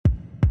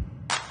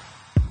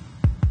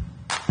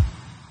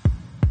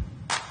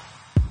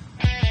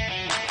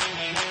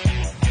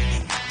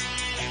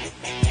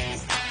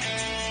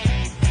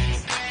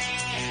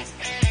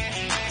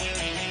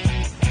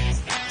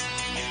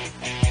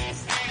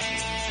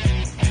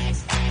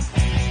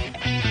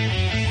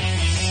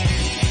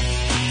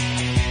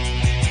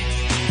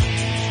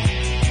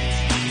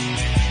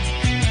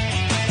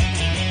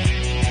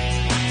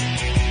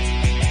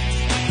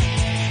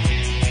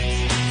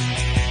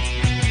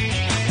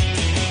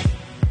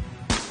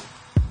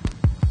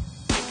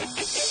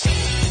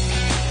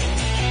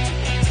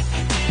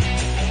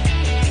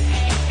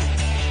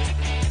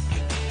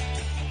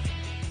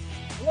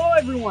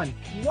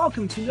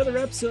welcome to another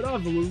episode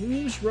of the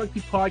Lelouch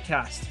Rugby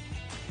Podcast.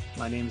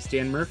 My name is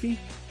Dan Murphy,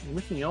 and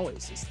with me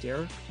always is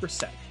Derek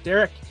Brissett.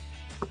 Derek,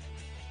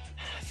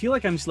 I feel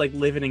like I'm just like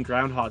living in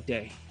Groundhog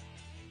Day.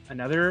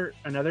 Another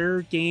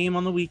game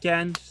on the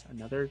weekend,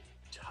 another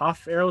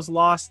tough Arrows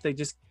loss. They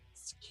just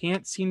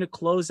can't seem to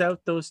close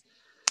out those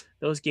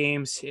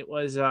games. It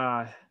was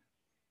I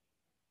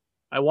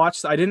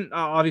didn't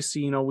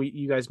obviously,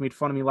 you guys made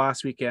fun of me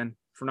last weekend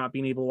for not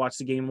being able to watch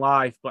the game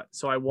live, but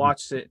so I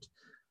watched it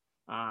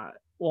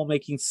while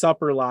making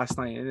supper last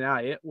night, and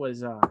it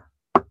was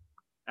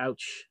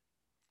ouch.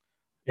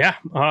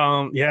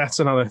 It's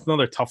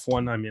another tough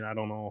one. I mean, I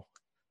don't know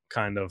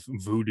kind of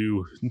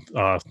voodoo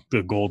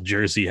the gold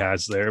jersey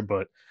has there,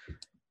 but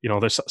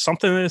there's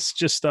something that's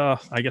just I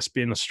guess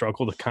being a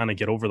struggle to kind of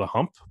get over the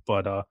hump.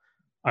 But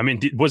I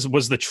mean,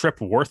 was the trip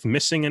worth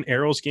missing an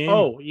Arrows game?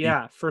 Oh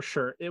yeah, for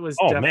sure. It was.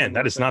 Oh man,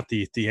 that is not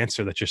the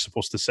answer that you're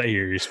supposed to say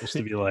here. You're supposed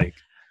to be like,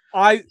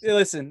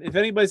 listen, if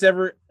anybody's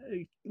ever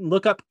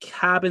look up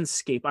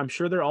Cabinscape, I'm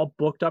sure they're all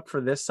booked up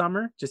for this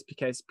summer just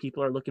because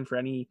people are looking for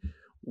any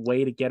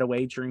way to get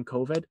away during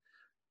COVID.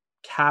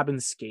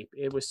 Cabinscape,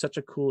 it was such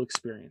a cool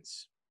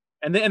experience.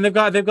 And they've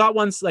got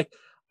ones like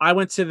I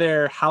went to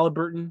their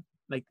Haliburton,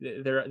 like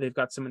they've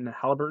got some in the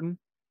Haliburton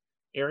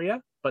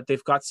area, but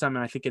they've got some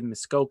I think in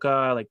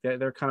Muskoka, like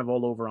they're kind of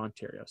all over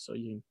Ontario. So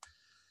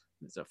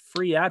it's a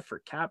free ad for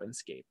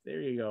Cabinscape.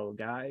 There you go,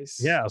 guys.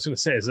 Yeah, I was going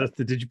to say,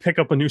 did you pick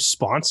up a new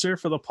sponsor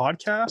for the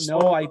podcast?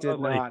 No, I did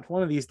not.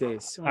 One of these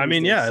days. If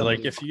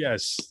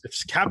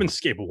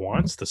Cabinscape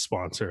wants to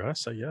sponsor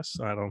us, I guess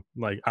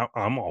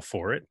I'm all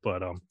for it.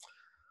 But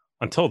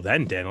until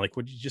then, Dan,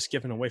 would you just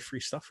giving away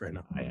free stuff right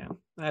now? I am.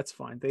 That's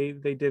fine. They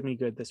did me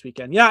good this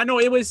weekend. Yeah, no,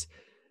 it was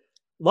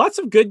lots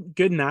of good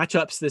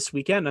matchups this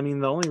weekend. I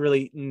mean, the only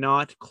really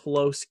not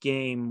close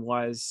game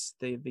was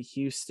the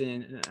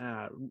Houston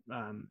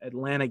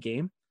Atlanta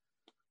game.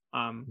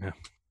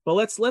 But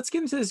let's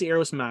get into this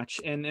Arrows match,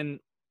 and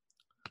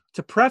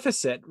to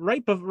preface it,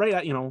 right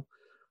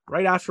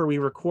after we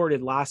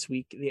recorded last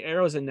week, the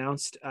Arrows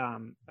announced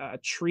a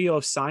trio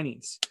of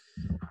signings,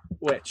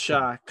 which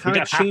kind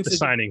of changed the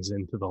signings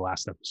into the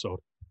last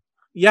episode.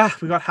 Yeah,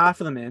 we got half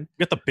of them in.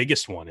 We got the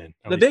biggest one in.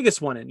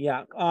 Biggest one in,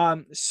 yeah.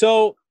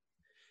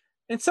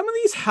 And some of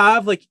these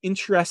have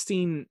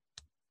interesting.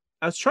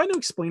 I was trying to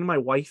explain to my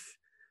wife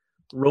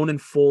Ronan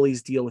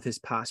Foley's deal with his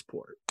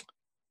passport,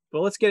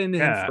 but let's get into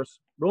him first.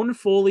 Ronan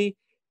Foley,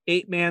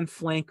 8-man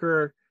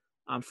flanker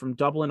from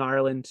Dublin,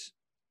 Ireland,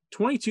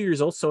 22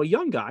 years old, so a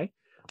young guy.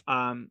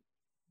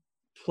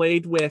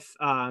 Played with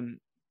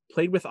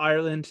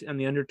Ireland and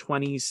the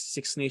under-20s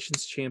Six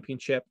Nations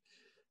Championship.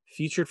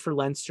 Featured for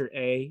Leinster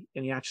A,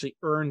 and he actually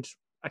earned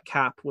a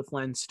cap with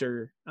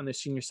Leinster on the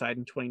senior side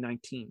in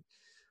 2019.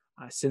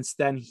 Since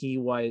then, he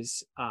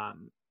was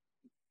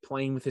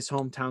playing with his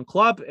hometown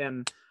club,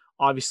 and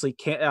obviously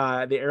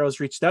the Arrows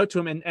reached out to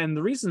him. And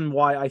the reason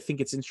why I think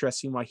it's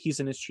interesting, why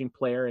he's an interesting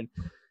player, and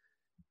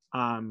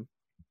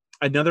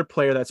another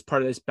player that's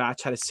part of this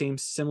batch had a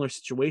similar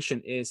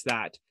situation, is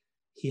that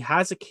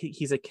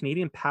he's a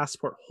Canadian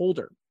passport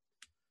holder.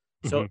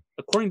 So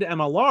according to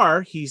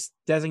MLR, he's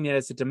designated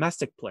as a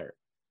domestic player,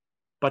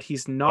 but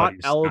he's not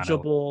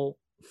eligible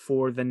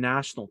for the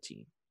national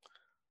team.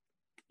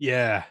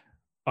 Yeah.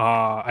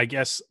 I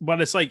guess,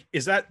 but it's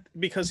is that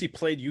because he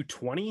played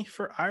U20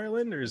 for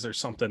Ireland, or is there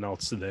something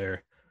else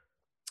there?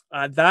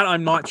 That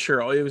I'm not sure.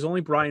 It was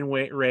only Brian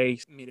Ray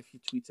made a few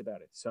tweets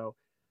about it. So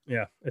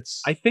yeah,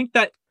 I think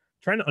that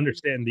trying to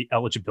understand the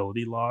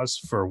eligibility laws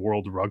for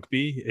World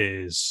Rugby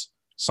is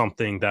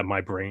something that my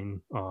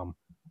brain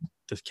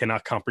just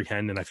cannot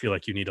comprehend, and I feel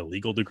like you need a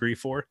legal degree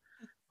for.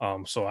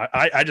 So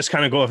I just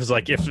kind of go off as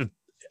if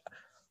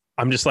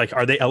I'm just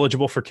are they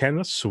eligible for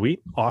Canada?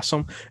 Sweet.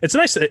 Awesome. It's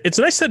nice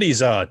that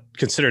he's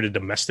considered a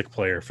domestic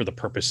player for the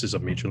purposes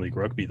of Major League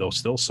Rugby though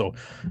still. So,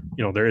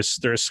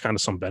 there's kind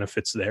of some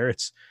benefits there.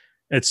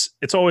 It's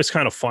always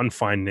kind of fun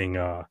finding,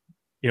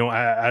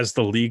 as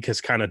the league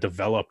has kind of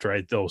developed,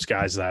 right, those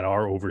guys that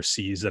are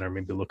overseas that are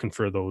maybe looking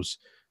for those,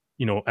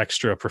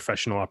 extra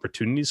professional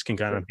opportunities can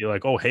kind of be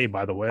like, oh, hey,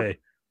 by the way,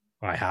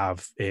 I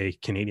have a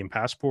Canadian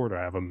passport, or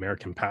I have an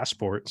American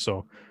passport.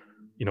 So,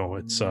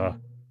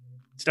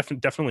 it's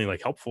definitely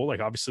helpful.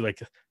 Obviously,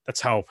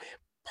 that's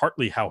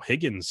partly how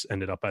Higgins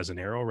ended up as an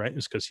Arrow, right?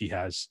 Is because he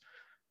has,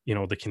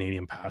 the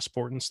Canadian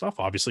passport and stuff.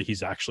 Obviously,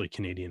 he's actually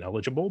Canadian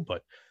eligible,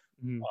 but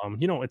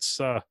it's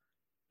I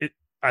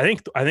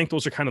think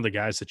those are kind of the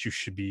guys that you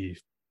should be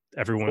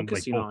everyone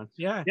focusing on.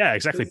 Yeah,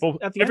 exactly. Both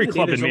every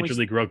club in Major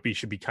League Rugby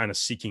should be kind of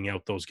seeking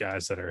out those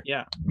guys that are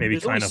maybe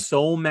there's kind of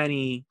so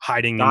many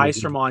hiding guys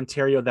from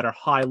Ontario that are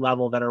high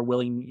level that are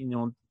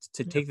willing,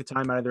 to take the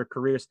time out of their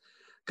careers.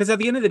 Because at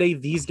the end of the day,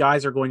 these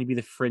guys are going to be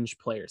the fringe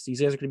players.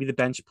 These guys are going to be the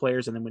bench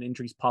players, and then when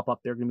injuries pop up,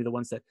 they're going to be the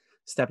ones that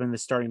step in the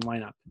starting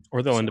lineup.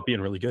 Or they'll end up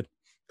being really good,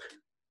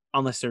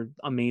 unless they're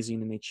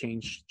amazing and they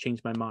change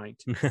my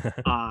mind.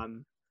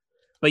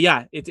 But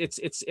yeah,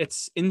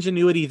 it's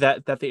ingenuity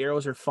that the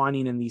Arrows are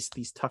finding in these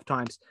tough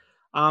times.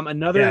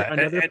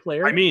 Another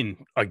player. I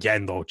mean,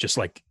 again though, just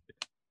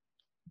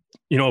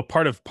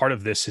part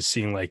of this is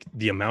seeing like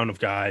the amount of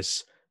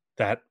guys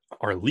that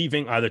are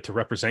leaving either to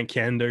represent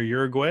Canada or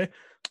Uruguay.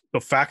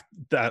 The fact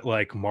that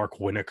like Mark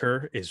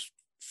Winokur is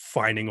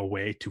finding a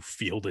way to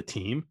field a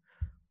team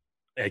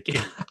like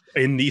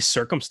in these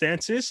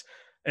circumstances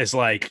is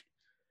like,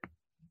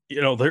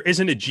 there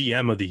isn't a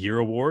GM of the Year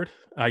award,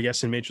 I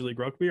guess, in Major League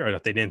Rugby, or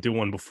that they didn't do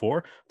one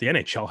before. The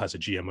NHL has a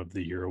GM of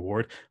the Year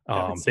award.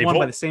 It's won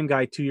by the same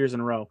guy 2 years in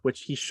a row,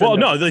 which he should. Well,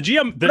 no, the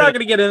GM. We're not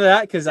going to get into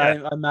that because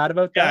I'm mad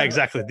about that. Yeah,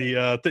 exactly.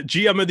 The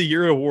GM of the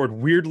Year award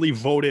weirdly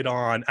voted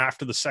on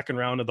after the second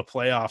round of the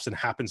playoffs, and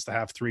happens to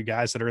have 3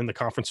 guys that are in the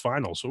conference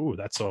finals. Ooh,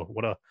 that's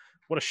what a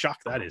shock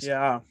that is.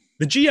 Yeah.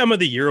 The GM of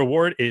the Year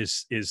award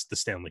is the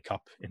Stanley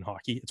Cup in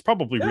hockey. It's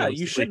probably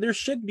there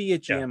should be a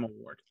GM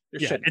award.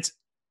 There should. It's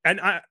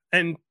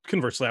and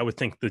conversely, I would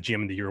think the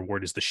GM of the Year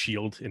award is the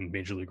Shield in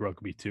Major League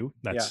Rugby too.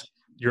 That's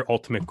your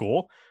ultimate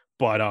goal.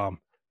 But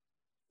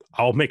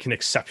I'll make an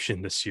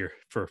exception this year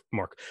for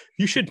Mark.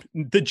 The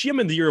GM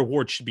of the Year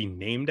award should be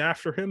named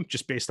after him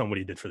just based on what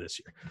he did for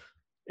this year.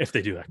 If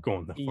they do that,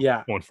 going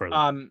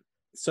further.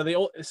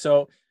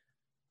 So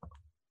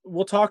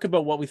we'll talk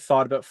about what we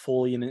thought about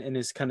Foley and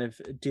his kind of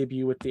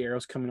debut with the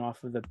Arrows coming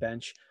off of the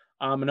bench.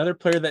 Another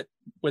player that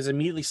was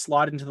immediately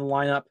slotted into the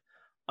lineup,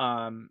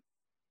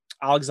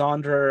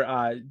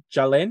 Alexandre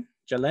Jalin,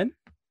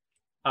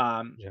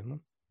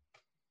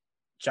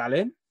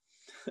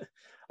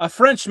 a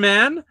French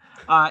man.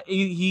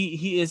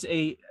 He is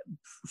a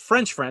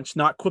French,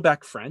 not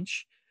Quebec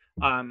French.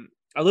 A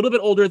little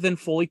bit older than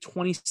Foley,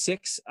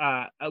 26.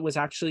 Was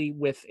actually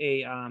with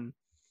a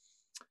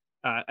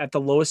at the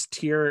lowest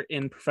tier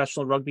in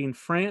professional rugby in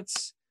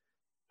France.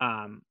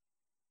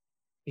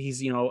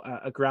 He's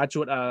a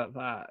graduate of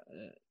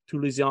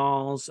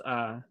Toulousain's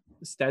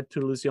Stade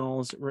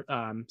Toulousain's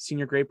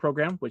senior grade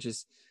program, which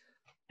is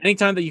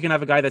anytime that you can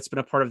have a guy that's been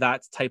a part of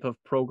that type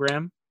of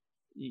program,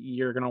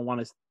 you're going to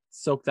want to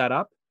soak that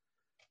up.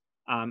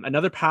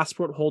 Another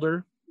passport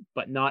holder,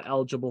 but not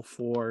eligible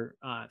for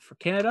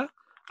Canada.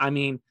 I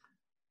mean,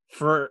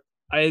 for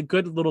a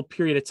good little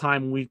period of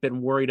time, we've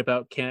been worried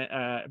about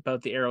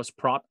the Arrows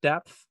prop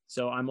depth.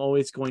 So I'm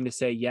always going to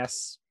say,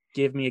 yes,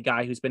 give me a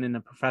guy who's been in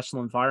a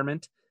professional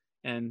environment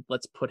and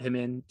let's put him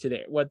into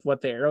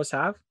what the Arrows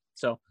have.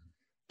 So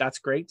that's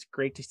great.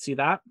 Great to see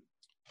that.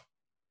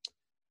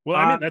 Well,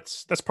 I mean,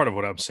 that's part of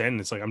what I'm saying.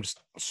 It's like, I'm just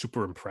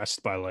super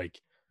impressed by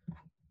like,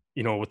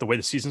 with the way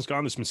the season's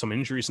gone. There's been some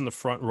injuries in the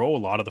front row. A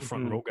lot of the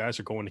front row guys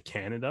are going to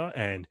Canada,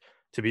 and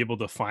to be able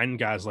to find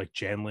guys like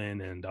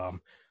Janlin and,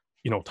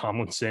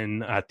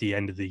 Tomlinson at the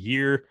end of the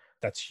year,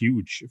 that's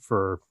huge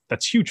for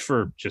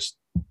just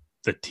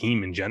the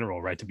team in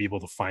general, right? To be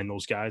able to find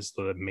those guys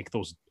to make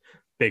those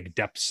big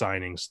depth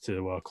signings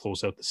to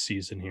close out the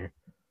season here.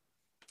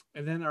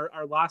 And then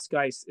our last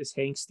guy is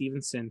Hank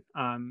Stevenson,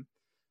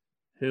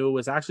 who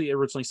was actually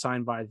originally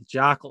signed by the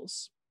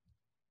Jackals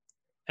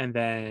and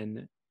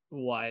then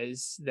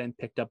was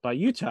picked up by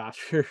Utah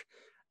after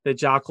the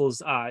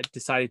Jackals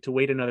decided to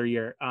wait another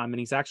year. And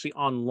he's actually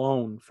on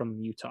loan from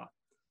Utah.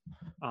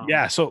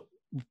 So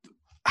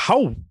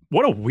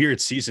what a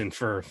weird season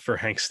for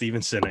Hank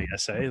Stevenson, I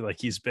guess. Like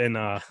he's been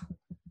the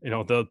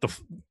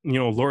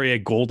Laurier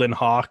Golden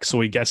Hawk.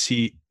 So I guess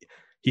he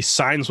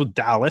signs with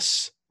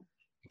Dallas.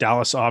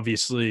 Dallas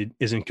obviously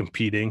isn't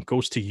competing,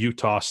 goes to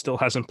Utah, still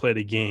hasn't played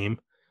a game,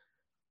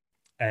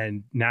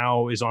 and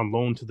now is on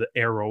loan to the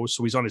Arrows.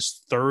 So he's on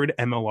his 3rd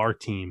MLR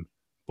team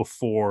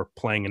before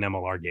playing an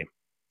MLR game,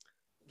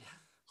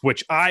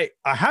 which I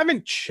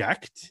haven't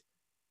checked.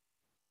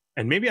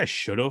 And maybe I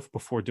should have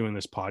before doing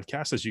this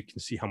podcast, as you can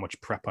see how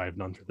much prep I have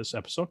done for this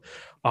episode.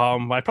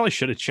 I probably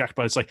should have checked,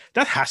 but it's like,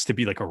 that has to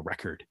be like a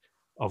record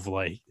of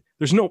like,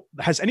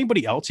 has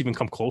anybody else even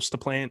come close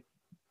to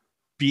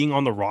being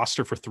on the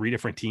roster for 3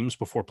 different teams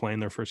before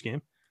playing their first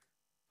game?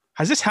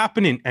 Has this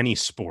happened in any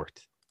sport?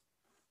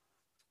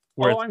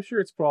 I'm sure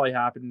it's probably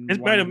happened.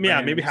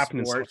 Maybe happened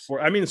in some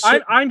sport. I mean,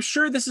 I'm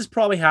sure this has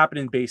probably happened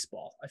in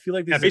baseball. I feel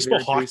like this is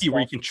baseball, hockey,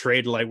 where you can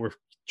trade, like where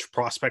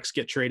prospects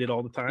get traded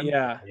all the time.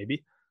 Yeah,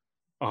 maybe.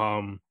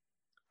 But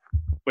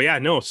yeah,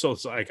 no. So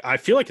it's like, I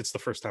feel like it's the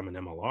first time in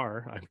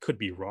MLR. I could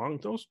be wrong.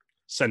 Those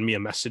send me a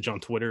message on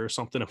Twitter or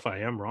something if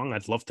I am wrong.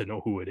 I'd love to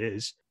know who it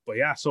is. But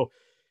yeah, so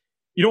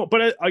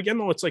but again,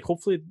 though, it's like,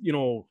 hopefully,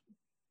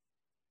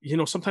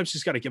 sometimes you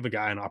just got to give a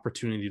guy an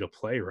opportunity to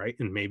play, right?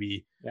 And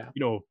maybe,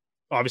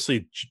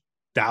 obviously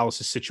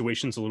Dallas's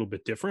situation's a little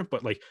bit different,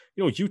 but like,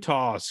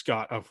 Utah's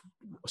got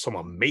some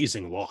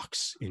amazing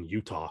locks in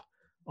Utah.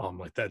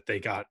 Like that, they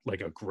got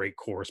like a great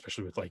core,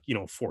 especially with like,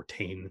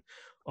 Fortain,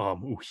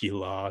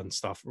 Uhila and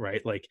stuff,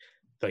 right? Like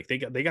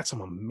they got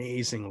some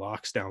amazing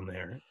locks down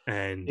there,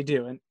 and they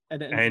do,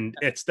 and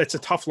that's a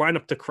tough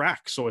lineup to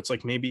crack. So it's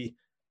like, maybe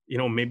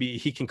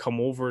he can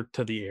come over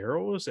to the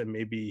Arrows, and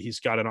maybe he's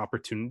got an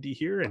opportunity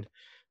here. And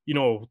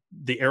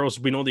the Arrows,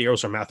 we know the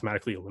Arrows are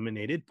mathematically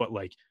eliminated, but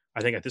like,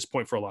 I think at this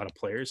point for a lot of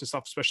players and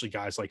stuff, especially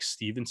guys like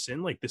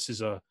Stevenson, like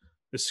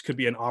this could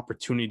be an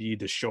opportunity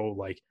to show,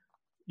 like,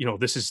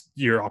 this is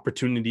your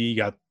opportunity. You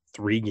got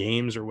 3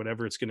 games or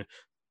whatever. It's going to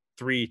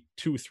 3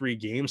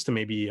 games to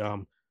maybe,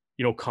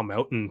 come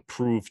out and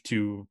prove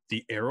to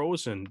the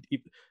Arrows and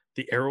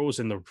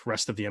the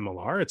rest of the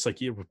MLR, it's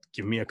like, you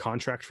give me a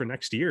contract for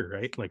next year,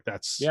 right? Like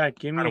that's give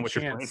me kind a of what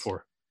you're playing chance.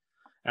 for.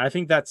 I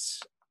think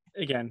that's,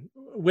 again,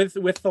 with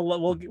the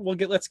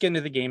let's get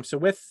into the game. So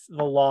with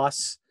the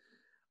loss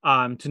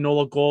to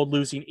Nola Gold,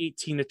 losing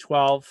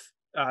 18-12,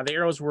 the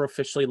Arrows were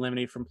officially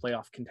eliminated from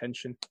playoff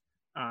contention.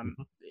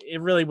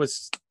 It really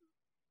was.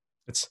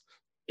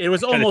 It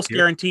was almost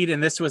guaranteed,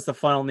 and this was the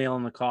final nail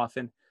in the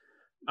coffin.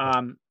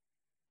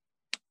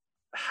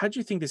 How do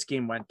you think this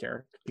game went,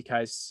 Derek?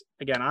 Because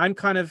again, I'm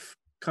kind of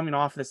coming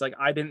off this, like,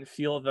 I didn't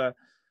feel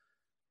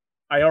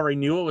I already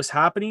knew what was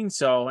happening.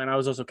 So, and I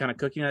was also kind of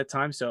cooking at the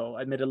time. So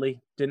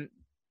admittedly didn't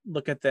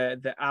look at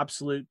the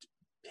absolute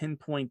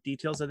pinpoint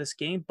details of this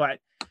game. But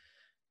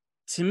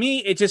to me,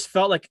 it just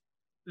felt like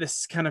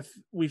this kind of,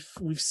 we've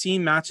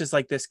seen matches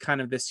like this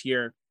kind of this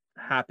year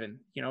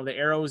happen. The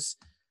Arrows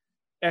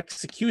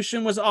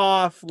execution was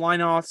off,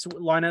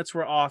 lineouts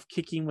were off,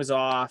 kicking was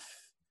off.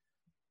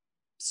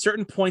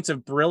 Certain points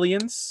of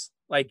brilliance,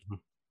 like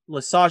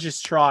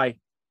Lesage's try,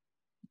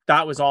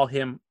 that was all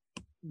him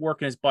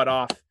working his butt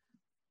off,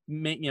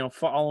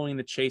 following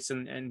the chase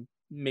and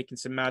making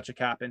some magic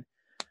happen.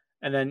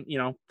 And then,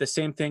 the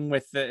same thing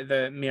with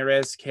the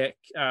Mirez kick,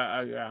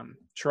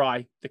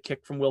 try. The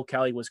kick from Will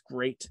Kelly was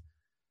great.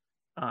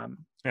 Yeah,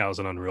 it was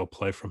an unreal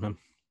play from him.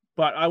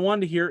 But I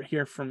wanted to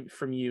hear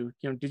from you.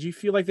 Did you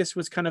feel like this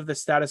was kind of the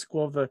status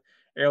quo of the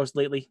Arrows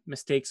lately?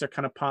 Mistakes are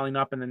kind of piling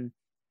up, and then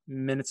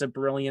minutes of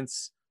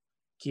brilliance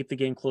keep the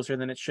game closer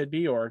than it should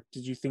be? Or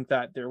did you think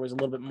that there was a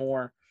little bit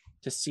more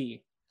to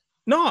see?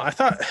 No, I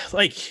thought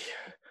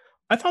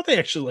they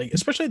actually,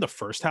 especially the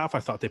first half, I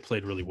thought they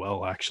played really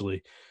well,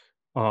 actually.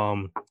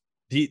 I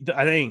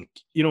think,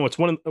 it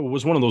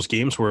was one of those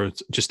games where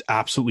it's just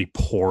absolutely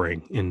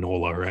pouring in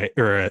NOLA, right?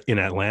 Or in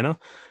Atlanta.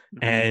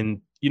 Mm-hmm.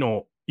 And,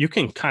 you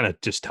can kind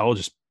of just tell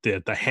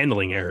the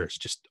handling errors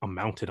just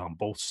amounted on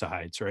both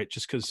sides, right?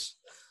 Just because,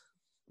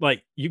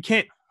 like, you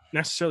can't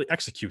necessarily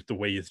execute the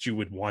way that you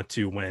would want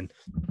to when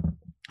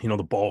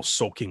the ball's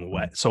soaking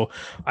wet. So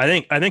I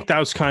think that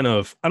was kind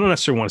of, I don't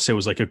necessarily want to say it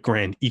was like a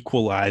grand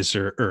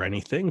equalizer or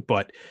anything,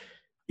 but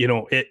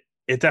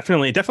it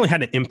definitely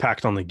had an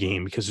impact on the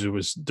game, because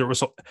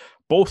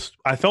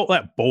I felt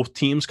that both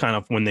teams kind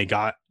of, when they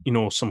got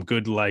some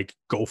good, like,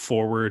 go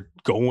forward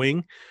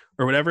going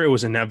or whatever, it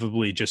was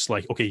inevitably just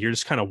like, okay, you're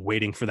just kind of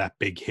waiting for that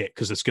big hit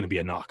because it's going to be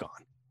a knock on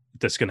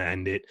that's going to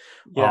end it.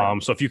 Yeah.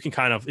 So if you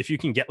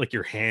can get like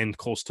your hand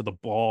close to the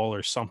ball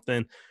or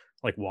something,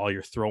 like while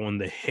you're throwing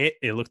the hit,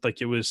 it looked like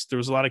there was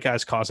a lot of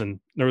guys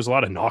there was a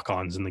lot of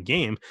knock-ons in the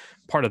game.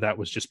 Part of that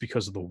was just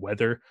because of the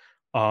weather.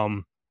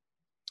 And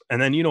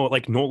then,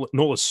 like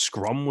Nola's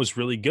scrum was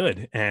really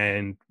good.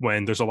 And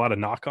when there's a lot of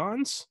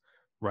knock-ons,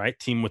 right,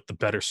 team with the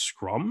better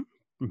scrum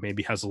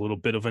maybe has a little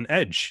bit of an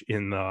edge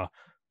in that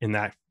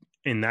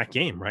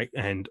game, right?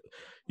 And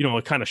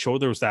it kind of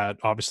showed there was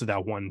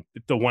the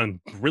one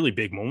really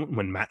big moment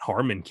when Matt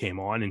Harmon came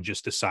on and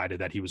just decided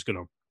that he was going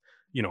to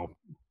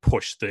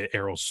push the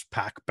Arrows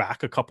pack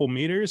back a couple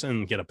meters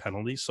and get a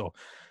penalty. So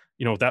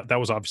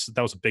that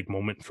was a big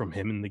moment from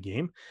him in the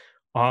game.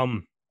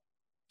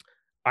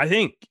 I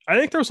think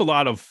there was a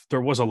lot of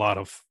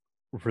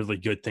really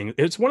good things.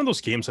 It's one of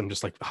those games I'm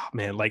just like, oh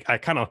man, like,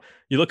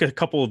 you look at a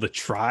couple of the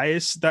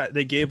tries that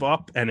they gave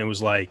up, and it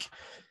was like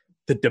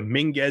the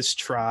Dominguez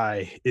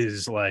try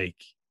is like,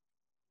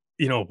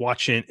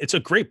 watching, it's a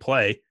great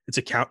play. It's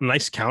a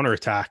nice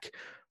counterattack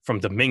from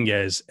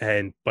Dominguez,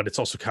 but it's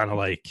also kind of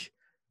like,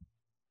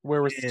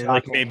 where was the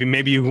like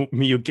maybe you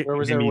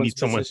need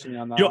someone,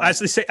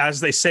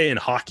 as they say in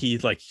hockey,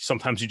 like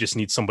sometimes you just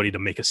need somebody to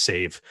make a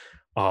save,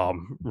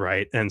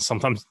 right? And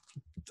sometimes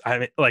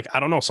I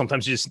don't know,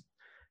 sometimes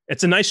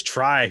it's a nice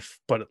try,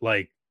 but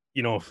like,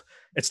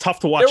 it's tough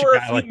to watch. There were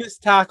a few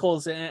missed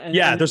tackles, and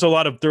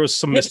there was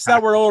some missed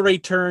that were already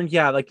turned.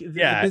 Yeah, like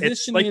the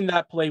positioning in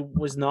that play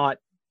was not.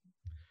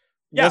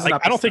 Yeah,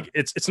 like, I don't think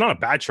it's not a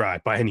bad try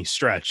by any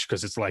stretch,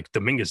 because it's like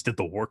Dominguez did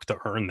the work to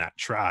earn that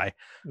try.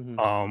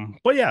 Mm-hmm.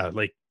 But yeah,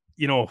 like,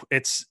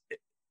 it's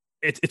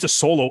a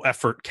solo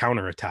effort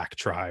counterattack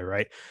try,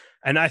 right?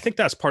 And I think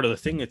that's part of the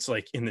thing. It's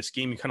like in this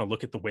game, you kind of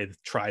look at the way the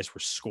tries were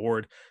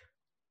scored,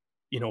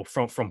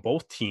 from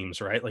both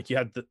teams, right? Like you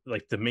had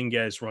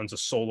Dominguez runs a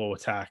solo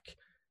attack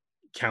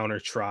counter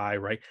try,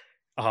 right?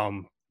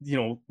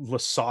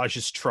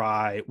 Lesage's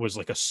try was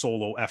like a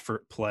solo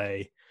effort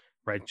play,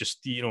 right?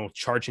 Just,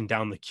 charging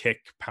down the kick,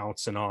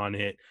 pouncing on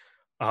it.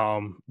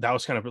 That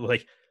was kind of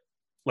like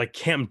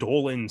Cam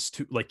Dolan's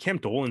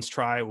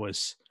try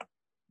was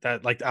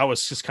that, like, I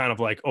was just kind of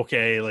like,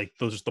 okay, like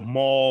those, the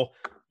ball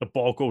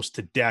goes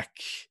to deck,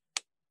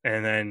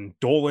 and then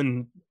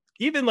Dolan,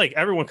 even like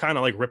everyone kind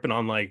of like ripping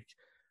on, like,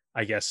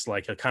 I guess,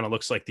 like, it kind of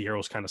looks like the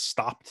Arrows kind of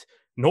stopped.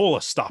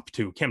 Nola stopped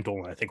too. Cam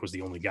Dolan, I think, was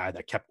the only guy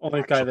that kept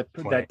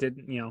that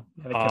did,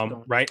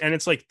 right. And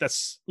it's like,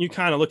 you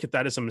kind of look at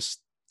that as a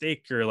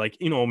mistake, or like,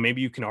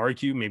 maybe you can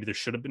argue maybe there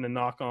should have been a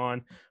knock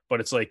on, but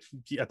it's like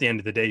at the end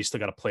of the day, you still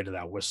got to play to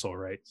that whistle,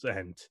 right?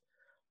 And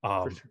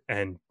For sure.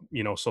 And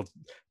so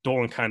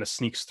Dolan kind of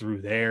sneaks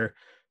through there.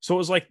 So it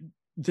was like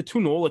the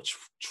two Nola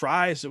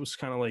tries. It was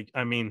kind of like,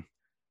 I mean,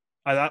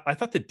 I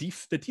thought the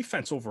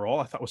defense overall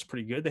I thought was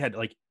pretty good. They had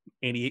like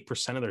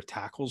 88% of their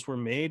tackles were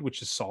made,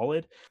 which is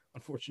solid.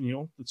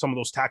 Unfortunately, some of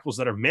those tackles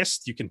that are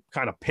missed, you can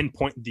kind of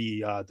pinpoint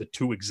the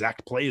two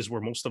exact plays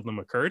where most of them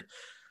occurred.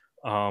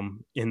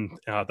 In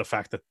the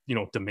fact that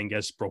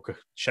Dominguez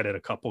shedded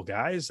a couple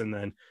guys, and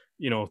then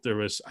there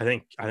was I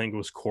think it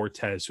was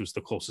Cortez who's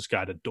the closest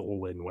guy to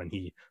Dolan when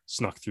he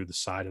snuck through the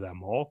side of that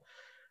mall.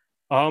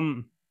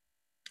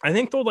 I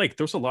think though, like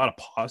there's a lot of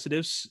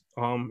positives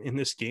in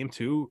this game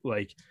too.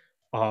 Like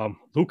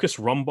Lucas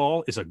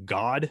Rumball is a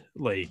god.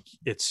 Like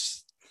it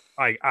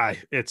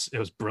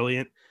was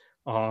brilliant.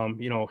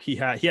 He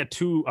had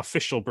 2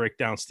 official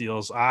breakdown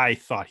steals. I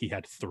thought he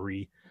had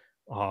 3.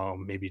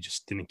 Maybe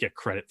just didn't get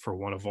credit for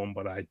one of them.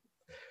 But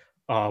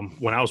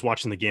when I was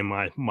watching the game,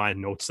 my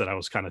notes that I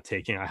was kind of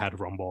taking, I had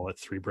Rumball at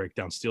 3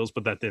 breakdown steals,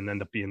 but that didn't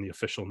end up being the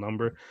official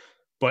number.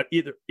 But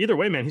either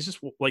way, man, he's just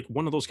like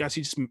one of those guys.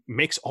 He just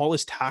makes all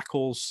his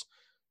tackles,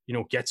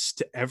 gets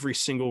to every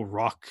single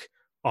ruck.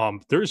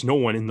 There's no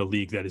one in the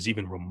league that is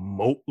even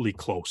remotely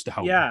close to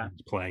how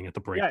he's playing at the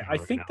breakdown. Yeah, I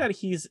think that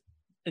he's,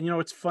 and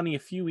it's funny. A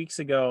few weeks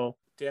ago,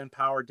 Dan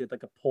Power did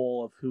like a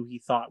poll of who he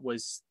thought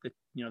was the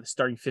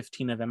starting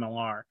 15 of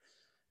MLR,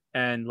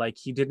 and like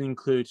he didn't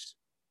include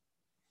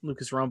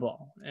Lucas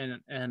Rumball,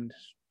 and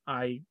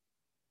I,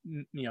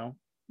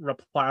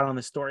 replied on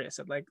the story. I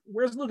said like,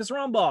 "Where's Lucas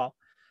Rumball?"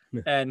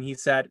 Yeah. And he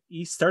said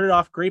he started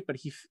off great, but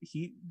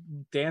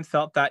Dan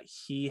felt that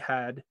he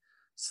had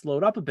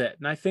slowed up a bit,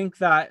 and I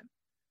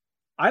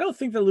don't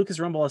think that Lucas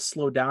Rumball has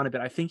slowed down a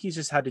bit. I think he's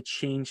just had to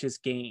change his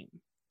game.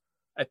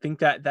 I think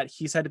that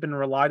he's had been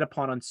relied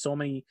upon on so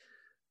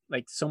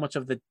much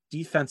of the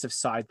defensive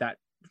side that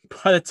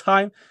by the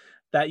time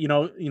that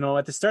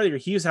at the start of the year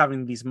he was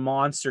having these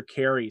monster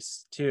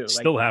carries too.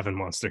 Still having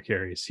monster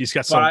carries. He's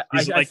got some.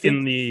 He's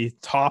in the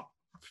top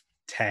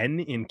 10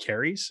 in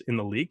carries in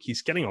the league.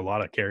 He's getting a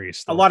lot of carries.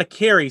 Still. A lot of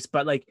carries,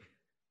 but like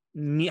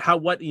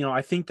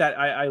I think that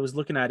I was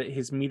looking at it.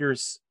 His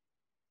meters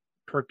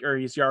or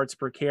his yards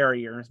per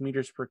carry or his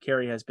meters per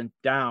carry has been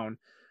down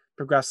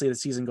progressively as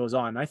the season goes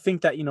on. I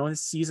think that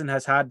his season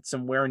has had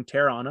some wear and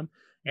tear on him,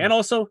 and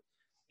also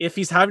if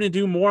he's having to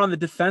do more on the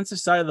defensive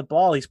side of the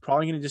ball, he's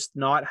probably going to just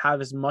not have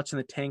as much in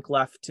the tank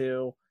left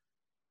to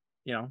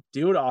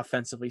do it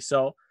offensively.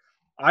 So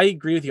I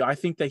agree with you. I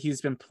think that he's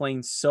been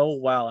playing so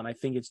well, and I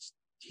think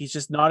he's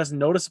just not as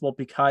noticeable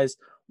because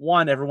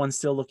 1, everyone's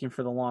still looking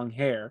for the long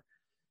hair.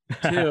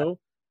 2,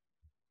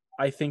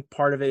 I think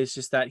part of it is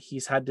just that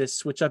he's had to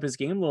switch up his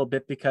game a little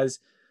bit because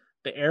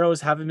the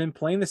Arrows haven't been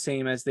playing the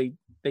same as they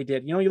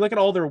did. You look at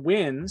all their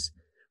wins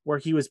where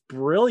he was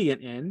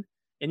brilliant in,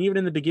 and even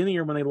in the beginning of the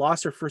year when they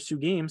lost their first 2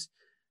 games,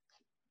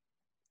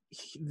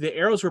 the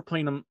Arrows were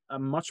playing a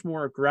much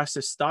more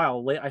aggressive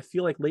style. I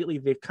feel like lately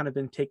they've kind of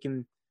been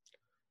taking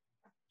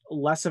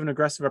less of an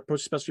aggressive approach,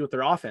 especially with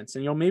their offense.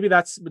 And maybe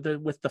that's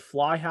with the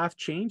fly half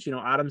change.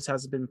 Adams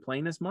hasn't been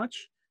playing as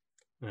much.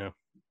 Yeah.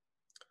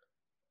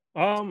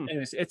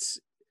 Anyways,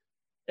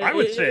 I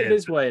would say it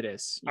is what it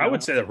is. I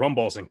would say that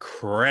Rumball's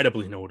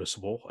incredibly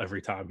noticeable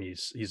every time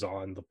he's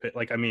on the pit.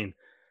 Like, I mean,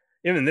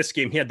 even in this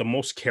game, he had the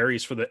most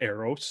carries for the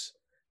Arrows.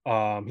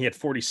 He had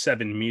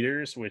 47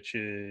 meters, which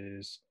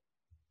is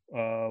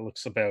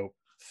looks about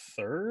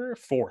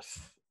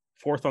fourth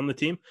on the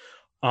team.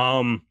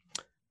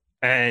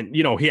 And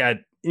he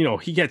had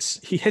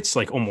he hits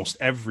like almost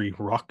every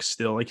ruck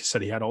still. Like you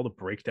said, he had all the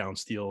breakdown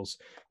steals.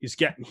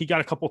 He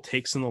got a couple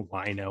takes in the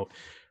line out.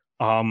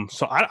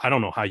 So I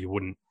don't know how you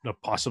wouldn't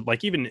possibly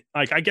like even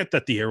like I get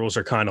that the Arrows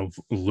are kind of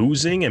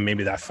losing and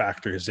maybe that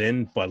factors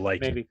in, but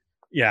like maybe.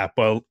 Yeah,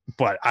 but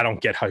I don't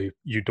get how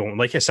you don't,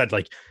 like I said,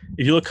 like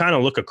if you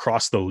look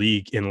across the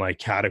league in like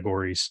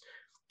categories,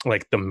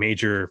 like the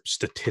major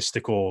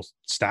statistical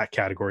stat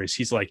categories,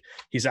 he's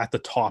at the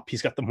top.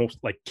 He's got the most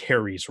like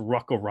carries,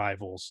 ruck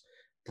arrivals,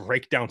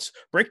 breakdown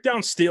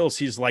steals.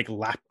 He's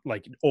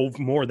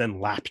more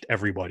than lapped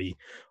everybody.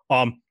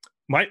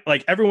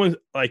 Everyone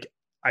like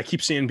I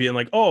keep seeing being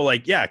like, oh,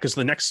 like, yeah, because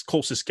the next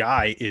closest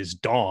guy is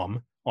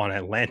Dom on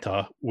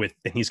Atlanta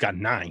and he's got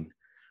 9,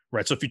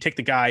 right? So if you take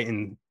the guy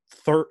in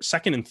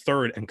second and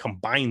third and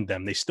combine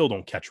them, they still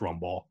don't catch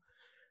Rumball.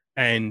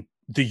 And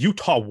the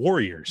Utah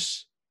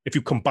Warriors, if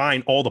you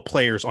combine all the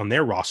players on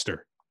their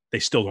roster, they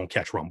still don't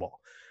catch Rumball.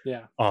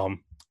 Yeah.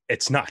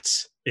 It's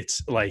nuts.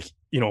 It's like,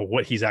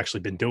 what he's actually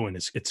been doing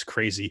it's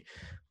crazy.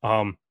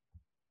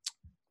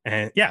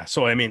 And yeah,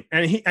 so I mean,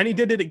 and he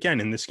did it again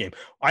in this game.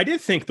 I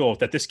did think though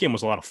that this game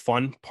was a lot of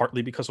fun,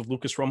 partly because of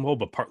Lucas Rumball,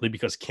 but partly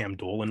because Cam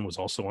Dolan was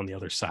also on the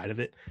other side of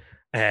it.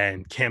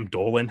 And Cam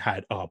Dolan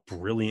had a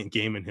brilliant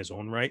game in his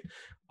own right.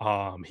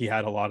 He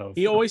had a lot of.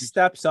 He always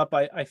steps up.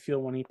 I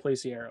feel when he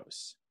plays the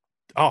Arrows.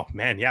 Oh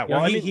man, yeah.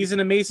 Well, he's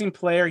an amazing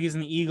player. He's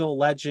an Eagle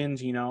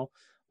legend.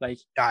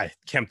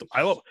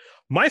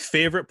 My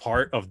favorite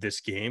part of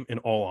this game, in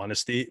all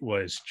honesty,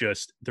 was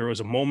just there was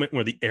a moment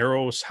where the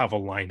Arrows have a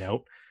line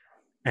out.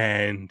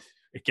 And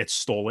it gets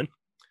stolen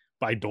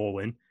by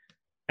Dolan.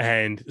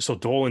 And so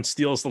Dolan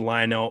steals the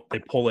line out. They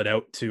pull it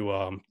out to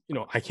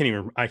I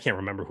can't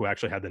remember who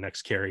actually had the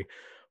next carry,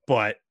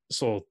 but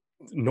so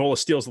Nola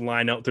steals the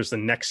line out. There's the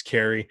next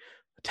carry,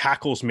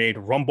 tackle's made,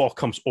 Rumball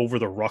comes over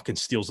the ruck and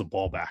steals the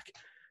ball back.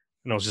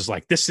 And I was just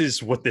like, this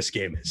is what this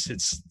game is.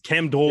 It's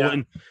Cam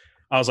Dolan. Yeah.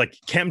 I was like,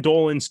 Cam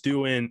Dolan's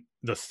doing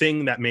the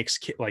thing that makes,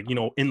 like,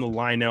 in the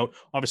line out.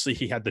 Obviously,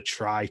 he had the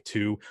try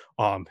too.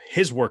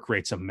 His work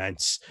rate's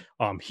immense.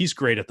 He's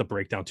great at the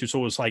breakdown too. So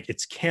it was like,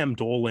 it's Cam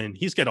Dolan.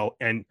 He's got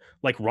and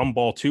like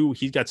Rumball too.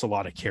 He gets a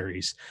lot of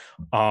carries.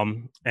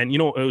 And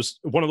it was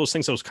one of those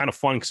things that was kind of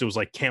fun because it was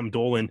like Cam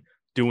Dolan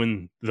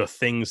doing the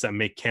things that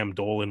make Cam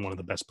Dolan one of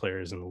the best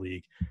players in the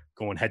league,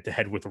 going head to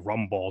head with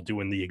Rumball,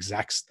 doing the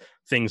exact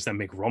things that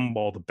make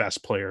Rumball the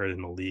best player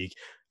in the league.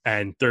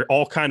 And they're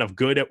all kind of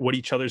good at what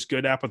each other's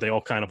good at, but they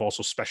all kind of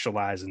also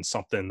specialize in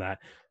something that,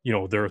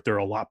 they're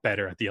a lot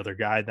better at the other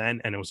guy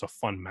then. And it was a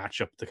fun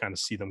matchup to kind of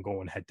see them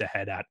going head to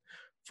head at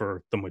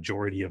for the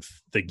majority of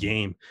the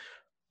game.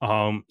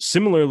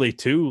 Similarly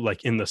too,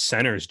 like in the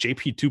centers,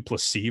 JP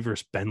Duplessis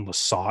versus Ben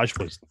Lesage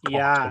was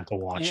awesome to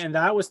watch. And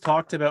that was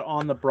talked about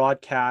on the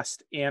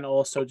broadcast and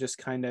also just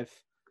kind of,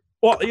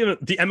 well,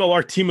 the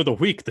MLR team of the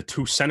week, the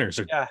two centers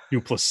are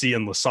Duplessis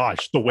and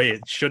Lesage, the way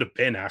it should have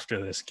been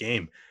after this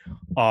game.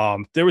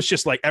 There was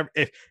just like,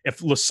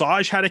 if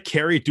Lesage had a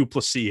carry,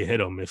 Duplessis hit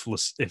him.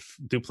 If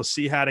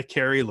Duplessis had a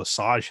carry,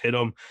 Lesage hit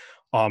him.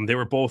 They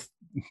were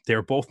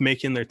both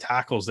making their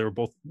tackles. They were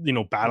both,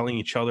 battling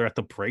each other at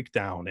the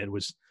breakdown. It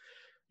was,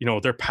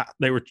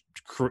 they were,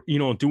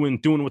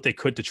 doing what they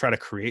could to try to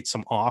create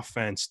some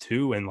offense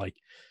too. And like,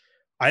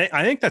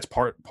 I think that's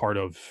part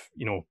of,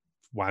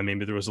 why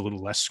maybe there was a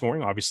little less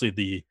scoring. Obviously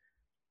the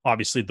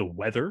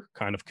weather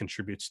kind of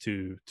contributes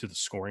to the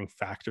scoring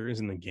factors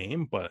in the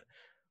game, but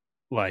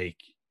like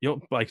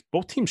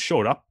both teams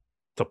showed up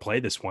to play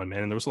this one,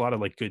 man. And there was a lot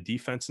of like good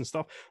defense and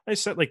stuff. Like I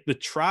said, like the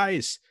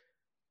tries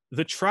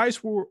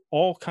were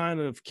all kind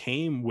of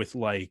came with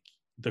like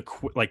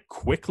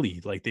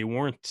quickly, like they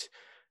weren't,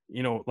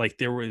 like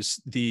there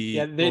was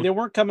they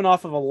weren't coming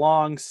off of a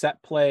long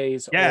set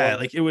plays.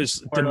 Like it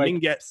was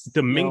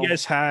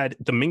Dominguez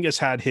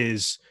had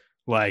his,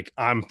 like,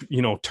 I'm,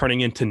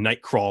 turning into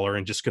Nightcrawler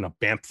and just going to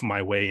bamf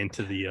my way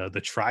into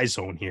the try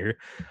zone here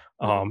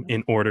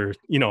in order,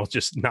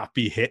 just not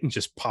be hit and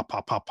just pop.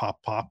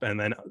 And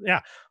then,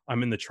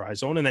 I'm in the try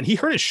zone. And then he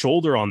hurt his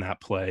shoulder on that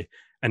play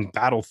and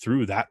battled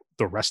through that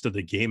the rest of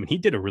the game. And he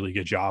did a really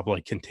good job,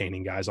 like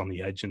containing guys on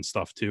the edge and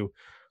stuff too,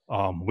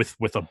 with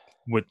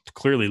what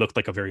clearly looked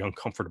like a very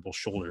uncomfortable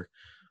shoulder.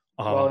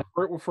 Well,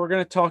 if we're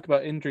going to talk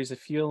about injuries, I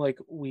feel like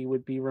we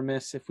would be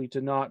remiss if we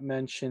did not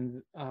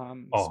mention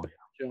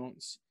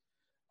Jones.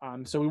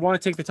 So we want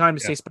to take the time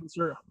to say,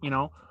 Spencer,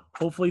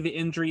 hopefully the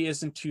injury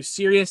isn't too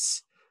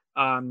serious.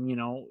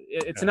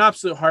 It's an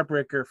absolute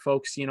heartbreaker,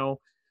 folks.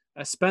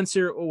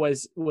 Spencer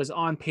was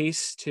on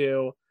pace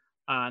to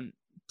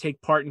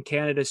take part in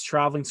Canada's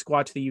traveling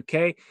squad to the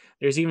UK.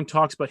 There's even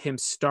talks about him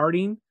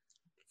starting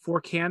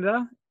for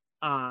Canada.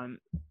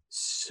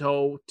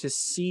 So to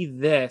see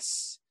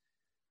this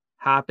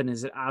happen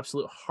is an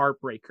absolute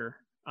heartbreaker.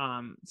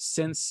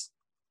 Since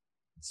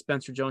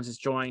Spencer Jones has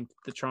joined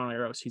the Toronto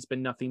Arrows, he's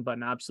been nothing but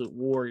an absolute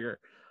warrior.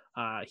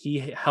 He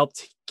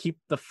helped keep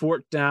the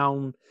fort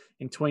down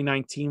in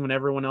 2019 when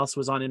everyone else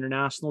was on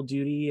international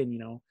duty.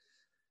 And,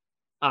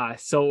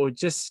 so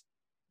just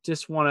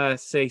want to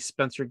say,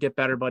 Spencer, get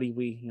better, buddy.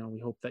 We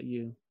hope that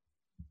you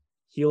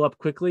heal up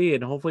quickly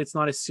and hopefully it's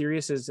not as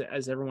serious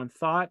as everyone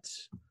thought.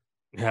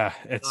 Yeah.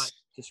 It's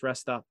just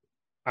rest up.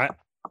 I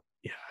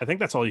think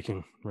that's all you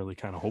can really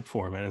kind of hope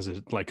for, man. Is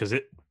it like, cause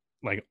it,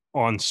 like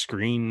on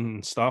screen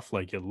and stuff,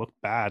 like it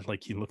looked bad.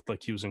 Like he looked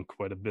like he was in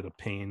quite a bit of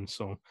pain.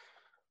 So,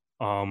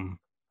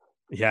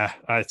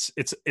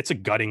 it's a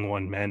gutting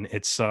one, man.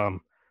 It's, like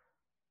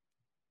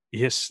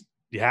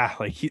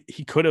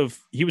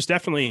he was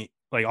definitely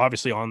like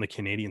obviously on the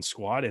Canadian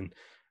squad. And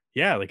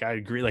like I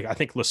agree. Like I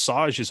think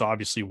Lesage is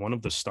obviously one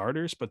of the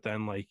starters, but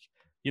then like,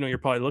 you're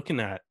probably looking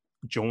at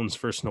Jones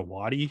versus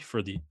Nawadi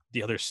for the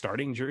other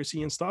starting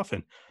jersey and stuff.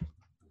 And,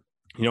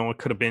 it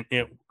could have been,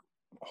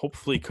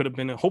 hopefully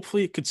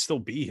it could still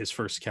be his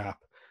first cap.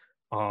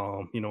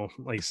 Like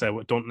I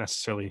said, don't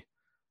necessarily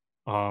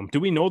do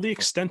we know the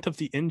extent of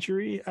the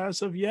injury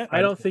as of yet?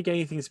 I don't think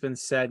anything's been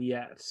said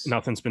yet.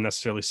 Nothing's been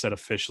necessarily said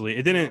officially.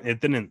 It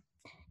didn't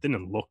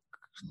look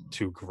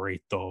too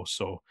great though.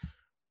 So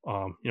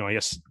I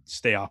guess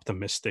stay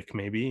optimistic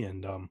maybe.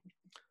 And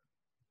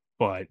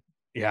but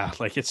yeah,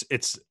 like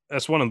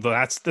that's one of the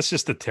that's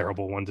just a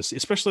terrible one to see,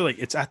 especially like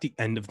it's at the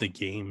end of the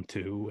game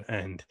too.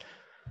 And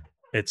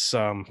it's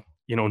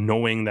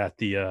knowing that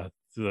the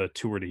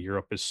tour to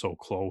Europe is so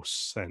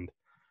close. And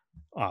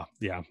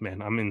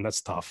man, I mean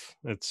that's tough.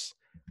 It's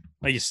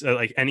like you said,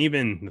 like, and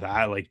even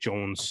that, like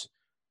Jones,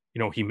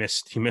 he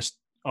missed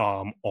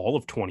all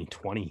of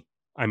 2020.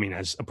 I mean,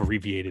 as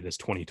abbreviated as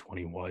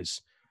 2020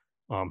 was,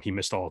 he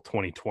missed all of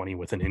 2020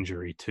 with an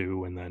injury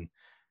too. And then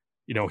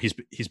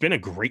he's been a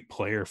great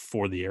player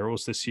for the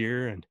Arrows this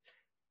year. And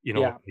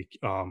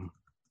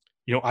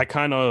I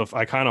kind of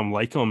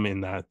like him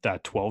in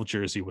that 12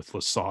 jersey with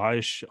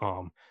Lesage.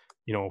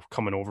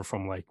 Coming over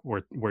from like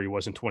where he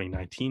was in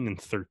 2019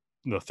 and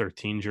the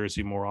 13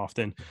 jersey more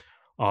often.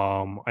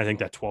 I think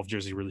that 12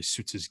 jersey really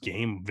suits his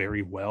game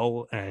very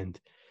well, and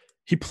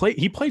he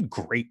played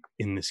great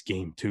in this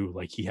game too.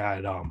 Like he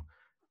had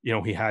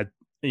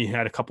he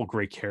had a couple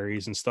great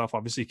carries and stuff.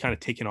 Obviously, kind of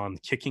taking on the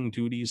kicking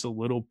duties a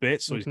little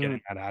bit, so he's Mhm.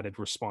 getting that added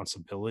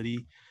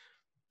responsibility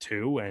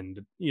too.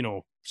 And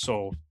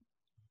so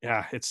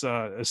yeah,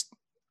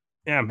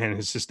 yeah, man, it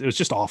was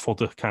just awful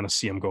to kind of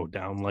see him go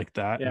down like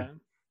that. And Yeah.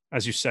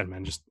 as you said,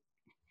 man, just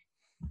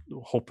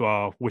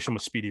wish him a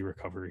speedy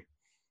recovery.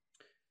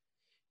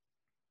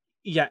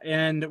 Yeah,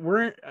 and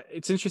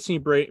it's interesting you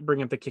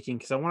bring up the kicking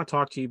because I want to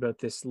talk to you about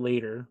this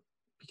later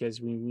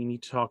because we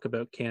need to talk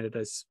about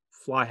Canada's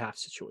fly half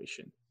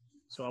situation.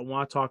 So I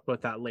want to talk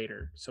about that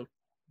later. So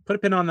put a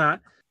pin on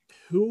that.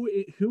 Who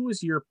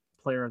was your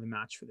player of the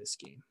match for this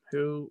game?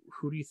 Who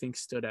do you think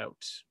stood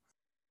out?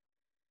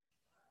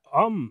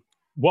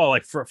 Well,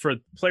 like for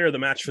player of the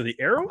match for the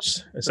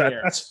Arrows, is For the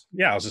that's Arrows.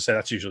 yeah, I was gonna say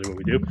that's usually what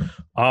we do.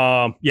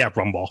 Yeah,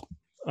 Rumball.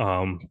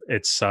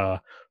 It's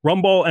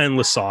Rumball and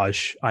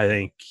Lesage, I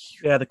think.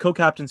 Yeah, the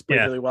co-captains played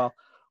Yeah, really well.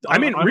 I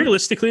mean, I'm gonna,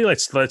 realistically,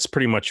 that's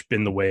pretty much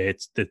been the way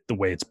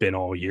it's been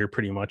all year.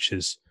 Pretty much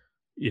is,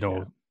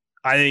 yeah.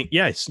 I think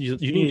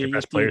you need your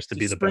best players to You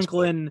be the best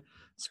players.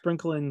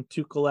 sprinkle in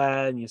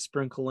Tukala and you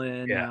sprinkle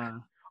in Yeah,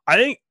 I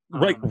think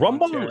right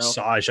Rumble and Montero.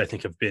 Lesage, I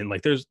think have been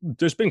like there's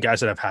been guys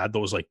that have had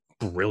those like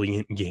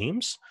brilliant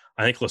games.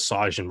 I think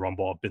Lesage and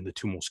Rumble have been the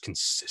two most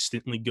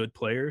consistently good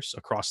players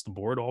across the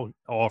board,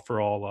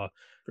 For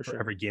for sure.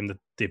 every game that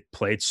they've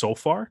played so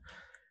far.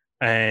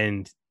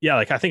 And yeah,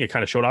 like I think it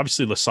kind of showed.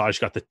 Obviously, Lesage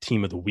got the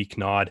team of the week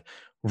nod.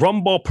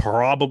 Rumble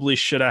probably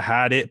should have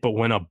had it, but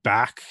when a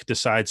back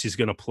decides he's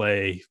going to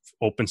play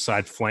open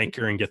side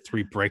flanker and get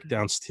 3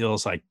 breakdown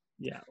steals, like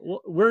Yeah,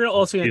 well, we're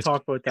also going to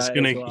talk about he's that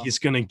gonna as well. he's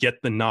gonna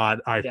get the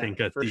nod. I Yeah, think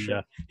at for the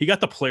sure. he got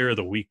the player of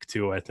the week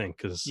too. I think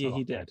because Yeah,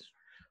 he did.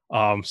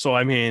 So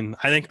I mean,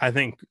 I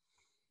think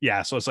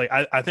yeah. So it's like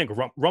I think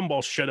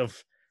Rumble should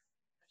have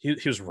he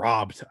was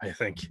robbed. I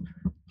think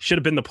should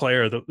have been the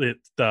player of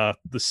the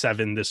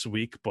 7 this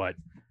week, but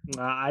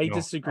I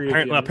disagree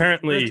with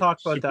apparently you. We're going to talk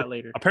about super, that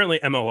later. apparently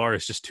MLR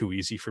is just too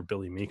easy for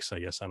Billy Meeks. I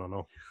guess I don't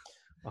know.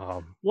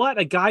 What,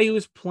 a guy who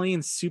was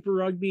playing Super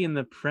Rugby in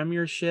the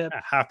Premiership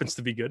Happens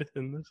to be good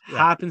in this. Yeah.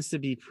 happens to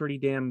be pretty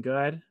damn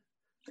good.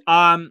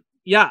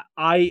 Yeah,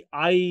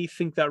 I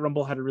think that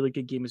Rumble had a really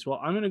good game as well.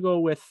 I'm going to go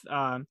with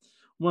one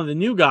of the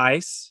new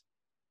guys,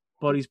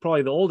 but he's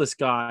probably the oldest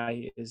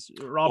guy, is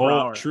Rob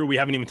Brower. True. We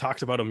haven't even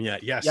talked about him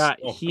yet. Yes. Yeah,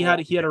 he had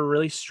a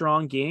really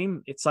strong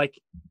game. It's like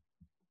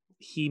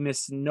he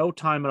missed no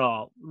time at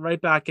all.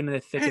 Right back into the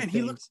thick of things.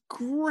 He looked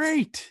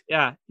great.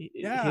 Yeah.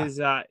 Yeah.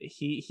 His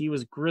he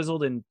was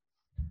grizzled and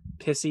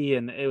pissy,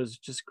 and it was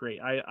just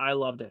great. I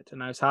loved it,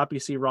 and I was happy to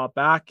see Rob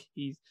back.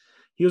 He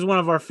was one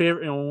of our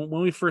favorite.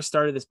 When we first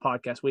started this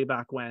podcast way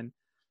back when,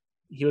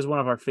 he was one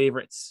of our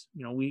favorites.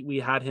 We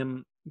had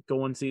him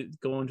go into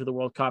the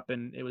World Cup,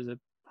 and it was a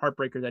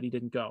heartbreaker that he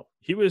didn't go.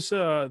 He was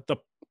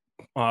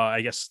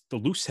I guess the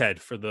loose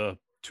head for the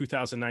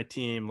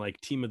 2019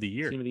 like team of the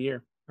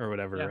year or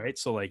whatever, yeah. Right?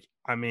 So like,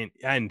 I mean,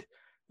 and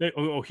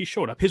he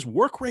showed up. His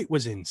work rate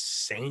was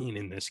insane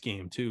in this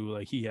game too.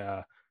 Like he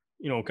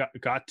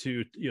got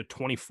to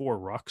 24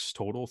 rucks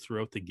total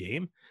throughout the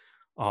game.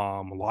 A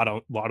lot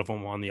of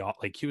them on the,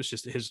 like he was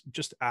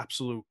just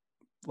absolute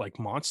like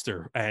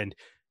monster, and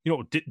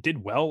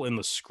did well in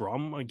the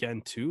scrum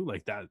again too.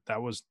 Like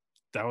that was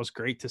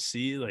great to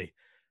see.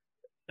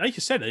 Like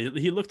you said,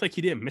 he looked like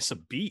he didn't miss a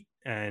beat,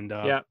 and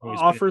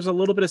offers a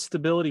little bit of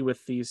stability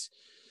with these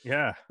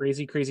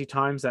crazy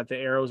times that the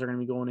Arrows are going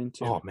to be going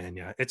into. Oh man,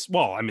 yeah,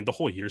 I mean, the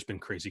whole year's been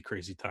crazy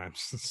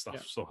times and stuff.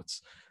 Yeah. So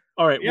it's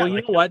all right. Well,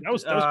 you know what? That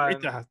was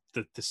great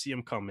to see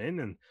him come in,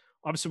 and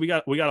obviously we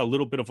got a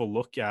little bit of a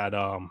look at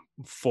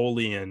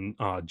Foley and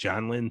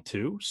Janlin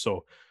too.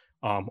 So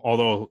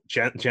although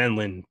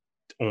Janlin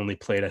only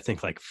played, I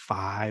think, like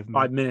 5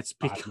 minutes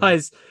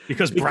because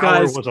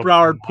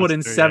Brower put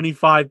in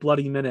 75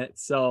 bloody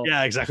minutes. So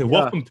yeah, exactly.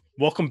 Yeah.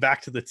 Welcome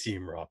back to the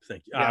team, Rob.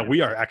 Thank you. Yeah.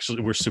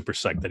 We're super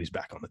psyched that he's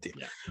back on the team.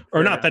 Yeah.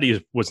 Or not that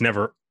he was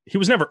never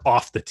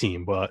off the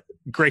team, but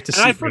great to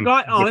see. I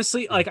forgot,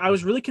 honestly, like I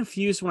was really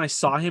confused when I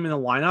saw him in the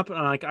lineup, and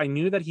like I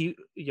knew that he,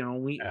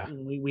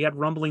 we had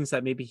rumblings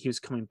that maybe he was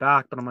coming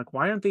back, but I'm like,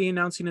 why aren't they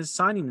announcing his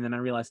signing? And then I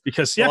realized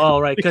because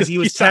he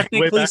was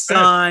technically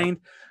signed.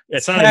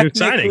 It's not a new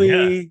signing.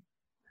 Yeah.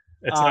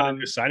 It's not a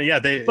new signing. Yeah,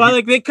 but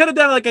like they could have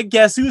done like a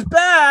guess who's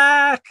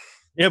back.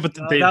 Yeah, but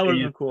that would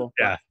have been cool.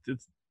 Yeah,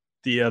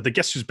 the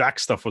guess who's back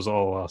stuff was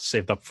all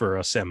saved up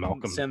for Sam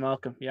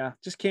Malcolm. Yeah,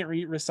 just can't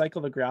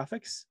recycle the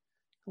graphics.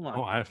 Come on.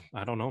 Oh,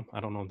 I don't know. I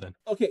don't know then.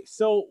 Okay,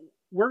 so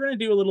we're gonna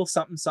do a little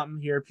something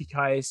here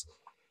because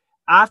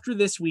after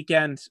this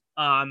weekend,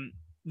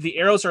 the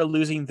Arrows are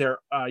losing their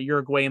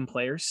Uruguayan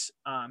players,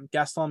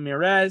 Gaston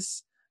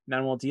Mirez,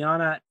 Manuel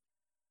Diana,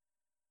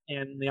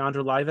 and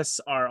Leandro Livas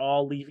are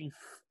all leaving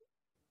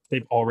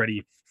they've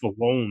already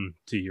flown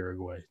to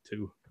Uruguay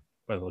too,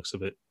 by the looks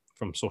of it,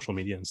 from social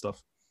media and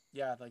stuff.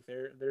 Yeah, like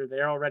they're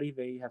there already.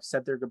 They have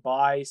said their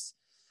goodbyes.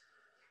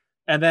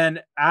 And then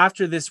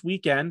after this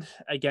weekend,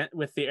 again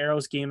with the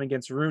Arrows game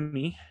against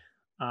Rooney,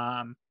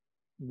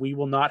 we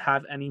will not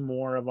have any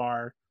more of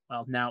our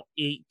now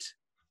 8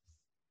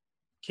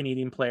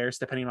 Canadian players,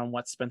 depending on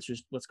what's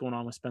going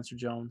on with Spencer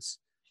Jones.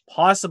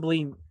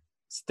 Possibly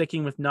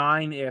sticking with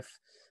 9 if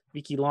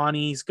Vicky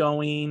Lonnie's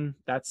going.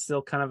 That's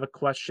still kind of a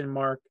question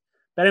mark.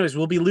 But anyways,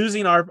 we'll be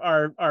losing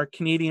our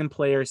Canadian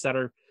players that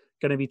are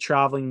going to be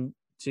traveling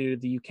to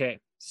the UK.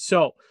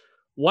 So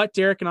what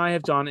Derek and I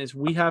have done is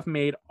we have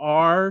made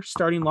our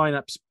starting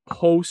lineups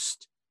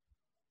post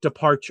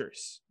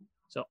departures.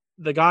 So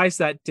the guys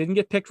that didn't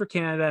get picked for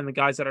Canada and the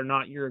guys that are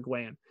not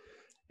Uruguayan.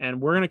 And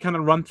we're going to kind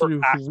of run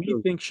through who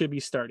we think should be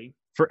starting.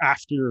 For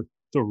after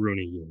the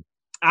Rooney game.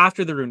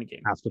 After the Rooney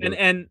game.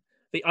 And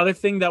the other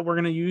thing that we're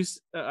going to use,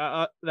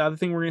 the other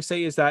thing we're going to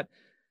say is that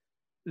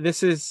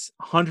this is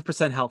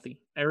 100% healthy.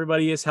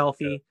 Everybody is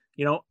healthy. Yeah.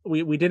 You know,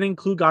 we didn't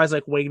include guys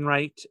like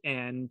Wainwright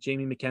and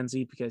Jamie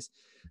McKenzie because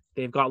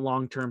they've got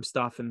long-term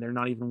stuff and they're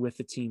not even with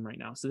the team right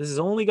now. So this is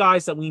only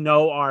guys that we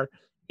know are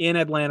in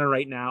Atlanta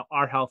right now,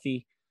 are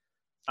healthy.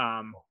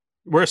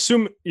 We're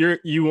assuming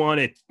you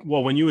wanted,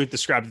 well, when you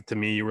described it to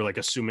me, you were like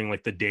assuming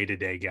like the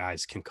day-to-day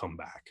guys can come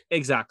back.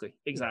 Exactly.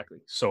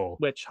 So,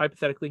 which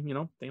hypothetically, you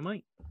know, they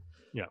might.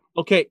 Yeah.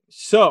 Okay.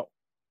 So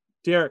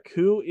Derek,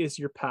 who is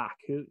your pack?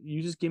 Who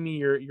you just give me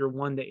your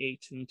 1 to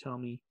 8 and you tell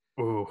me.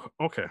 Oh,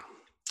 okay.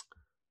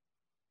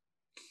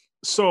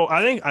 So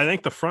I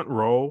think the front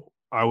row,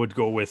 I would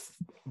go with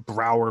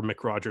Brouwer,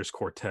 McRogers,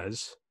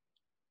 Cortez.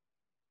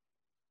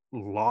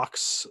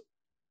 Locks,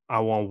 I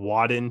want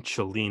Wadden,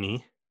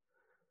 Cellini.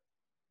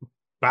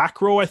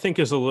 Back row, I think,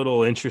 is a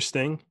little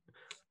interesting.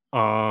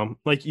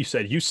 Like you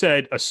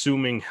said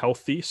assuming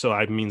healthy, so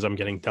that means I'm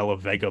getting Della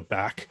Vega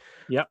back.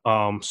 Yep.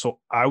 So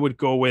I would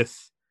go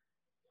with.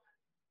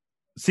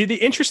 See, the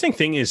interesting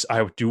thing is,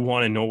 I do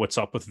want to know what's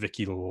up with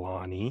Vicky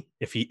Lonnie.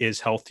 If he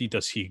is healthy,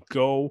 does he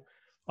go?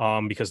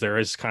 Because there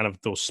is kind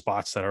of those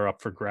spots that are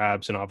up for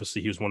grabs, and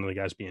obviously he was one of the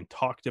guys being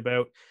talked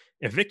about.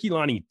 If Vicky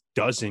Lonnie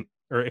doesn't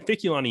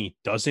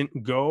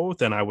go,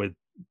 then I would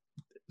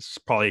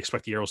probably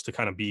expect the Arrows to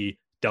kind of be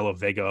Della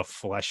Vega,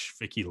 Flesh,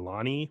 Vicky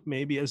Lonnie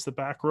maybe as the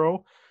back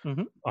row.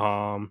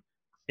 Mm-hmm.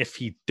 If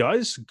he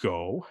does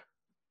go,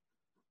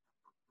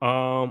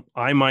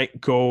 I might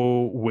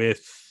go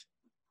with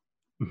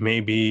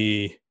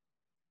maybe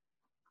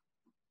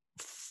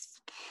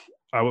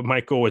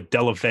might go with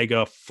Della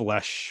Vega,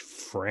 Flesh,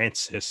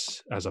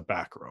 Francis as a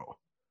back row.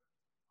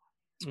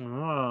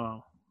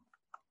 Oh,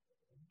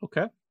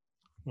 okay.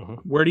 Mm-hmm.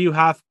 Where do you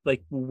have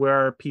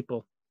where are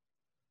people?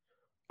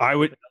 I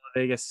would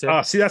Vegas.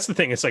 See, that's the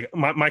thing. It's like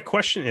my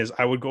question is,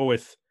 I would go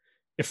with,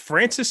 if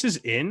Francis is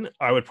in,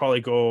 I would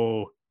probably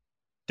go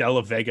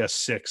Della Vega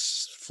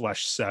 6,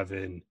 Flesh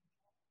 7,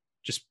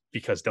 just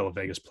because Della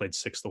Vega's played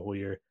 6 the whole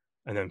year,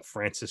 and then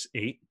Francis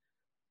 8.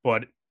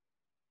 But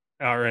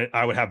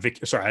I would have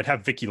I'd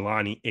have Vicky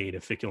Lonnie 8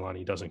 if Vicky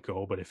Lonnie doesn't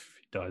go, but if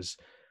he does,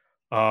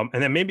 and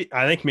then maybe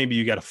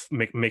you got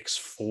to mix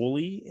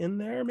Foley in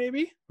there,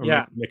 maybe,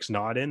 or mix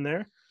not in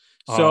there.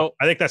 So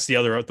I think that's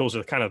those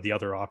are kind of the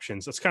other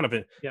options. That's kind of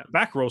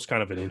back row's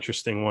kind of an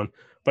interesting one,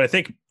 but I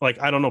think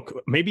I don't know,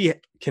 maybe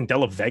can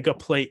Della Vega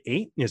play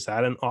 8? Is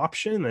that an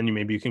option? Then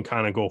maybe you can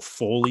kind of go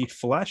Foley,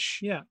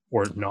 Flesh,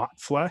 or not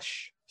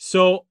Flesh.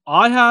 So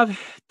I have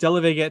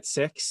Della Vega at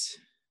 6,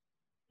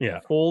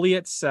 Foley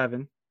at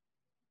 7,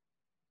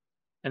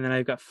 and then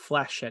I've got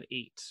Flesh at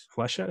 8.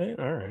 Flesh at 8,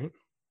 all right.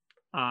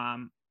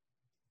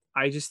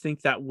 I just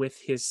think that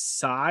with his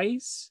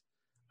size,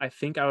 I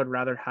think I would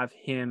rather have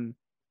him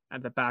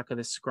at the back of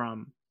the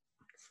scrum.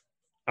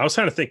 I was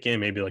kind of thinking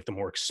maybe the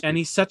more experience. And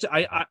he's such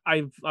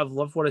I've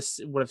loved what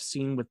I've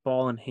seen with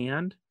ball in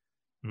hand.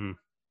 You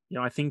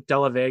know, I think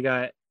Della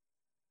Vega,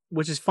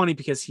 which is funny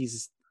because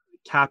he's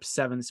Cap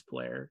 7's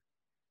player.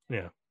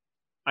 Yeah.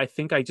 I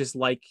think I just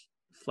like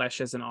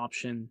Flesh as an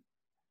option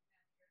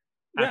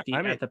at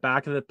the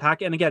back of the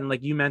pack. And again,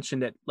 like you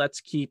mentioned it, let's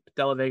keep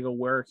Della Vega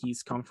where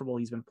he's comfortable.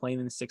 He's been playing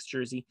in the 6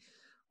 jersey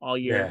all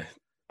year.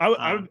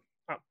 Yeah.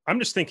 I'm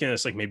just thinking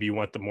it's maybe you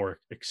want the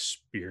more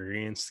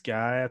experienced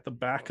guy at the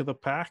back of the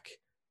pack,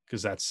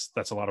 because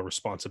that's a lot of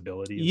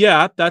responsibility.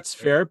 Yeah, that's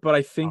fair. But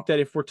I think that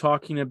if we're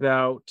talking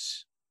about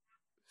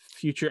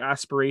future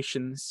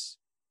aspirations,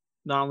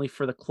 not only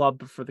for the club,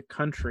 but for the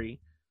country,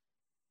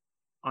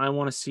 I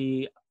want to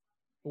see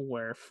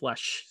where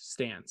Flesh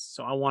stands.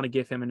 So I want to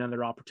give him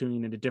another opportunity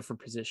in a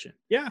different position.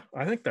 Yeah,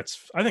 I think that's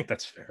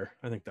fair.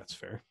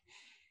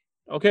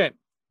 Okay.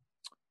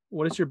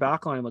 What does your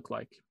backline look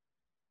like?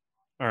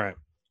 All right.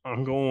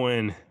 I'm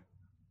going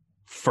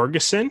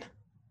Ferguson.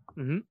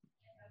 Mm-hmm.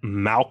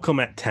 Malcolm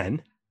at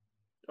 10.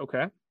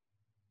 Okay.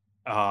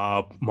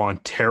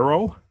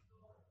 Montero.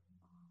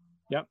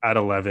 Yep. At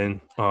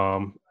 11.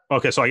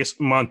 Okay, so I guess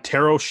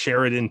Montero,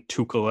 Sheridan,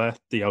 Tukala,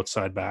 the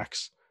outside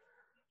backs.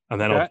 And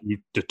then I'll be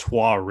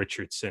Dutois,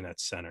 Richardson at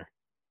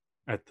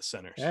the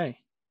centers. Hey.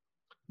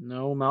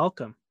 No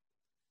Malcolm.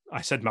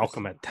 I said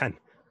Malcolm at 10.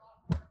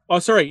 Oh,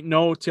 sorry,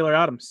 no Taylor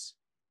Adams.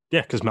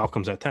 Yeah, because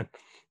Malcolm's at 10.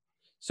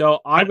 So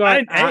I've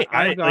got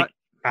like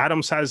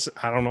Adams has,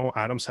 I don't know,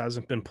 Adams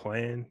hasn't been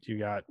playing.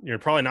 You're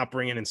probably not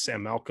bringing in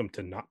Sam Malcolm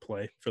to not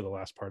play for the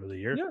last part of the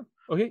year. Yeah.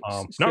 Okay.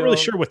 Not really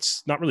sure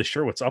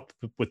what's up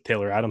with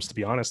Taylor Adams, to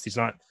be honest. He's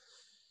not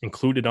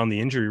included on the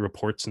injury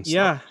reports and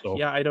stuff. So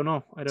yeah, I don't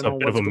know. It's a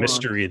bit of a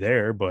mystery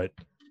there, but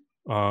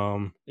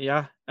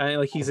yeah,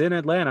 like he's in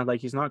Atlanta, like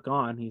he's not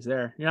gone. He's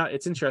there. Yeah,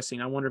 it's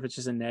interesting. I wonder if it's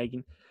just a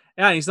nagging.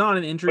 Yeah, he's not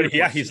an injury. But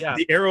yeah,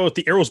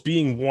 the Arrows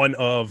being one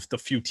of the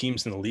few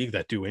teams in the league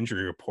that do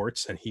injury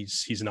reports, and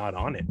he's not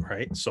on it,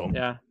 right? So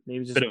yeah,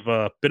 maybe just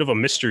bit of a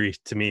mystery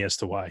to me as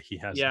to why he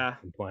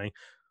hasn't been playing.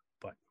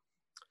 But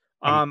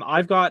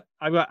I've got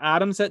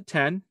Adams at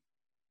 10,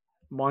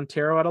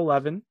 Montero at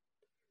 11,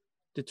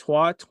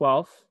 Detroit at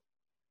 12,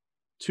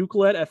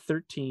 Tuchel at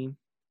 13,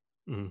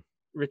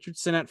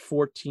 Richardson at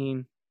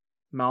 14,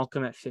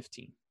 Malcolm at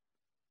 15.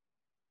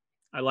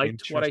 I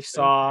liked what I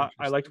saw.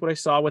 I liked what I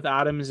saw with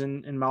Adams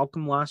and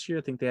Malcolm last year.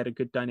 I think they had a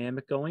good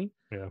dynamic going.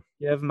 Yeah.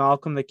 You have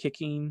Malcolm the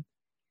kicking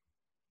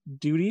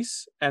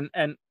duties, and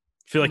I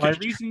feel like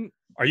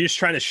are you just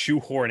trying to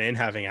shoehorn in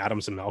having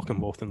Adams and Malcolm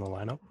both in the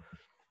lineup?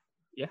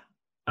 Yeah.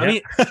 I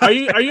mean, are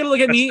you gonna look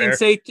at me and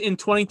say in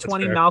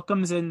 2020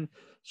 Malcolm's and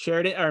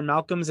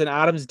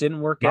Adams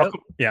didn't work out?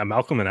 Yeah,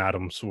 Malcolm and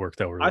Adams worked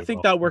out really I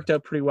think that worked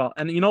out pretty well.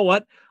 And you know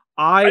what?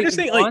 I just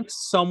think like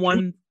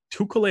someone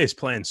Tuchel is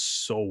playing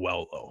so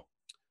well though.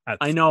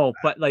 I know,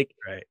 but like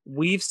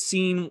we've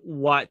seen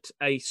what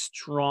a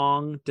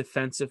strong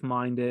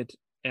defensive-minded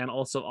and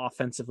also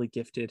offensively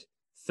gifted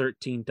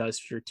 13 does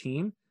for your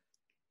team.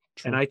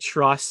 True. And I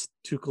trust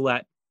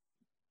Tuchel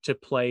to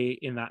play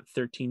in that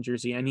 13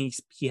 jersey, and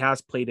he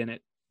has played in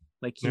it.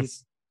 Like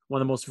he's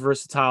one of the most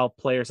versatile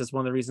players. That's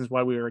one of the reasons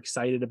why we were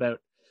excited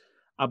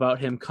about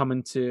him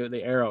coming to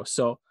the Arrow.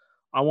 So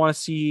I want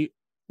to see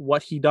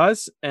what he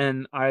does,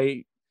 and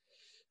I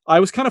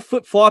was kind of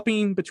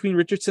flip-flopping between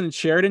Richardson and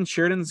Sheridan.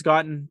 Sheridan's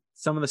gotten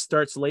some of the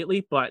starts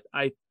lately, but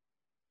I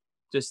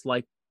just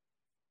like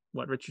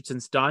what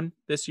Richardson's done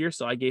this year,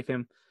 so I gave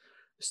him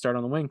a start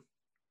on the wing.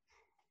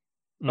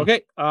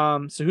 Okay,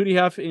 so who do you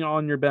have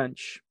on your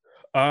bench?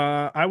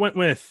 I went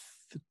with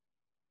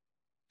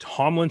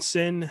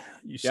Tomlinson.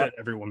 You said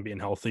everyone being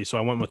healthy, so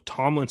I went with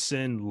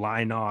Tomlinson,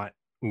 Lynott,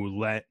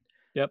 Ouellette,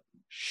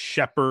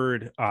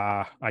 Shepherd.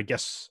 I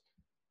guess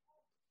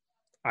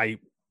did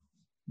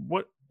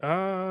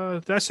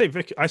I say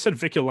Vic? I said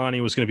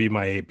Vigilani was going to be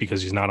my 8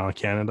 because he's not on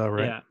Canada,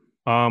 right?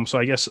 Yeah. So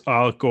I guess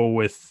I'll go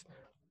with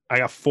I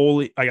got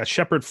Foley. I got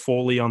Shepherd,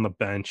 Foley on the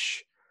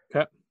bench.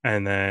 Okay.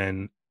 And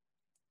then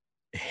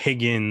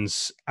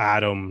Higgins,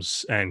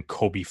 Adams, and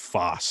Kobe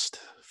Fost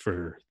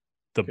for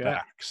the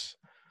backs.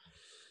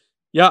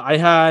 Yeah, I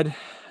had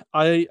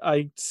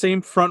I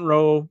same front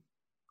row.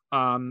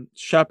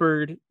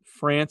 Shepherd,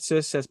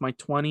 Francis as my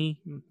 20.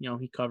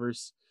 He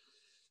covers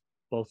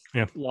both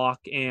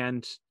lock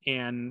and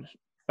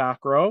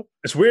back row.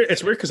 It's weird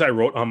because I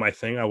wrote on my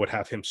thing I would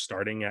have him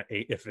starting at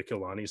 8 if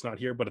Vigilani's not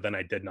here, but then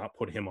I did not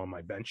put him on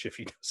my bench if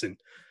he doesn't.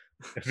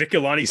 If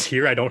Vigilani's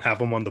here, I don't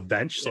have him on the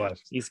bench. So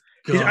he's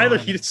either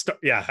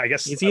I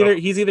guess he's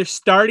either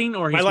starting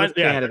or he's with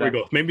Canada. There we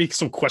go. Maybe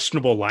some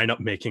questionable lineup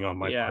making on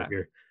my part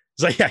here.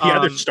 It's like he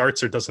either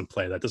starts or doesn't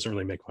play. That doesn't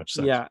really make much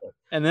sense. Yeah,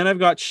 and then I've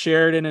got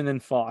Sheridan and then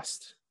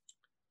Fost.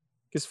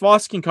 Because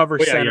Fost can cover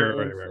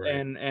center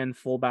and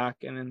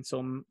fullback, and then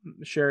so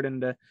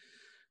Sheridan to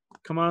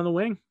come on the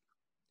wing.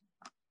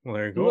 Well,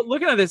 there you go.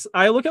 Looking at this,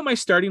 I look at my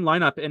starting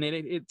lineup, and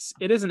it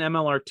is an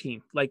MLR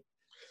team. Like,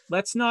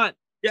 let's not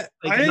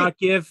not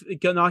give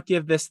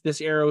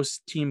this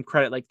Arrows team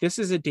credit. Like, this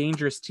is a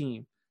dangerous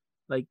team.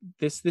 Like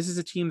this is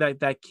a team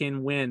that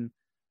can win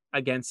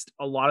against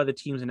a lot of the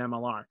teams in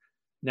MLR.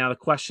 Now the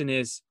question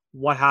is,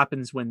 what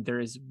happens when there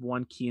is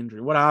one key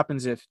injury? What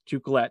happens if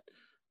Tuchel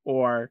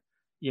or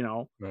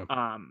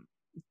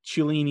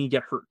Cellini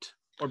get hurt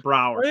or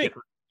Brouwer get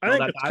hurt? I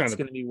think that's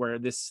going to be where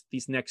these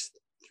next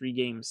 3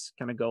 games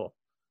kind of go.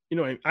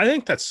 I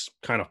think that's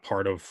kind of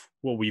part of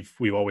what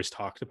we've always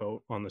talked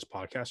about on this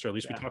podcast, or at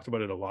least we talked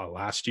about it a lot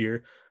last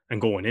year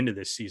and going into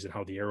this season,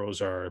 how the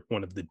Arrows are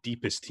one of the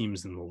deepest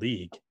teams in the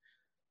league.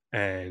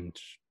 And,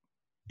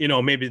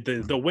 maybe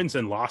the wins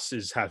and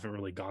losses haven't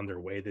really gone their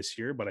way this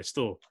year, but I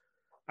still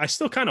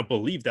kind of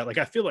believe that. Like,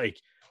 I feel like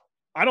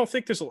I don't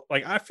think there's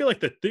I feel like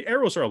the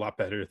Arrows are a lot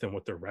better than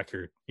what their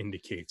record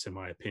indicates, in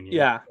my opinion.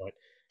 Yeah. But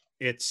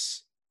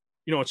it's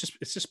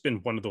just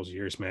been one of those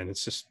years, man.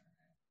 It's just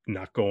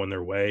not going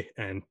their way.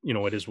 And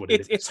it is what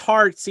it is. It's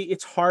hard. See,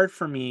 it's hard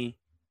for me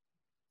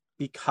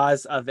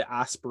because of the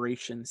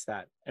aspirations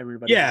that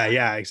everybody has.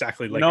 Yeah,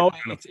 exactly. Like,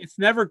 it's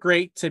never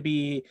great to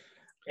be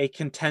a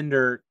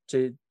contender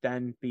to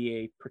then be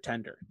a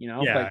pretender,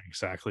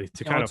 exactly.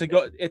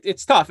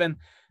 It's tough. And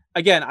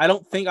again, I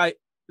don't think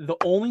the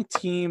only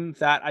team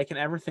that I can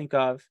ever think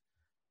of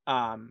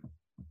that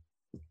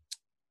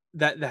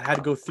had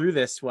to go through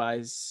this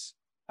was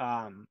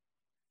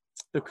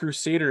the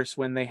Crusaders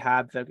when they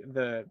had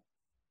the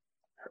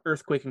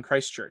earthquake in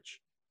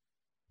Christchurch.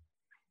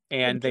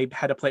 and they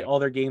had to play all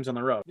their games on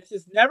the road. This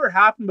has never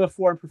happened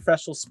before in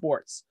professional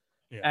sports.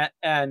 Yeah.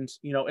 And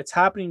it's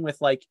happening with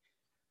like,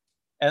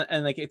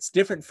 and like it's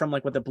different from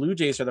like what the Blue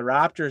Jays or the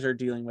Raptors are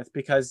dealing with,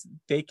 because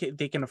they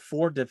can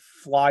afford to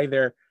fly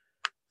their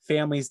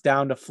families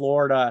down to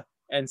Florida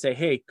and say,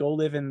 hey, go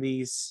live in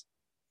this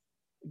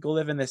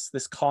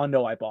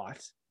condo I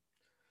bought.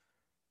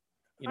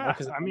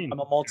 Because I'm a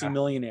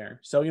multimillionaire.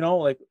 So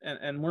like,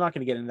 and we're not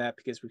going to get into that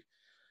because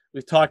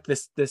we've talked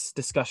this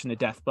discussion to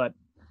death, but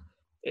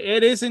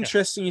it is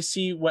interesting to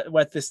see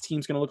what this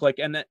team's going to look like,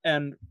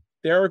 and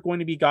there are going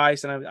to be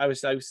guys, and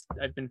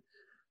I've been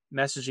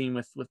messaging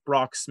with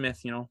Brock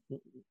Smith,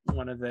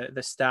 one of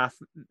the staff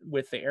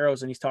with the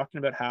Arrows, and he's talking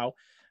about how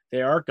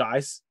there are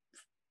guys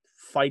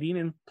fighting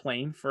and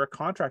playing for a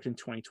contract in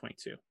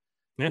 2022.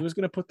 Yeah. Who's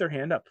going to put their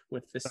hand up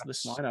with this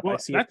lineup? Well, I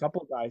see a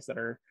couple of guys that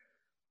are.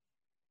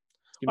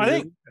 I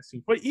think,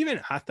 but even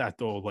at that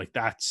though, like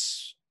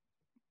that's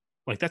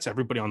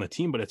everybody on the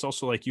team, but it's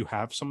also like you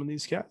have some of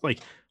these guys. Like,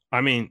 I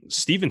mean,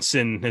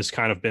 Stevenson has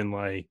kind of been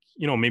like,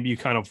 maybe you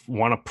kind of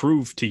want to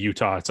prove to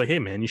Utah. It's like, hey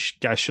man,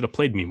 guys should have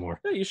played me more.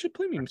 Yeah, you should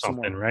play me some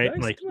more, right?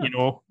 Guys,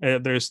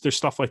 like, there's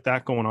stuff like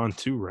that going on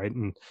too, right?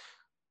 And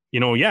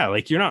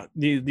like you're not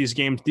these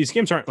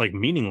games aren't like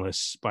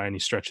meaningless by any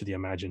stretch of the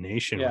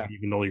imagination, right?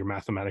 Even though you're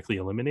mathematically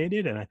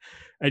eliminated. And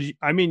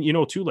I mean,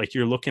 too, like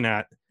you're looking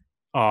at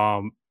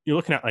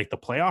like the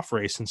playoff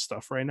race and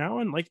stuff right now.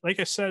 And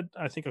like I said,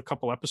 I think a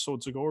couple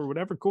episodes ago or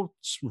whatever, go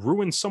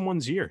ruin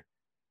someone's year.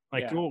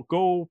 Like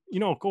go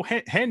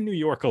hand New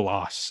York a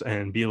loss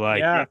and be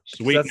like,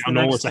 sweet, I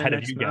know what's ahead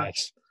of you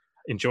guys.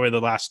 Enjoy the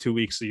last 2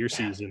 weeks of your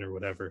season or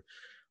whatever.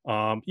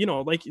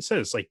 Like you said,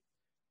 it's like,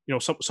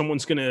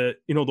 someone's gonna,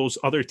 those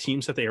other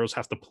teams that the Arrows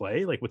have to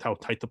play, like with how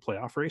tight the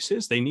playoff race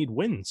is, they need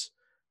wins.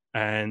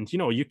 And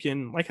you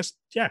can, like,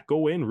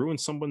 go in, ruin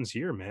someone's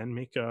year, man.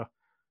 Make a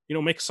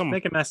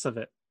mess of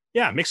it.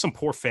 Yeah, make some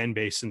poor fan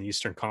base in the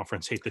Eastern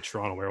Conference hate the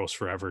Toronto Arrows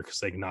forever because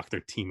they knocked their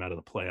team out of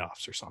the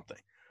playoffs or something.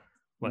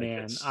 Like,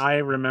 man, I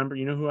remember,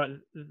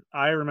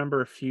 I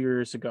remember a few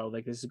years ago,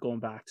 like this is going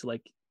back to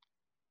like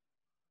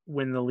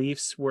when the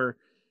Leafs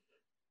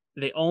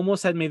they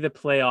almost had made the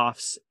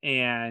playoffs,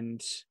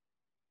 and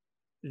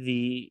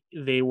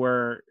they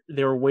were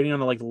waiting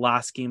on the like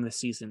last game of the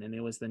season, and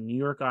it was the New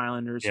York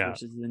Islanders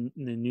versus the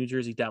New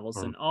Jersey Devils,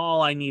 and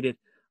all I needed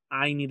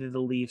the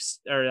Leafs,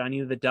 or I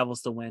needed the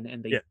Devils to win,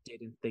 and they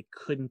didn't. They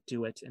couldn't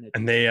do it,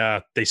 and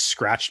they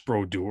scratched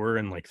Brodeur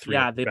and like three.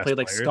 Yeah, they played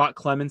like players. Scott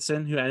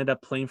Clemenson, who ended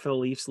up playing for the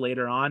Leafs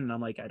later on, and I'm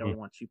like, I don't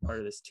want you part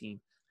of this team.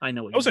 I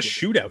know it was a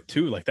shootout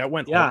too. Like that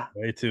went all the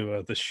way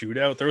to the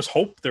shootout. There was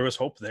hope. There was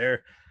hope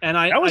there, and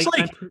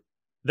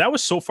that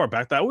was so far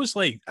back. That was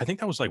like, I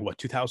think that was like what,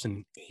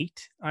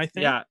 2008, I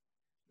think. Yeah.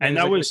 And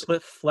that was the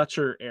Cliff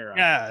Fletcher era.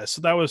 Yeah.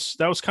 So that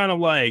was kind of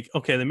like,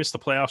 okay, they missed the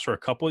playoffs for a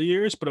couple of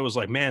years, but it was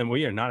like, man,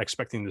 we are not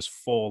expecting this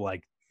full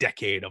like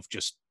decade of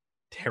just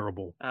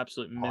terrible,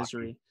 absolute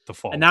misery to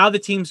fall. And now the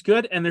team's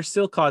good and they're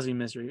still causing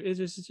misery.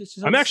 It's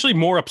just I'm actually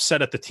more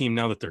upset at the team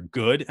now that they're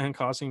good and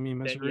causing me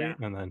misery. Yeah.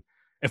 And then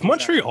if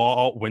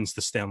Montreal wins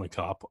the Stanley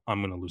Cup,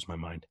 I'm going to lose my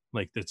mind.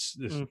 Like this.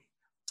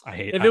 I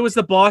hate. If it was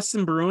the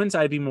Boston Bruins,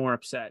 I'd be more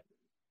upset.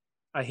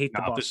 I hate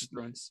the Boston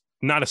Bruins.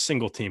 Not a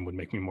single team would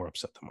make me more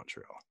upset than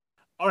Montreal.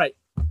 All right,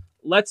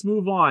 let's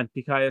move on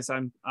because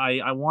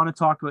I want to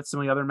talk about some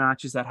of the other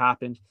matches that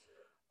happened.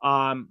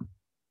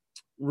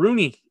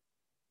 Rooney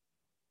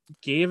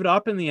gave it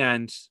up in the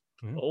end.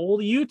 Mm-hmm.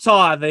 Old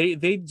Utah,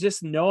 they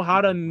just know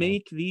how to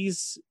make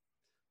these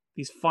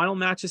final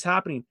matches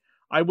happening.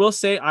 I will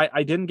say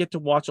I didn't get to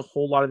watch a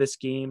whole lot of this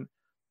game,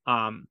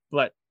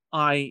 but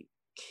I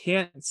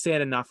can't say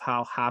it enough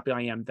how happy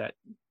I am that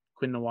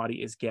Quinn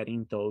Nawadi is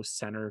getting those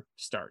center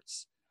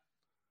starts.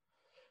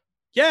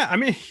 Yeah, I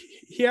mean,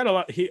 he had a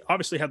lot. He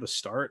obviously had the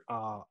start.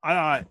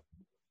 I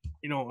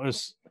it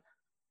was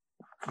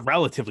a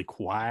relatively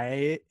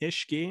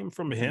quiet-ish game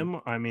from him.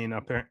 I mean,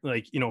 apparently,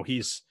 like,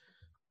 he's,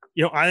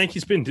 I think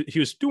he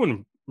was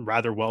doing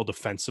rather well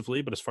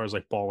defensively, but as far as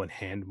like ball in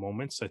hand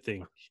moments, I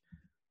think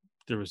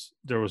there was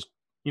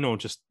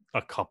just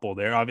a couple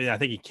there. I mean, I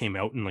think he came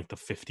out in like the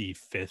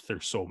 55th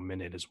or so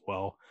minute as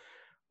well.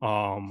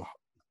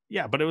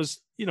 Yeah, but it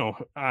was, it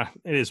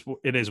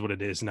is what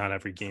it is. Not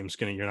every game's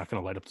you're not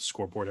gonna light up the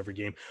scoreboard every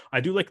game.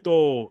 I do like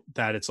though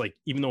that it's like,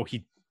 even though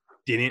he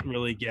didn't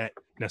really get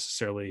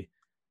necessarily,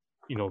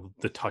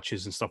 the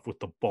touches and stuff with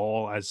the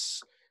ball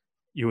as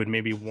you would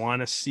maybe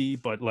want to see,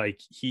 but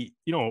like he,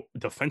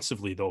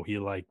 defensively though, he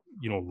like,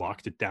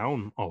 locked it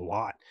down a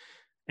lot.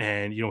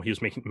 And, he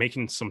was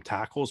making some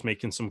tackles,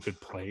 making some good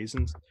plays.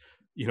 And,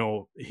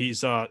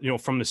 he's,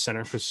 from the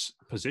center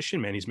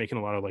position, man, he's making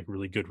a lot of like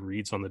really good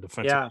reads on the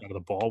defensive side of the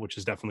ball, which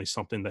is definitely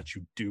something that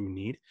you do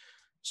need.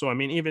 So, I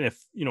mean, even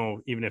if he's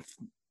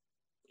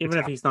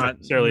not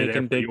necessarily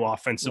there for you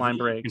offensively, line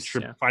breaks,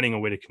 finding a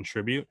way to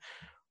contribute.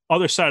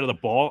 Other side of the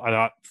ball, I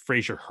thought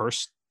Fraser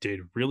Hurst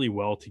did really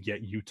well to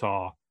get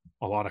Utah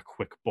a lot of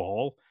quick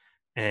ball.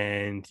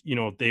 And,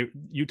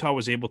 Utah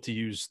was able to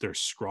use their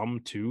scrum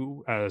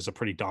too as a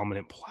pretty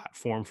dominant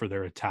platform for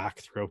their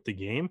attack throughout the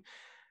game.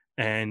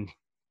 and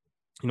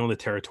the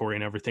territory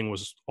and everything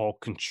was all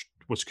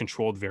was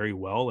controlled very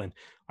well. And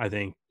I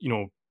think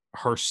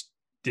Hurst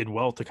did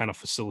well to kind of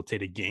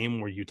facilitate a game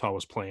where Utah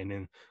was playing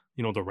in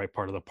the right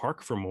part of the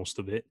park for most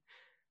of it,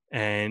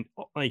 and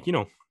like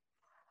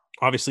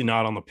obviously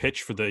not on the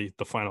pitch for the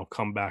final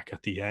comeback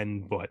at the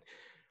end, but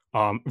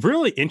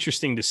really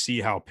interesting to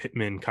see how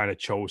Pittman kind of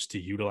chose to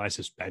utilize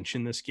his bench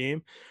in this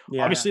game.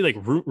 Yeah. Obviously, like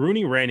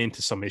Rooney ran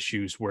into some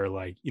issues where,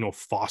 like,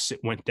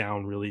 Fawcett went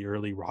down really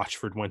early,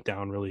 Rochford went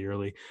down really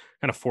early,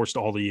 kind of forced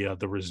all the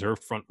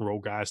reserve front row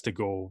guys to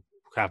go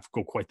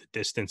quite the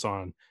distance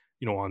on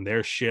on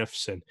their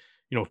shifts, and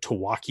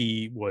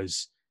Tawaki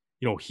was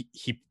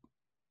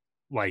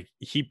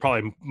he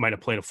probably might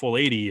have played a full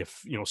 80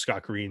 if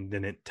Scott Green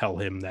didn't tell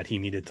him that he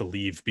needed to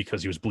leave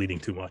because he was bleeding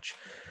too much,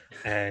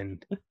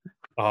 and.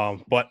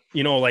 But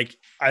like,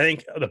 I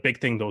think the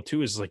big thing though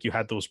too is like you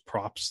had those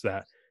props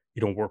that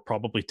were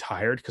probably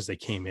tired because they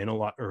came in a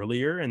lot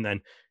earlier, and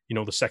then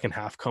the second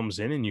half comes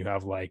in and you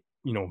have like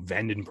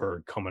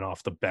Vandenberg coming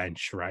off the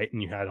bench, right?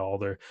 And you had all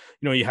their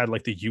you had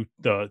like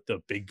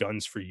the big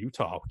guns for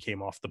Utah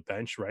came off the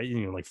bench, right?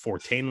 Like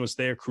Fortain was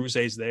there,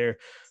 Cruze's there,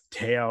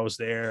 Teo's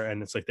there,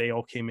 and it's like they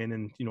all came in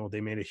and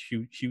they made a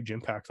huge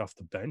impact off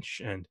the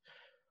bench. And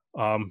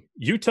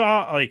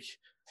Utah, like,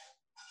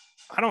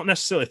 I don't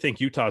necessarily think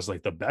Utah is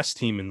like the best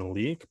team in the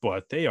league,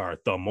 but they are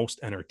the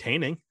most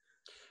entertaining.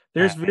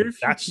 There's very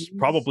few that's teams,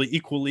 probably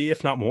equally,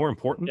 if not more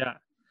important. Yeah.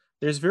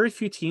 There's very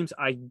few teams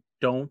I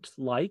don't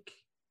like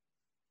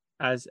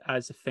as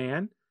a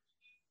fan.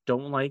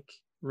 Don't like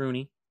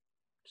Rooney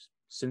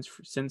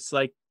since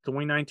like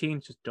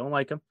 2019. Just don't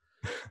like him.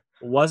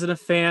 Wasn't a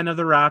fan of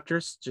the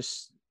Raptors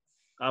just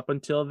up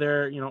until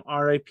their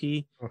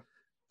RIP.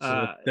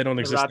 So they don't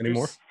exist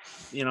anymore.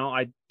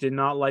 I did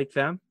not like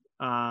them.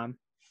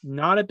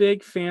 Not a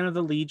big fan of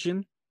the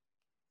Legion.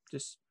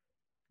 Just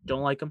don't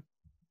like them.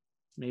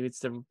 Maybe it's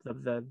they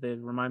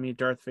remind me of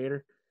Darth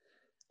Vader.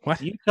 What?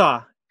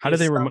 Utah. How do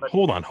they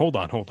hold on?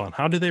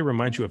 How do they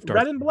remind you of Darth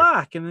Red and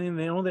black? And then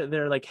they know that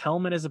their like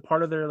helmet is a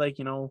part of their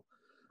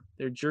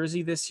their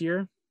jersey this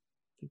year.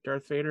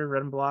 Darth Vader,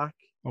 red and black.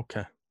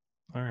 Okay.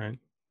 All right.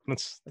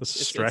 That's a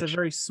stretch. It's a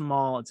very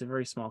small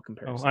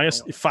comparison. I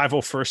guess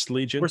 501st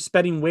Legion. We're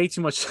spending way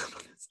too much.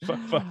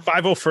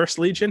 501st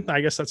Legion. I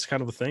guess that's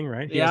kind of the thing,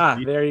 right?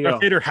 There you go.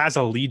 Darth Vader has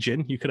a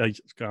legion. You could have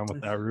gone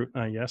with that route,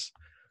 I guess.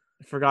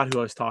 I forgot who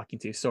I was talking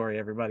to. Sorry,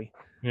 everybody.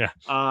 Yeah.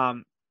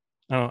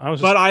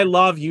 I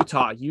love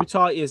Utah.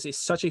 Utah is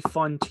such a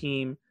fun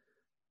team.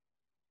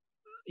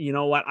 You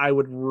know what? I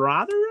would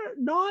rather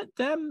not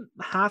them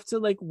have to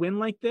like win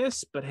like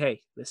this, but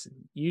hey, listen,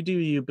 you do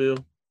you, boo.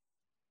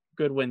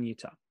 Good win,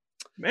 Utah.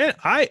 Man,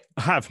 I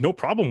have no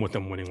problem with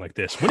them winning like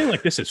this. Winning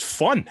like this is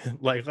fun.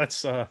 Like,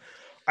 that's I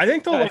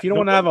think though, if you don't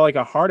want to have like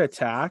a heart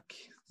attack.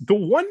 The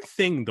one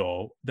thing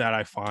though that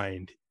I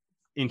find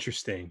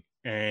interesting,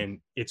 and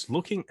it's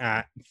looking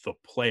at the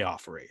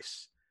playoff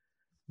race,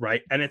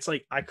 right? And it's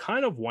like, I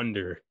kind of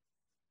wonder,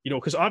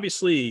 because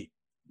obviously,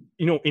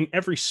 in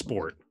every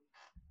sport,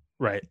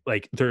 right?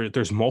 Like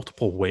there's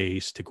multiple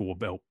ways to go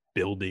about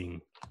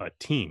building a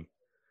team,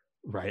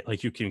 right?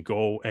 Like you can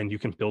go and you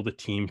can build a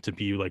team to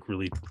be like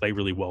play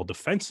really well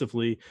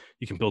defensively.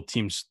 You can build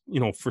teams,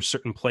 for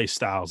certain play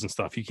styles and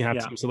stuff. You can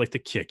have teams that like to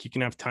kick. You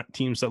can have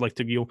teams that like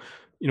to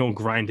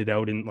grind it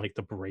out in like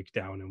the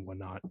breakdown and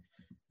whatnot.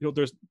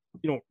 There's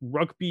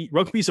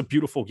rugby's a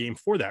beautiful game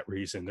for that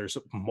reason. There's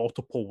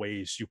multiple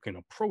ways you can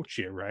approach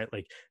it, right?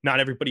 Like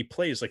not everybody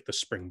plays like the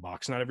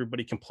Springboks, not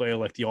everybody can play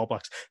like the All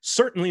Blacks,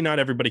 certainly not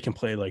everybody can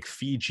play like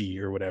Fiji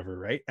or whatever,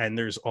 right? And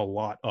there's a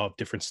lot of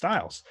different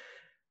styles.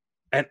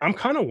 And I'm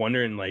kind of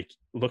wondering, like,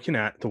 looking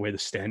at the way the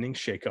standings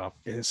shake up,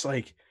 it's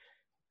like,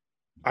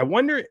 I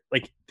wonder,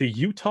 like, the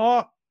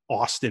Utah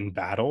Austin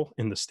battle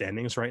in the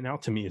standings right now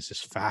to me is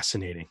just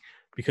fascinating,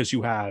 because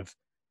you have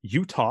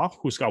Utah,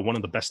 who's got one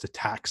of the best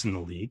attacks in the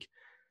league.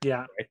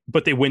 Yeah. Right?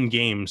 But they win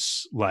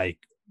games like,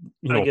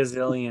 a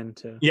gazillion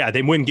too. Yeah,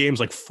 they win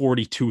games like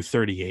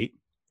 42-38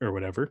 or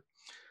whatever.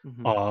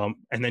 Mm-hmm.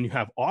 And then you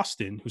have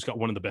Austin, who's got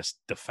one of the best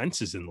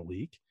defenses in the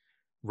league.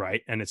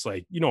 Right. And it's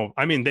like,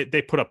 I mean,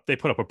 they put up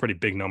a pretty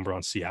big number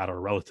on Seattle, a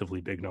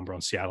relatively big number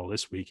on Seattle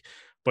this week.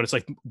 But it's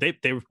like they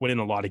winning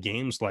a lot of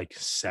games like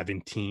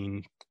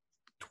 17-12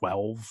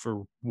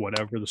 or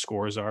whatever the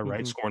scores are,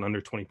 right? Mm-hmm. Scoring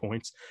under 20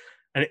 points.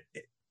 And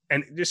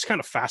it just kind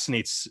of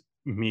fascinates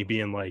me,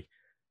 being like,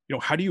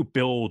 how do you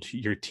build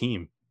your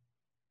team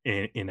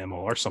in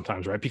MLR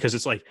sometimes, right? Because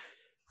it's like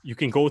you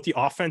can go with the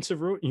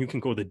offensive route and you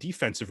can go the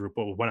defensive route.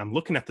 But when I'm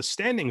looking at the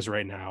standings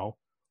right now,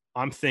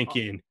 I'm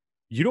thinking,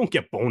 you don't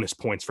get bonus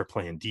points for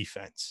playing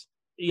defense.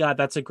 Yeah,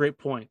 that's a great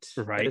point.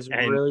 Right. That is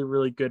really,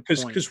 really good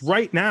point. Because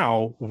right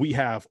now we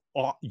have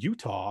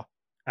Utah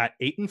at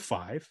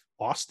 8-5,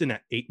 Austin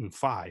at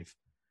 8-5.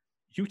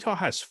 Utah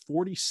has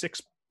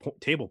 46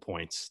 table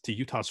points to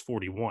Utah's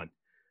 41.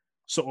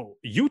 So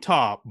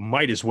Utah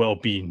might as well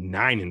be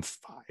 9-5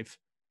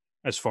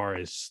 as far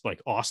as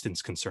like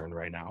Austin's concerned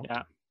right now.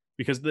 Yeah.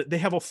 Because they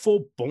have a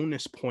full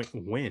bonus point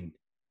win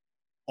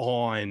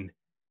on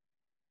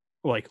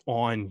like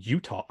on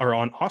Utah or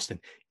on Austin.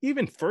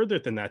 Even further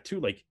than that, too.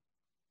 Like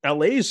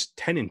LA's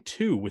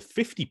 10-2 with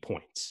 50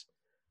 points,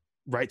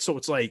 right? So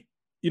it's like,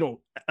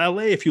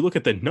 LA, if you look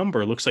at the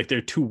number, looks like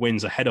they're 2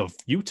 wins ahead of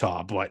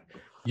Utah, but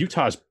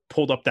Utah's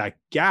pulled up that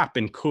gap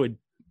and could,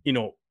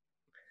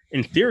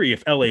 in theory,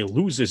 if LA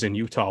loses and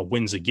Utah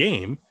wins a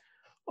game,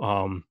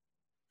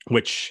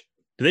 which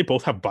do they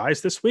both have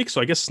buys this week?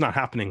 So I guess it's not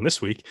happening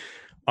this week.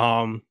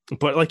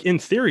 But like in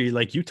theory,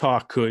 like Utah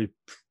could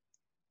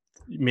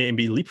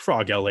maybe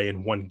leapfrog LA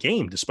in one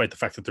game, despite the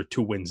fact that they're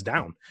 2 wins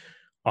down.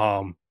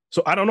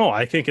 So I don't know.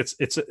 I think it's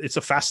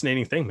a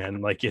fascinating thing,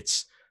 man. Like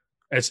it's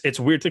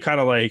weird to kind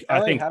of like,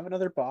 I think have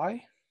another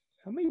buy.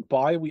 How many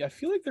buy I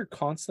feel like they're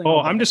constantly. Oh,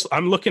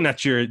 I'm looking at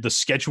the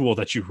schedule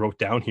that you wrote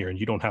down here, and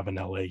you don't have an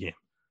LA game.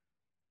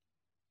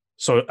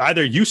 So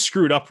either you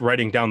screwed up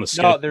writing down the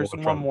schedule. No, there's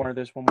one more.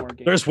 There's one more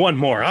game. There's one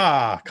more.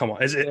 Come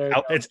on. Is it?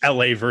 It's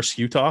LA versus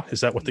Utah.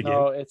 Is that what the game?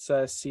 No, it's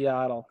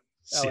Seattle.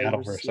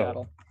 Seattle versus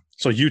Seattle.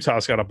 So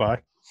Utah's got to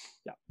buy.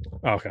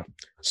 Yeah. Okay.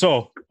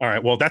 So all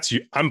right. Well, that's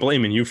you. I'm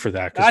blaming you for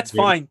that. That's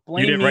fine.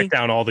 You didn't write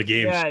down all the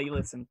games. Yeah, you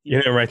listen. You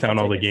didn't write down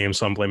all the games,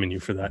 so I'm blaming you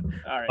for that.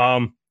 All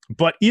right.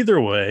 But either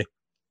way,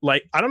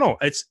 like I don't know.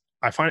 I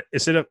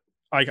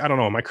don't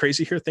know. Am I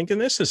crazy here thinking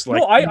this is like?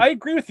 No, I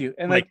agree with you.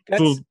 And like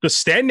the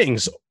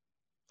standings,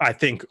 I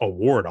think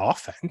award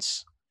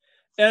offense.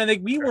 And I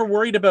think we were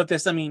worried about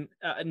this. I mean,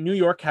 New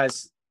York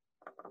has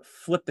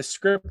flipped the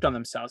script on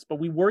themselves, but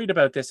we worried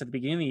about this at the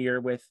beginning of the year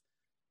with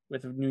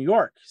New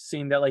York,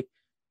 seeing that like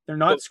they're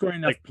not scoring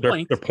enough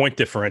points. Their point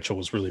differential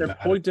was really bad. Their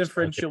point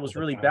differential was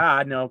really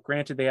bad. Now,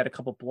 granted, they had a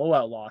couple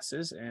blowout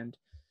losses, and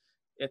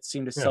it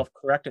seemed to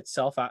self-correct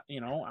itself,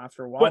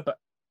 after a while.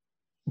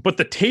 But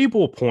the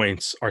table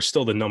points are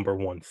still the number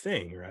one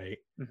thing, right?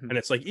 Mm-hmm. And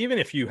it's like, even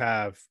if you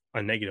have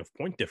a negative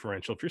point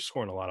differential, if you're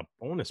scoring a lot of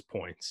bonus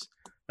points,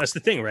 that's the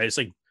thing, right? It's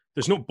like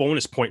there's no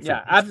bonus point.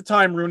 At the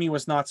time, Rooney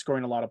was not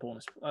scoring a lot of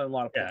points. But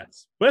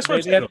that's what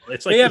I'm saying.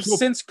 It's like they have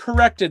since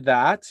corrected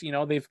that.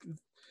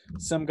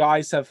 Some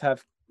guys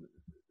have.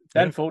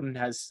 Ben Foden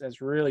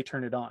has really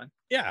turned it on.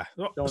 Yeah,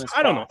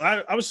 I don't know.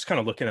 I was just kind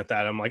of looking at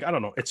that. I'm like, I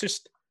don't know.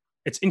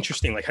 It's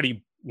interesting. Like, how do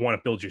you want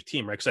to build your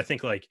team, right? Because I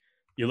think like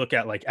you look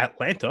at like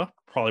Atlanta,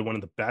 probably one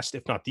of the best,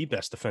 if not the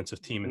best, defensive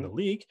team in the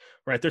league,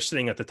 right? They're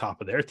sitting at the top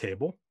of their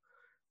table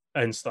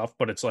and stuff.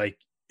 But it's like,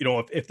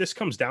 if this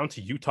comes down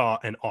to Utah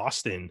and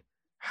Austin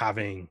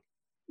having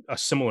a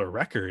similar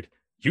record,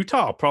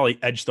 Utah will probably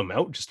edge them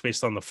out just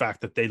based on the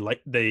fact that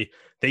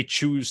they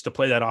choose to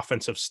play that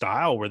offensive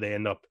style where they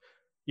end up,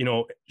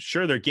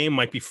 sure, their game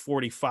might be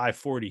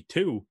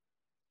 45-42,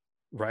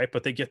 right?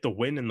 But they get the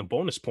win and the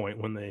bonus point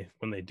when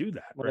they do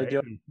that. Right? They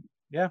do.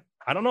 Yeah.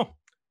 I don't know.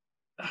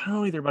 I don't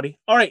know either, buddy.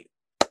 All right.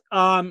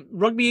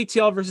 Rugby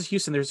ATL versus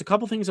Houston. There's a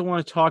couple things I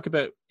want to talk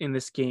about in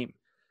this game.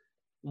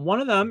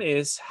 One of them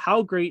is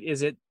how great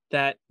is it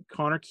that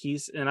Connor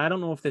Keys, and I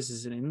don't know if this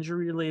is an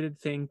injury related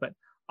thing, but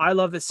I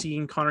love that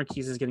seeing Connor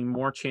Keys is getting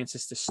more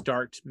chances to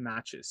start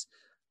matches.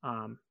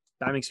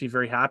 That makes me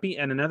very happy.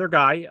 And another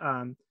guy,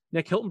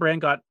 Nick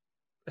Hiltonbrand, got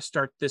a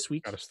start this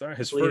week. Got a start.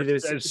 His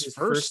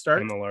first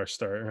start. MLR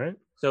start, right?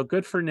 So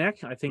good for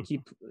Nick. I think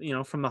he,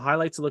 from the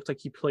highlights, it looked like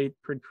he played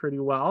pretty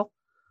well.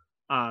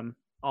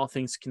 All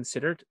things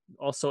considered.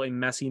 Also a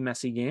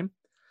messy game.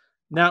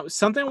 Now,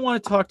 something I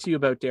want to talk to you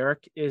about,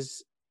 Derek,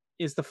 is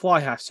the fly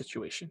half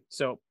situation.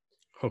 So,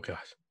 oh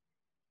gosh,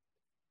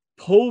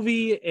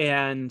 Povey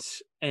and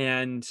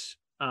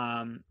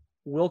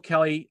Will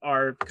Kelly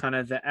are kind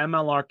of the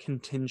MLR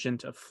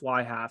contingent of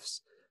fly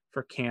halves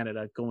for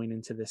Canada going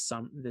into this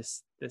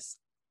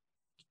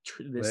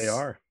they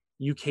are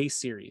UK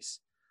series.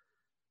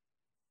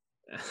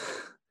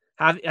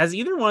 Has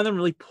either one of them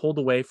really pulled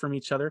away from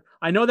each other?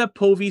 I know that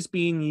Povey's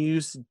being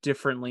used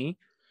differently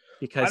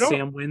because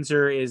Sam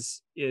Windsor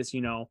is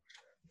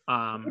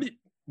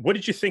What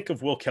did you think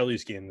of Will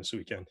Kelly's game this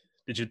weekend?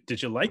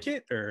 Did you like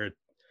it, or?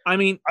 I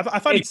mean, I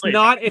thought it's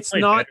not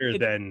better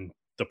than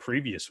the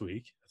previous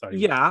week.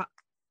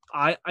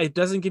 It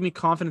doesn't give me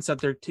confidence that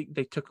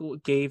they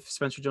gave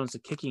Spencer Jones the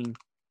kicking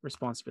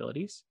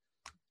responsibilities,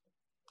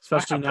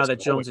 especially now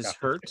that Jones is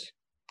hurt.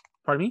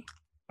 Pardon me?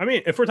 I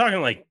mean, if we're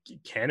talking like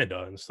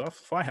Canada and stuff,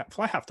 fly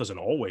half doesn't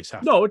always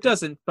have. No, it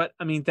doesn't. But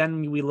I mean,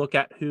 then we look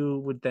at who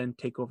would then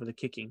take over the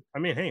kicking. I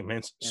mean, hey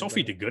man,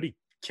 Sophie DeGoody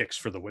kicks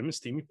for the women's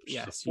team.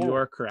 Yes, you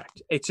are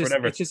correct. It's just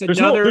there's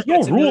no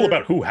rule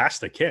about who has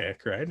to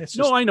kick, right? It's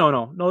just, I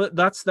know. No,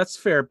 that's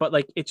fair. But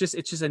like, it's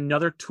just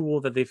another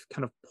tool that they've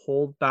kind of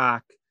pulled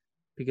back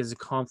because of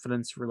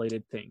confidence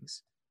related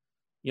things.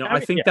 I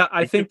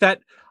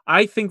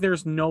think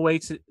there's no way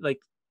to like.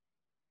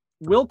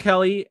 Will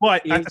Kelly, well,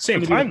 at the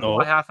same time, though,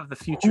 half of the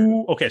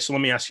future. Okay, so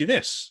let me ask you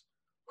this: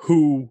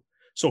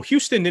 So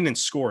Houston didn't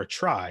score a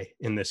try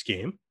in this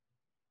game.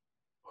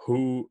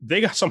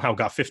 They somehow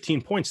got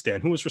 15 points.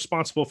 Dan, who was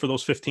responsible for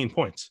those 15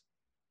 points?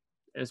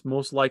 It's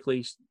most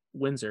likely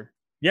Windsor.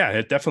 Yeah,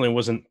 it definitely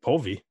wasn't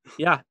Povey.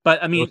 Yeah,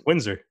 but I mean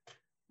Windsor,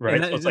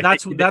 right?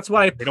 That's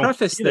why I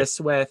prefaced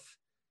this with.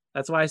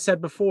 That's why I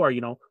said before.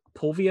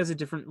 Povey has a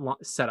different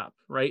setup,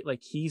 right?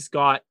 Like he's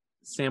got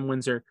Sam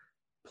Windsor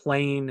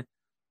playing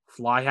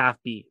fly half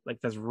B. Like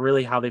that's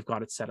really how they've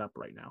got it set up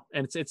right now.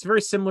 And it's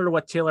very similar to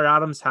what Taylor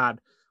Adams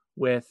had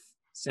with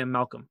Sam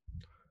Malcolm.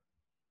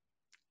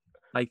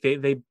 Like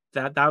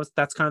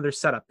that's kind of their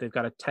setup. They've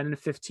got a 10 and a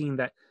 15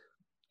 that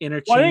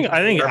interchange. Well,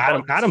 I think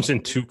Adams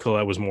and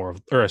Tuchel was more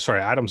of, or sorry,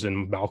 Adams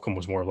and Malcolm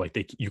was more of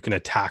like you can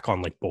attack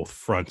on like both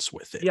fronts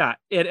with it. Yeah,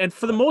 and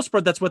for the most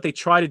part, that's what they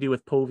try to do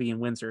with Povey and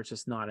Windsor. It's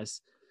just not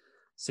as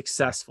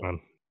successful.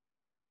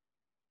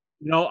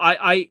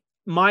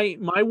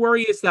 My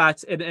worry is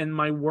that, and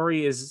my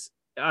worry is,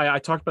 I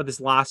talked about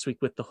this last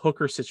week with the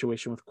hooker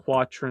situation with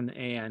Quatrin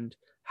and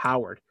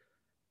Howard.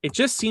 It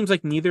just seems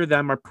like neither of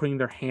them are putting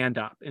their hand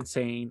up and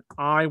saying,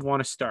 I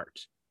want to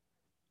start.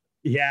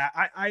 Yeah,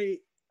 I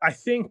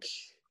think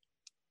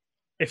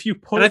if you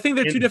put, and I think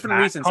they're two different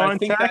reasons.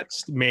 Context, I think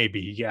that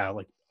maybe, yeah.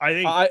 Like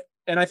I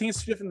think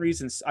it's two different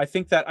reasons. I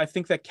think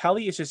that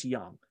Kelly is just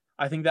young.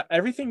 I think that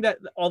everything that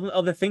all the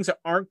other things that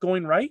aren't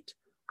going right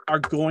are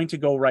going to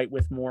go right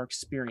with more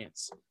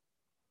experience.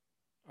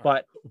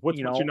 But what's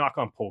your knock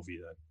on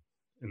Povey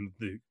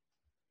then?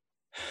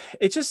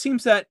 It just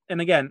seems that, and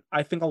again,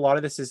 I think a lot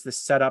of this is the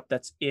setup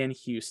that's in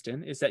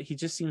Houston, is that he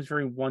just seems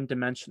very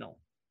one-dimensional.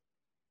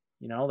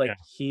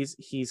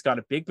 He's got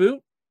a big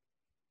boot,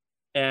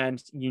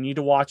 and you need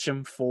to watch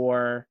him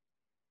for,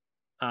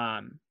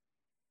 you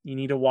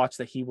need to watch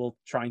that he will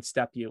try and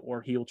step you,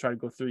 or he will try to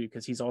go through you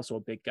because he's also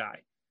a big guy.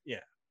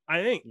 Yeah,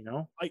 I think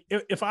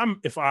if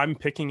I'm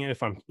picking it,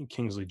 if I'm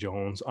Kingsley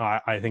Jones,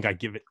 I think I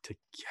give it to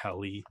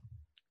Kelly.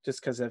 Just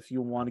because if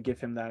you want to give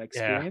him that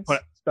experience,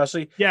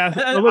 especially,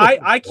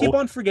 I keep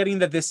on forgetting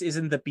that this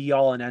isn't the be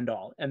all and end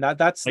all, and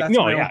that's my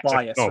own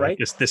bias, right?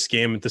 This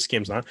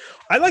game's not.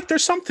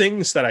 There's some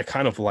things that I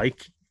kind of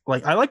like.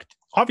 Like I like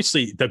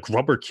obviously the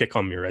grubber kick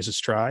on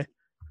Mirez's try,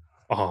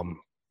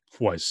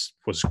 was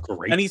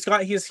great, and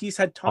he's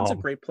had tons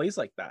of great plays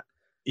like that.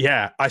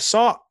 Yeah, I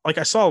saw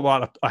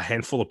a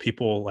handful of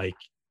people like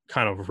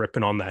kind of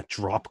ripping on that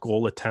drop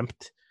goal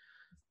attempt,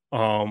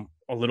 a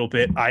little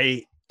bit.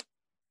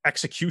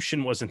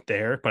 Execution wasn't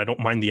there, but I don't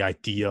mind the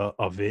idea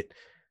of it.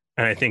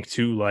 And I think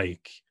too,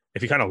 like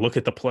if you kind of look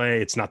at the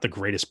play, it's not the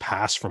greatest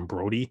pass from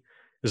Brody.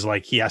 Is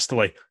like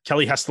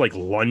Kelly has to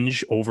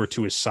lunge over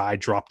to his side,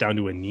 drop down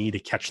to a knee to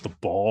catch the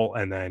ball,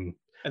 and then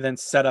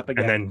set up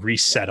again, and then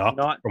reset up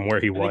from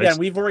where he was. Again,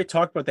 we've already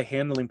talked about the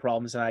handling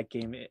problems in that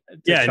game.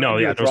 There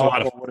was a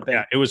lot of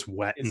it was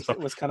wet and stuff.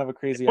 It was kind of a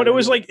crazy. But it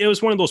was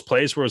one of those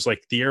plays where it was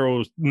like the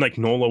arrows, like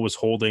Nola was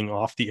holding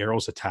off the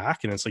arrows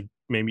attack, and it's like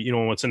maybe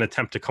it's an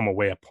attempt to come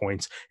away at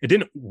points. It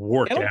didn't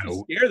work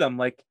out. Scare them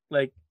like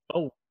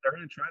oh, they're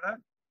going to try that.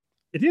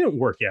 It didn't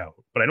work out,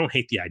 but I don't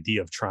hate the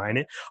idea of trying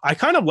it. I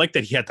kind of like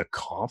that he had the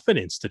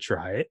confidence to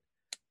try it.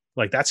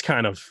 Like that's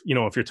kind of,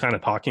 if you're kind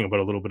of talking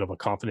about a little bit of a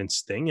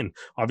confidence thing, and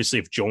obviously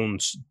if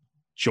Jones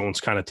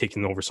kind of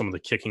taking over some of the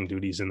kicking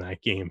duties in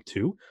that game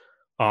too.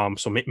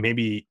 So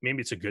maybe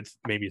it's a good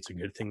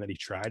thing that he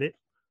tried it.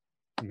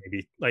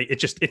 Maybe like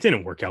it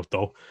didn't work out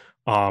though.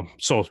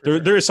 So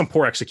there is some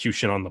poor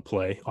execution on the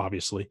play,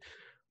 obviously,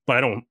 but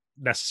I don't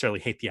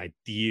necessarily hate the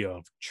idea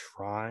of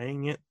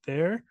trying it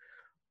there.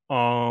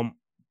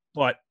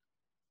 But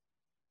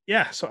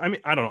yeah, so I mean,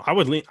 I don't know. I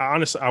would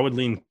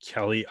lean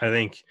Kelly. I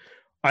think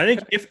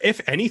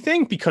if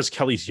anything, because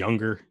Kelly's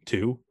younger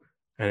too,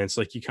 and it's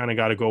like you kind of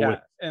got to go with.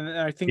 And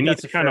I think you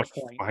that's need to kind of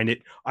find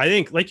it. I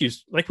think, like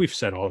we've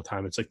said all the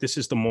time, it's like this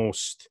is the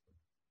most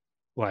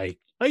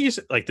this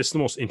is the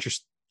most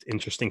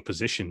interesting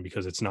position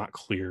because it's not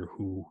clear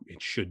who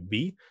it should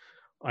be.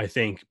 I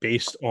think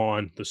based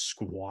on the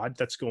squad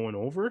that's going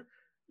over,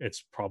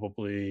 it's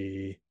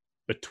probably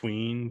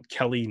between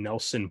Kelly,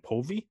 Nelson,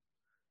 Povey,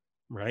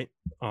 right?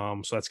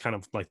 So that's kind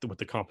of like what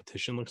the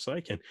competition looks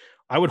like, and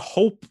I would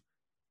hope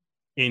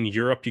in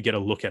Europe you get a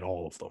look at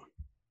all of them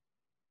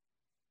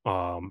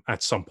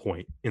at some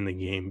point in the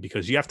game,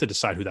 because you have to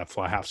decide who that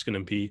fly half is going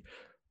to be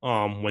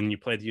when you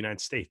play the United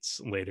States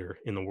later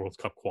in the World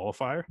Cup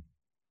qualifier.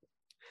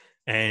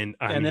 And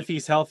if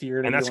he's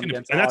healthier, and that's going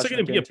to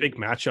be a big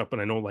matchup.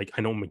 And I know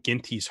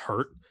McGinty's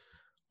hurt,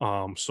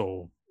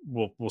 so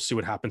we'll see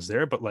what happens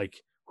there. But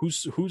like,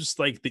 who's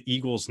like the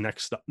Eagles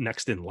next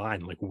in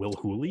line? Like Will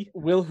Hooley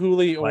or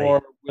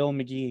Will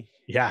McGee?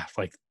 Yeah,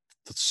 like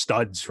the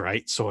studs,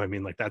 right? So I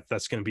mean, like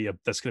that's going to be a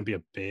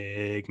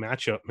big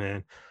matchup,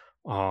 man.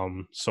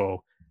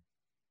 So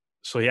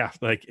yeah,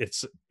 like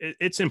it's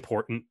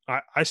important.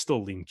 I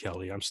still lean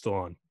Kelly. I'm still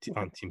on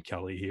Team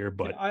Kelly here,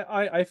 but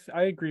I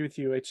agree with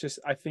you. It's just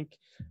I think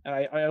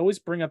I always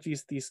bring up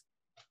these.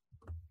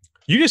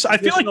 I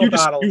feel like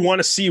you want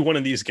to see one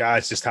of these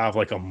guys just have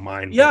like a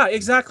mind. Yeah,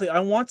 exactly. I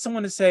want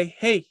someone to say,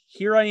 "Hey,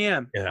 here I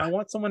am." Yeah. I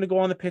want someone to go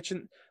on the pitch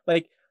and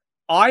like.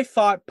 I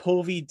thought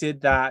Povey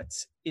did that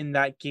in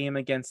that game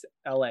against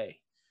LA.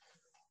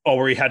 Oh,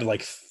 where he had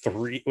like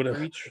three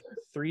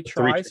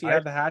tries. He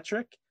had the hat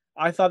trick.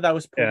 I thought that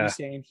was Povey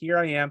saying, "Here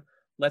I am.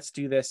 Let's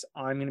do this.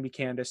 I'm going to be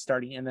Candace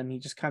starting." And then he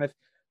just kind of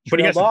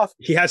trailed off.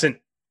 He hasn't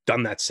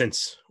done that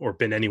since, or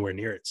been anywhere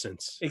near it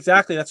since.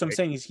 Exactly. That's what I'm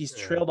saying. He's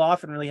trailed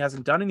off and really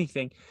hasn't done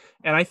anything.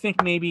 And I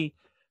think maybe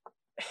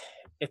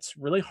it's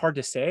really hard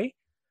to say.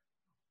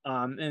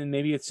 And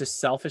maybe it's just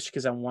selfish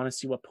because I want to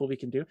see what Povey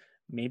can do.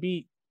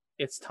 Maybe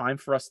it's time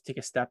for us to take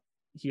a step.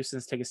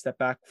 Houston's take a step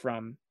back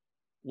from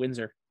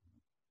Windsor.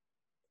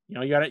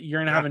 You're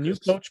gonna have a new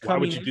coach coming. Why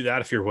would you do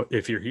that if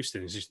you're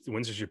Houston?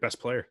 Windsor's your best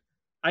player.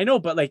 I know,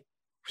 but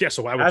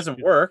so why would it hasn't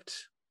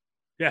worked?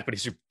 Yeah, but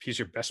he's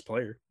your best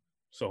player.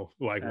 So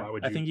why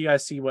would you? I think you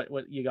guys see what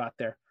you got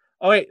there.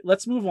 Oh wait,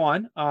 let's move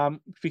on.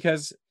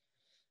 Because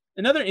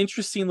another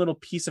interesting little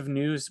piece of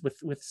news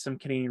with some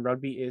Canadian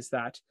rugby is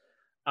that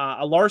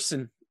a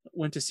Larson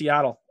went to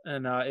Seattle,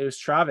 and it was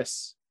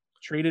Travis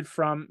traded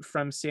from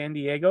San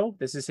Diego.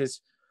 This is his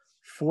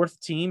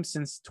fourth team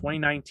since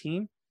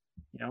 2019.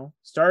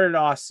 Started at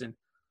Austin,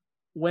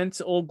 went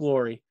to Old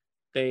Glory.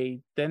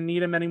 They didn't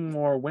need him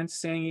anymore, went to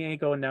San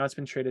Diego, and now it's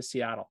been traded to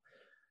Seattle.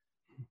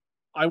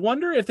 I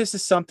wonder if this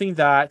is something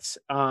that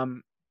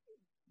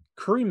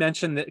Curry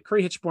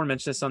Hitchborn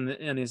mentioned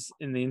this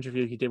in the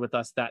interview he did with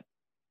us, that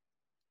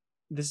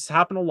this has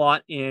happened a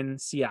lot in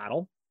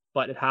Seattle,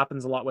 but it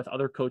happens a lot with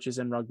other coaches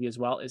in rugby as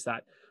well, is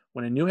that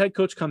when a new head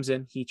coach comes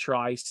in, he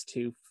tries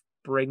to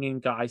bring in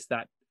guys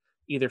that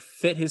either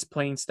fit his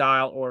playing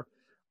style or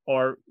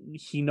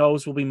he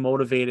knows will be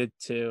motivated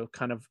to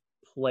kind of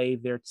play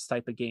their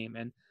type of game.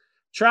 And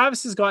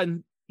Travis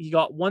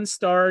got one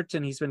start,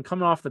 and he's been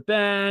coming off the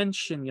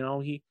bench, and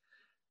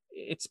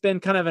it's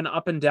been kind of an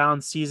up and down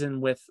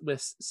season with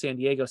San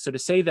Diego. So to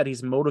say that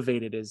he's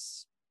motivated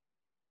is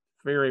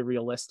very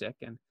realistic.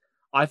 And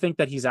I think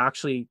that he's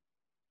actually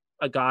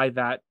a guy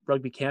that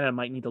Rugby Canada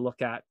might need to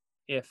look at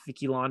if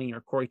Vicky Lonnie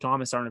or Corey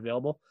Thomas aren't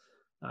available.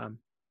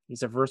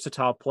 He's a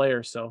versatile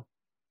player, so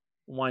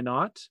why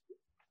not?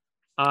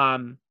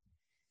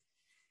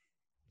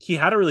 He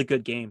had a really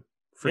good game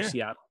for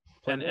Seattle.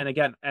 And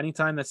again,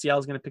 anytime that Seattle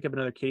is going to pick up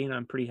another Canadian,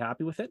 I'm pretty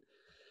happy with it.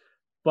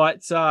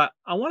 But I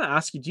want to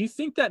ask you, do you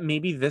think that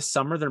maybe this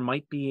summer there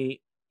might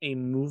be a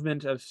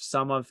movement of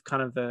some of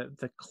kind of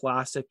the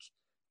classic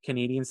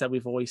Canadians that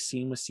we've always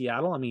seen with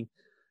Seattle? I mean,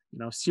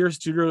 Sears,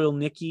 Doodle,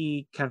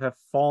 Nicky kind of have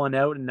fallen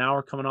out, and now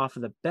are coming off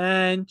of the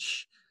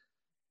bench.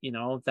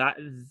 That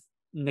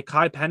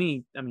Nakai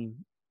Penny, I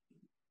mean,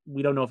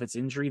 we don't know if it's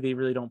injury. They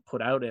really don't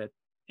put out an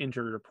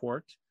injury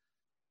report.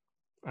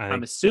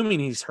 I'm assuming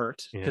he's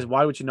hurt, because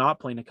why would you not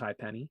play Nakai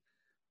Penny?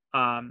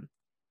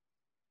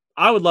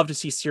 I would love to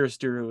see Sears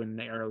Duru in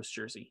the Arrows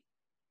jersey.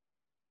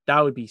 That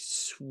would be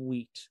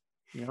sweet.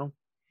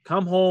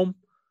 Come home.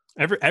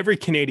 Every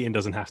Canadian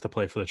doesn't have to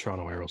play for the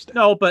Toronto Arrows.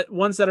 No, but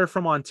ones that are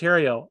from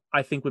Ontario,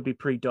 I think would be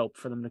pretty dope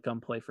for them to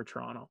come play for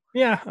Toronto.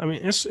 Yeah, I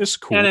mean it's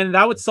cool, and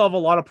that would solve a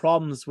lot of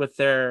problems with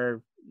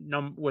their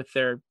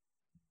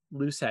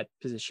loose head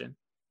position.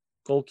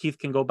 Gold Keith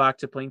can go back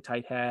to playing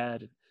tight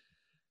head.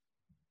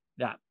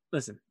 Yeah,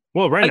 listen.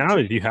 Well, now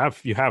you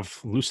have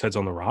loose heads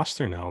on the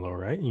roster now, though,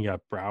 right? You got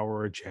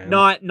Brower, Jen.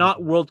 Not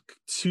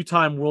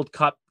two-time World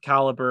Cup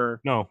caliber.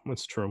 No,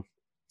 that's true.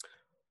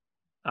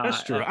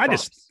 That's true.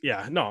 It's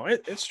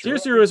true.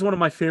 Sears Duru is one of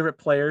my favorite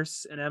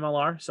players in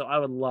MLR, so I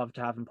would love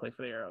to have him play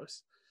for the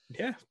Arrows.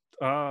 Yeah.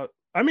 I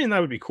mean,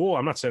 that would be cool.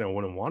 I'm not saying I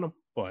wouldn't want him,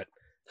 but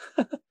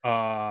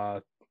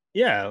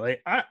yeah,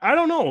 like I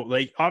don't know.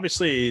 Like,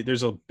 obviously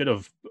there's a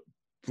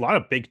lot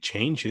of big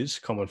changes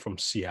coming from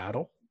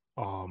Seattle.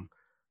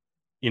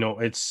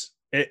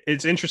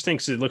 It's interesting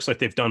because it looks like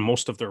they've done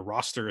most of their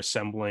roster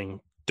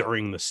assembling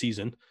during the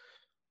season,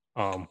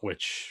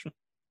 which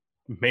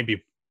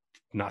maybe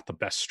not the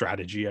best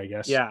strategy, I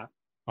guess. Yeah.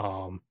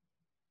 But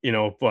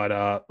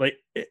like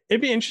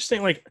it'd be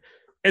interesting. Like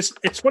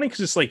it's funny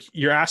because it's like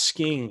you're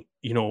asking,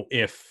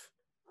 if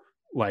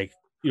like,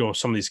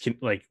 some of these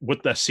like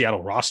what the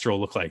Seattle roster will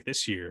look like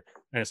this year,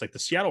 and it's like the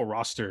Seattle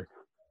roster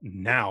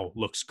now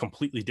looks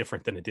completely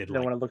different than it did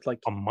what it looked like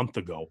a month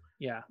ago.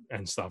 Yeah.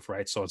 And stuff,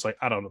 right? So it's like,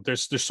 I don't know.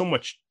 There's so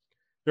much.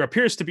 There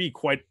appears to be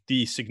quite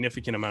the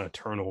significant amount of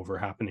turnover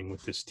happening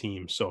with this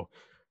team. So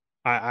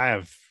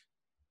I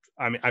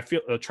feel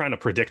trying to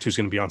predict who's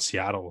going to be on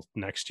Seattle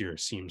next year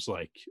seems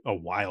like a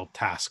wild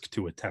task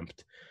to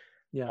attempt.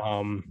 Yeah.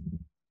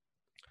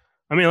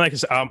 I mean, like I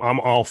said, I'm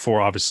all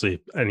for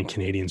obviously any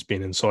Canadians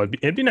being in. So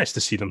it'd be nice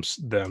to see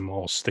them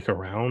all stick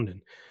around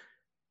and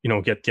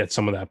get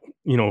some of that,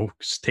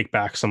 take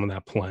back some of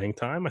that playing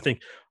time. I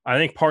think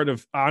part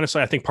of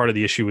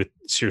the issue with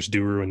Sears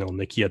Duru and El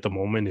Nicky at the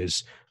moment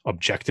is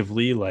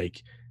objectively,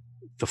 like,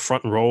 the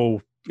front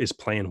row is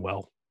playing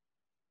well,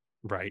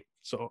 right?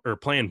 So, or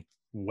playing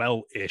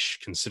well-ish,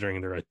 considering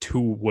they're a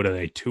 2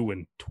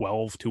 and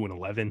 12, 2 and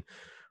 11.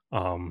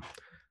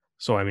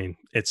 So I mean,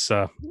 it's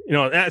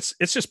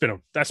that's been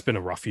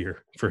a rough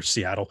year for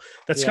Seattle.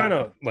 That's kind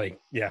of like,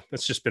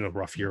 that's just been a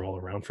rough year all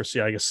around for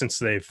Seattle. I guess since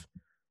they've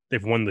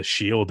won the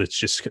Shield, it's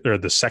just, or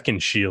the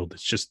second Shield,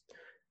 it's just,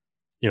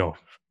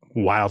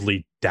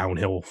 wildly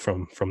downhill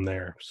from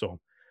there. So,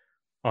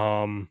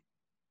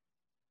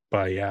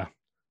 but yeah,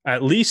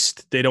 at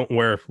least they don't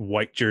wear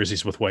white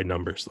jerseys with white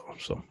numbers though.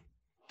 So,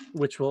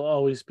 which will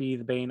always be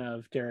the bane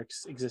of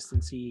Derek's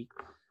existence. He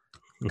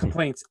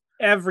complains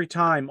every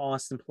time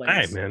Austin Hey,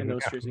 plays in man,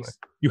 those jerseys.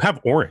 you have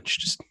orange.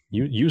 Just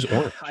use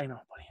orange. I know,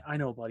 buddy. I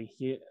know,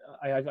 buddy.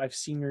 I've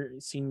seen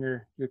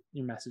your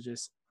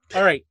messages.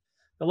 All right.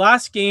 The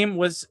last game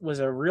was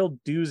a real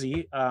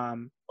doozy.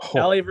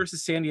 LA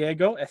versus San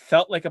Diego. It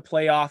felt like a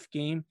playoff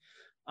game.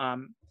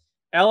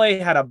 LA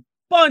had a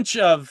bunch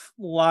of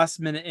last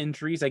minute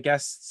injuries. I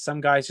guess some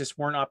guys just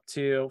weren't up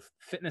to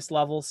fitness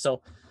levels.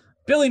 So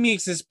Billy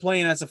Meeks is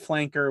playing as a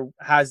flanker,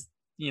 has,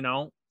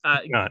 man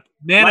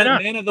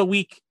of the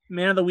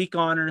week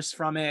honors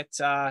from it.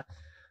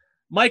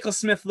 Michael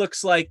Smith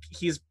looks like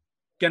he's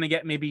gonna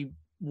get maybe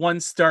one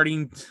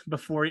starting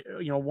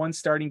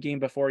game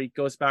before he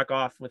goes back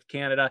off with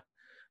Canada,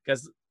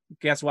 because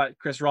guess what?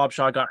 Chris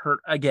Robshaw got hurt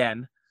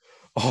again.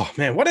 Oh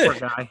man, what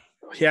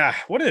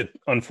an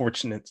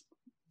unfortunate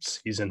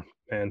season,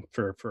 man,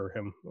 for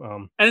him.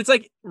 And it's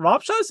like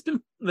Robshaw's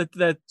been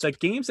the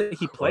games that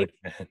he played.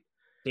 Man.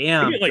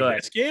 Damn, like good.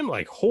 This game,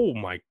 like, oh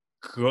my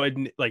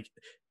goodness, like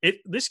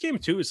this game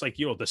too is like,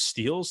 the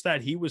steals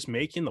that he was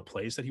making, the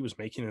plays that he was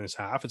making in his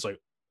half. It's like,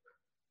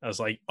 I was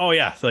like, oh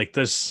yeah, like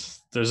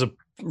it's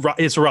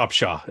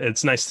Robshaw.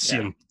 It's nice to see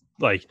him,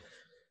 like,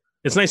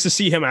 it's nice to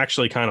see him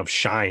actually kind of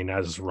shine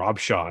as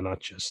Robshaw, not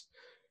just,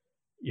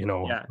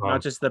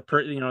 not just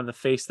the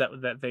face that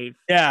they've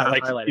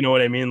like highlighted. You know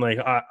what I mean? Like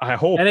I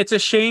hope. And it's a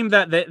shame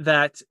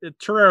that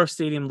Torero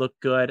Stadium looked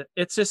good.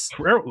 It's just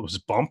Torero was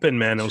bumping,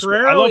 man.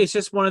 Torero is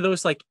just one of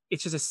those, like,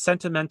 it's just a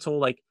sentimental,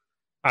 like,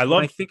 when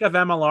I think of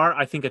MLR,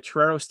 I think of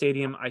Torero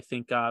Stadium, I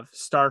think of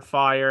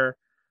Starfire.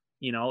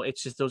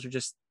 It's just, those are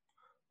just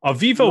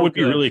Vivo would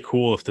be really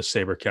cool if the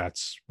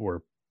SaberCats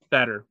were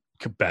better.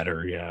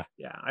 Yeah.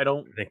 Yeah.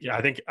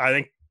 I think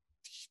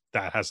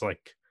that has,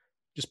 like,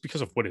 just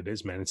because of what it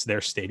is, man, it's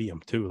their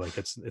stadium too. Like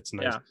it's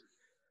nice.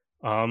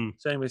 Yeah.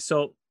 So anyway,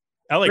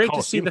 LA great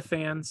to see the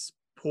fans.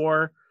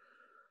 Poor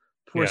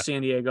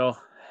San Diego.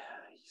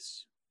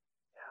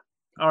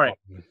 All right.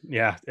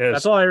 Yeah.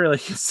 That's all I really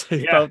can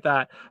say about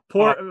that.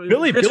 Poor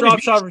Billy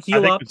Robshaw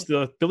heal up.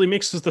 Billy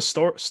Meeks is the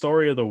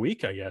story of the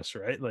week, I guess,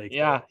 right? Like,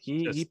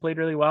 he played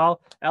really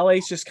well.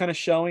 LA's just kind of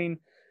showing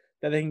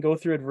that they can go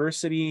through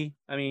adversity.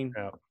 I mean,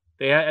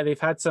 they've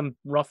had some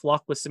rough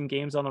luck with some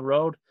games on the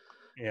road.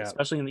 Yeah,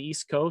 especially in the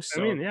East Coast.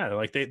 So. I mean,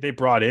 like they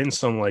brought in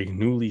some, like,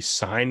 newly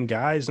signed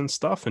guys and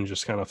stuff, and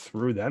just kind of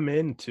threw them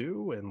in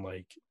too, and,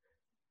 like,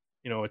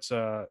 it's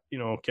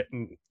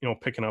getting,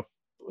 picking up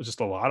just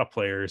a lot of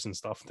players and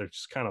stuff. They're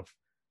just kind of,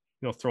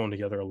 throwing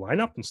together a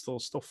lineup and still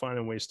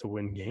finding ways to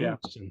win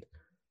games. And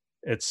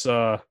it's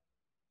this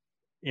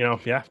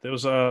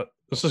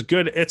is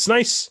good. It's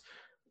nice.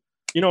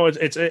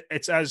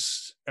 It's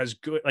as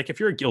good. Like, if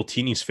you're a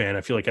Giltinis fan,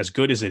 I feel like as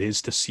good as it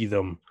is to see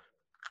them,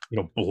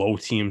 blow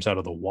teams out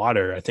of the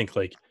water, I think,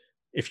 like,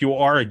 if you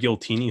are a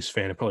Giltinis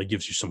fan, it probably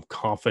gives you some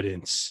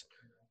confidence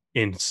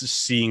in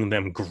seeing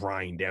them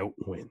grind out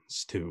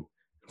wins too,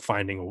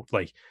 finding,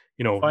 like,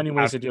 finding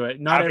ways to do it.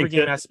 Not every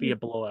game has to be a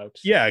blowout.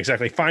 Yeah,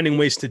 exactly. Finding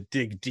ways to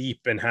dig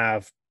deep and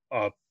have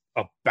a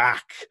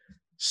back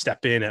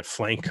step in at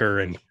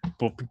flanker and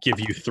give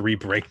you 3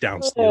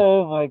 breakdowns.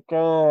 Oh my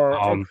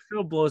god, it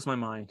still blows my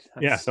mind.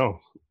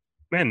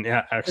 Man,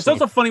 yeah. Excellent. It's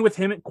also funny with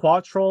him at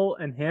Quattrol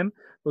and him.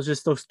 Those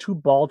just those 2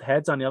 bald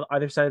heads on the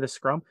either side of the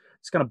scrum,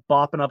 just kind of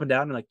bopping up and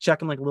down and, like,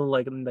 checking like little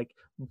like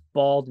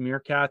bald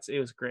meerkats.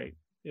 It was great.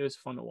 It was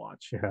fun to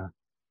watch. Yeah.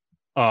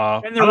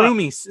 And they're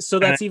roomies, so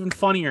that's even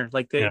funnier.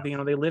 Like they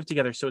live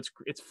together, so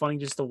it's funny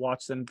just to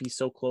watch them be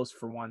so close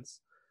for once.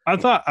 I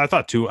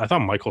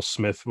thought Michael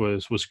Smith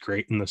was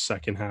great in the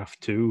second half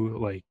too.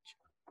 Like,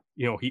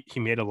 he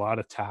made a lot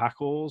of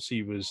tackles.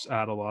 He was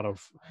at a lot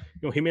of,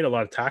 he made a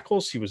lot of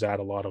tackles. He was at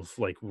a lot of,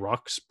 like,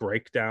 rucks,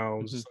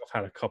 breakdowns, stuff.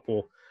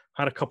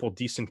 Had a couple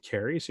decent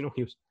carries. He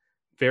was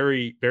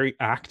very, very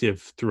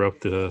active throughout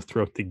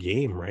the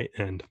game, right?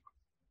 And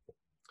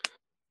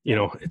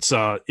it's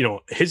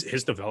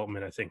his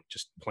development, I think,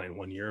 just playing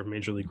 1 year of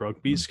Major League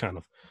Rugby is kind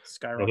of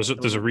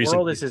skyrocketing. There's a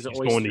reason he's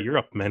going to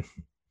Europe, man.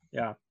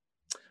 Yeah.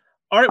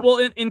 All right.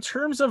 Well, in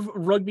terms of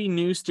rugby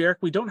news, Derek,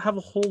 we don't have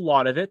a whole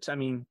lot of it. I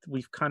mean,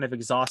 we've kind of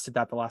exhausted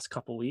that the last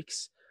couple of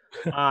weeks.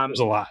 There's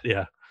a lot,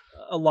 yeah.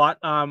 A lot.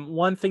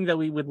 One thing that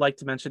we would like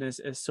to mention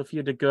is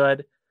Sophia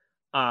DeGood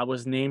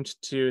was named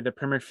to the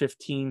Premier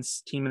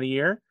 15's Team of the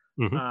Year.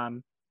 Mm-hmm.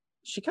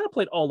 She kind of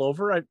played all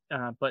over,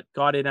 but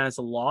got in as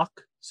a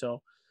lock.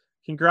 So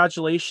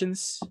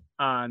congratulations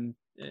on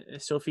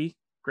Sophie.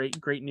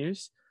 Great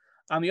news.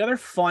 The other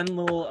fun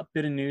little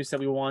bit of news that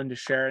we wanted to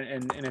share,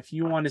 and if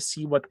you want to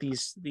see what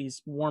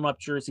these warm-up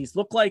jerseys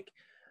look like,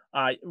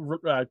 go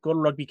to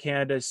Rugby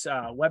Canada's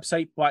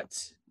website,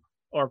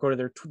 or go to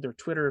their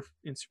Twitter,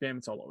 Instagram.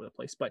 It's all over the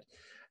place. But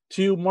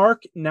to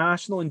mark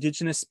National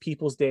Indigenous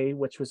Peoples Day,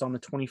 which was on the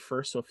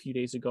 21st, so a few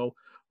days ago,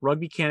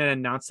 Rugby Canada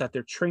announced that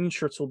their training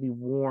shirts will be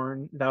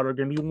worn, that are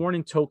going to be worn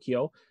in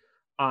Tokyo,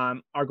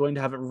 are going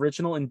to have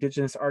original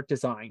Indigenous art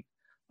design.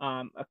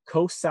 A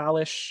Coast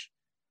Salish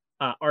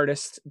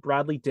artist,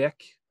 Bradley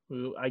Dick,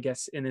 who I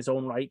guess in his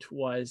own right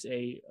was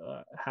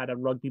had a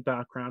rugby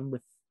background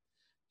with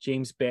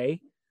James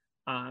Bay,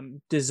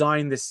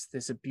 designed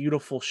this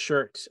beautiful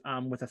shirt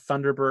with a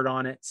Thunderbird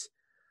on it.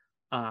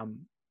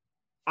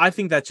 I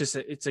think that's just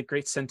it's a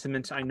great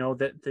sentiment. I know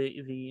that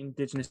the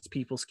Indigenous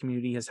peoples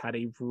community has had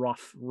a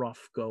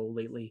rough go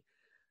lately,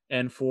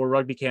 and for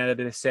Rugby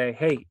Canada to say,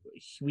 "Hey,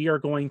 we are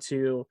going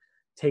to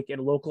take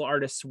a local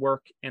artist's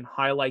work and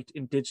highlight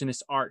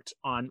Indigenous art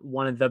on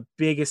one of the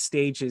biggest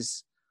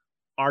stages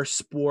our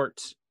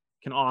sport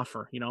can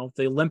offer."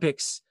 The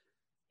Olympics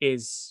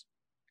is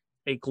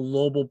a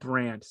global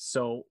brand,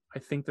 so I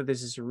think that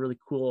this is a really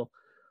cool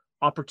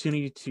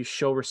opportunity to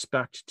show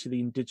respect to the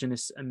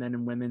Indigenous men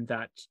and women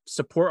that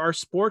support our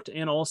sport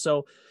and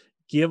also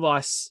give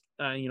us,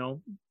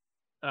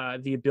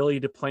 the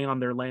ability to play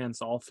on their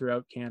lands all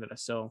throughout Canada.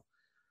 So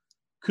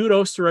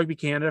kudos to Rugby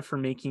Canada for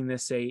making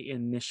this a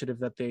initiative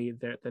that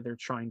they're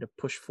trying to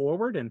push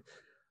forward. And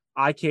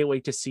I can't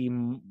wait to see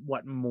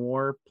what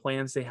more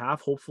plans they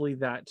have. Hopefully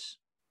that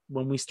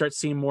when we start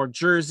seeing more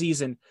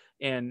jerseys and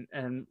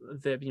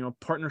the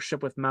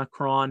partnership with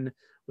Macron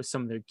with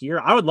some of their gear,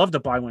 I would love to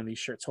buy one of these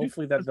shirts.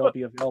 Hopefully that they'll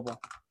be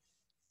available.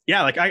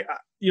 Yeah, like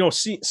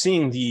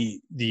seeing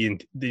the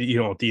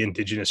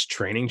Indigenous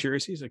training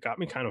jerseys, it got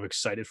me kind of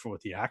excited for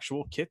what the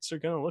actual kits are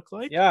going to look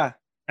like. Yeah.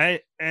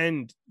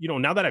 And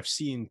now that I've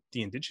seen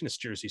the Indigenous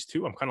jerseys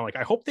too, I'm kind of like,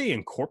 I hope they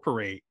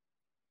incorporate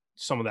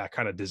some of that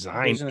kind of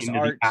design Indigenous into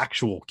art. the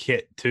actual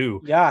kit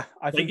too. Yeah,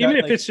 I think even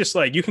if it's just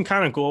like, you can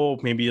kind of go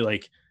maybe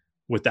like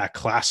with that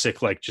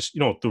classic, like just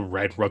the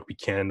red Rugby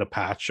Canada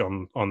patch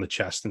on the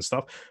chest and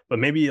stuff, but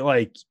maybe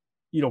like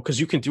because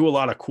you can do a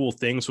lot of cool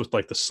things with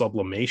like the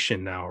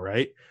sublimation now,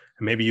 right?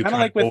 And maybe you kind of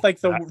like with like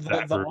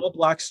the All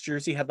Blacks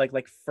jersey had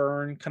like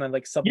fern kind of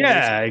like sublimation.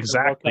 Yeah,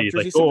 exactly.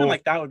 Jersey, something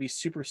like that would be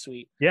super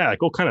sweet. Yeah,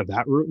 go kind of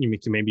that route. You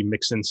can maybe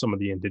mix in some of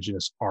the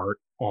Indigenous art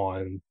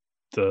on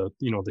the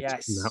the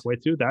yes. team that way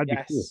too. That'd be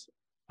cool.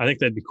 I think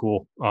that'd be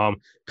cool.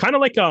 Kind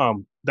of like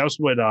that was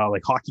what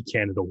like Hockey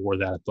Canada wore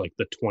that at like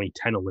the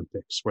 2010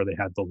 Olympics, where they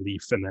had the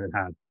leaf and then it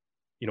had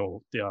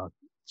the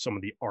some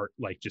of the art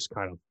like just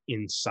kind of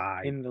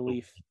inside in the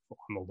leaf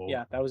on the logo.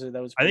 Yeah, that was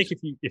I think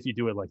if you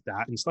do it like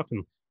that and stuff,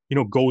 and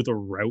go the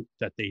route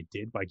that they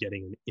did by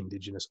getting an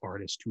Indigenous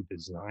artist to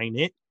design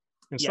it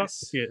and stuff,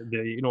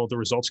 the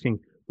results can,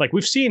 like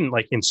we've seen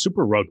like in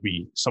Super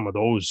Rugby, some of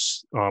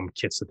those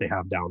kits that they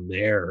have down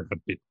there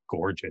have been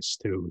gorgeous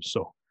too.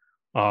 So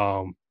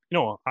I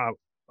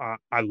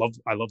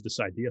love this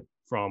idea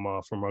from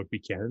Rugby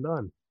Canada,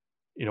 and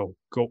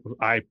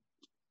I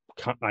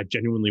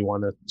genuinely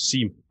want to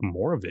see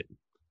more of it.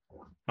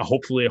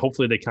 Hopefully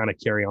they kind of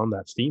carry on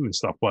that theme and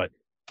stuff. But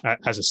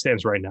as it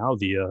stands right now,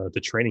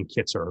 the training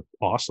kits are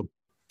awesome.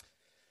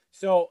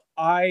 So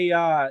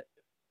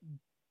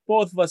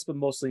both of us, but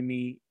mostly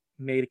me,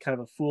 made kind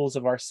of a fools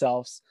of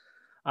ourselves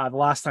the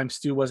last time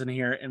Stu wasn't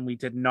here, and we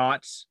did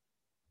not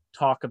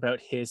talk about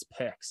his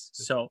picks.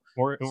 So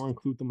or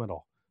include them at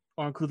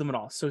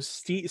all. So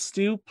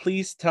Stu,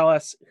 please tell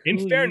us.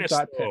 In fairness,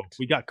 though,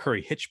 we got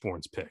Curry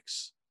Hitchborn's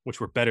picks, which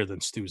were better than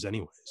Stu's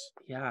anyways.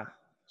 Yeah.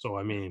 So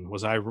I mean,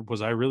 was I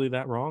really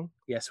that wrong?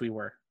 Yes, we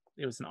were.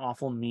 It was an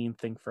awful mean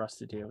thing for us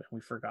to do, and we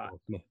forgot.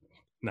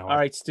 No. All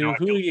right, Stu,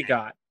 who do you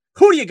got?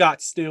 Who do you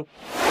got, Stu?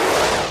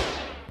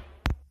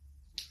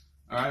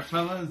 All right,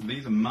 fellas,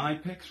 these are my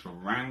picks for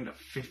round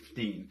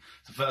 15.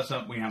 So first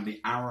up, we have the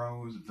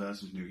Arrows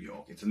versus New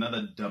York. It's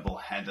another double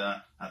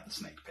header at the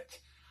Snake Pit.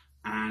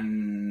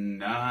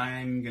 And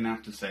I'm going to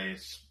have to say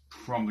it's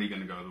probably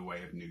going to go the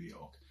way of New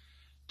York.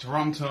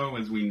 Toronto,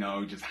 as we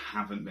know, just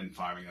haven't been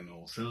firing on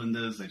all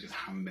cylinders. They just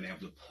haven't been able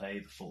to play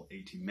the full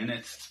 80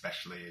 minutes,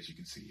 especially as you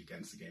can see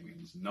against the game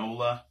against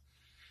NOLA.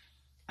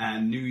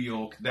 And New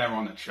York, they're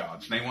on a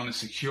charge. They want to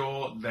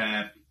secure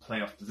their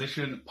playoff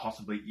position,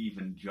 possibly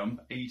even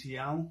jump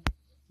ATL.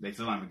 They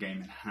still have a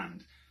game in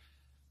hand.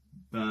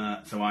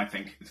 So I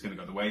think it's going to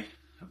go the way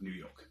of New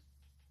York.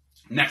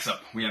 Next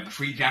up, we have the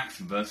Free Jacks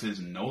versus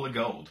NOLA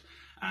Gold.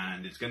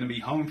 And it's going to be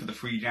home for the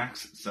Free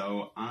Jacks,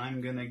 so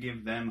I'm going to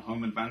give them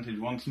home advantage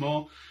once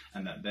more,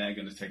 and that they're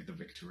going to take the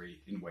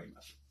victory in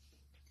Weymouth.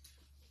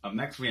 Up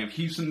next, we have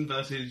Houston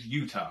versus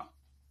Utah.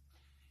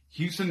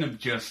 Houston have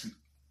just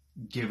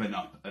given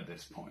up at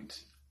this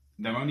point.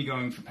 They're only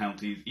going for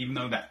penalties. Even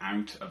though they're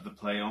out of the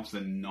playoffs,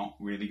 they're not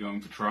really going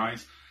for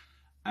tries.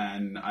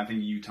 And I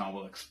think Utah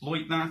will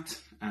exploit that,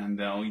 and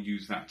they'll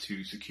use that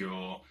to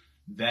secure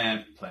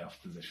their playoff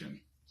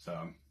position.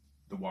 So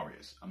the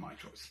Warriors are my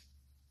choice.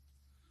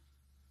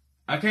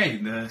 Okay,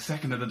 the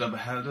second of the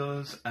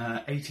doubleheaders,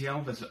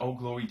 ATL versus Old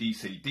Glory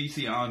DC.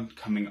 DC aren't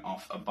coming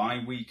off a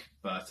bye week,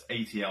 but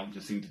ATL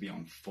just seem to be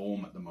on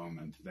form at the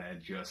moment. They're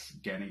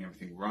just getting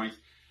everything right.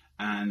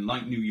 And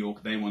like New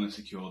York, they want to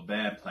secure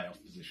their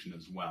playoff position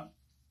as well.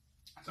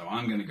 So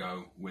I'm going to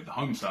go with the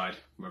home side,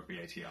 Rugby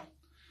ATL.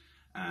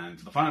 And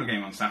for the final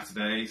game on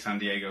Saturday, San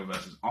Diego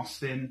versus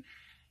Austin.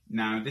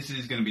 Now, this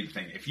is going to be the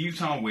thing. If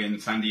Utah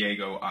wins, San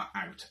Diego are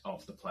out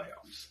of the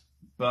playoffs.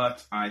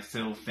 But I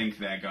still think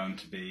they're going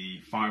to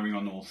be firing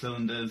on all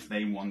cylinders.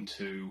 They want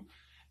to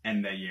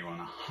end their year on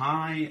a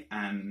high,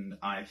 and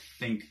I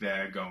think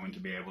they're going to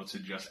be able to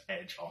just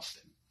edge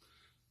Austin.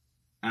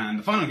 And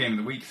the final game of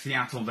the week,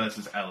 Seattle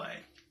versus LA.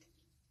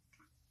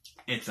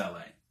 It's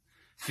LA.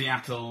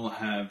 Seattle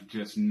have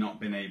just not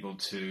been able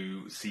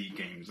to see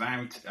games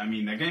out. I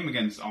mean, their game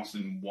against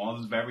Austin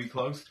was very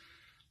close.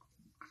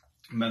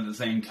 But at the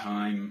same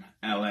time,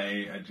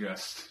 LA are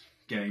just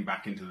getting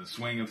back into the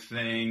swing of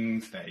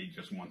things. They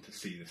just want to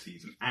see the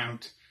season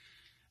out.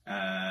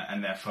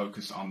 And they're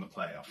focused on the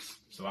playoffs.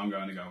 So I'm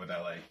going to go with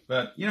LA.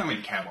 But you don't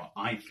really care what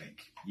I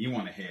think. You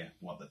want to hear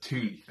what the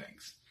Toonie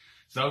thinks.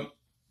 So,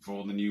 for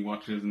all the new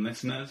watchers and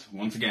listeners,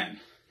 once again,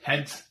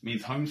 heads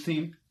means home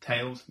team,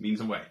 tails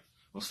means away.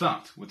 We'll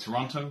start with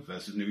Toronto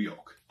versus New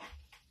York.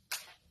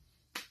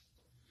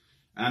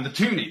 And the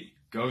Toonie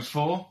goes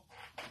for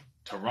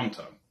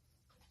Toronto.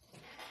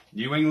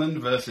 New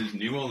England versus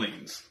New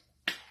Orleans.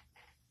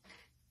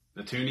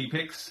 The Toonie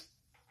picks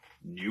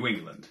New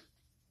England.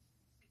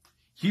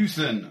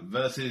 Houston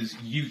versus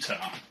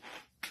Utah.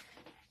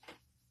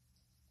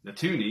 The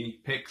Toonie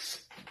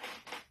picks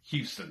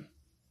Houston.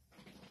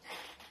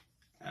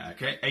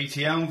 Okay,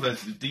 ATL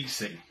versus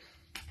DC.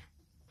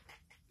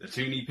 The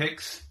Toonie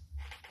picks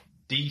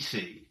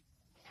DC.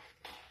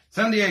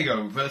 San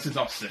Diego versus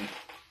Austin.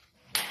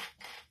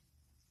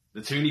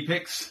 The Toonie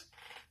picks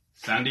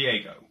San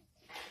Diego.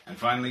 And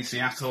finally,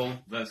 Seattle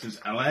versus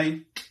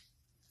LA.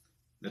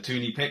 The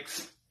Toonie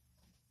picks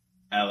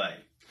LA.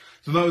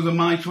 So those are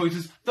my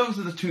choices. Those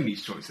are the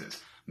Toonie's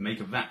choices. Make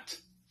of that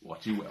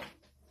what you will.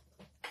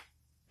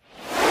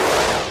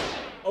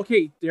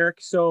 Okay,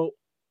 Derek. So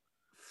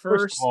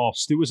First of all,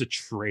 Stu is a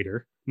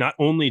traitor. Not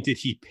only did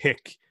he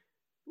pick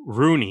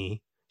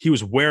Rooney, he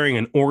was wearing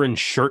an orange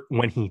shirt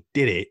when he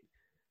did it.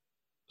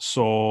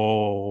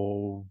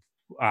 So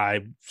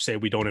I say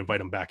we don't invite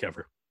him back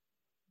ever.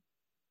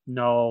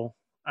 No,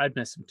 I'd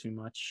miss him too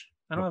much.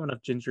 I don't have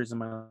enough gingers in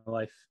my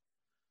life.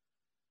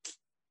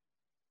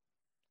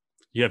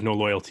 You have no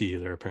loyalty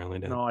either, apparently,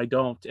 Dan. No, I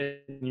don't.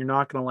 And you're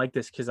not going to like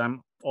this because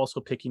I'm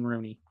also picking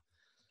Rooney.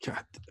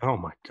 God, oh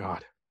my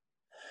God.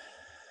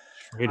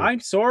 Traitor. I'm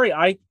sorry.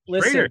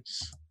 Listen.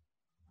 Traitors.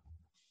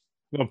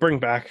 I'll bring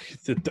back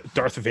the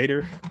Darth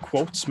Vader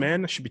quotes,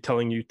 man. I should be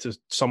telling you to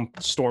some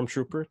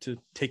stormtrooper to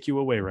take you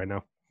away right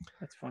now.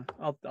 That's fine.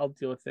 I'll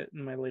deal with it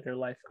in my later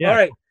life. Yeah. All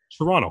right.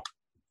 Toronto.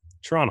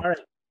 All right.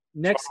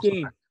 Next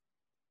game.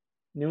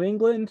 New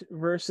England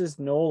versus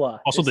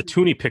NOLA. Also, the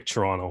Toonie picked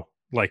Toronto,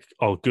 like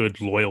a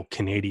good, loyal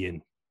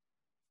Canadian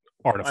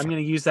artifact. I'm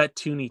going to use that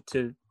Toonie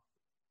to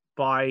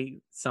buy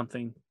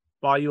something.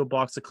 Buy you a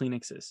box of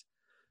Kleenexes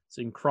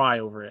so you can cry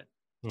over it.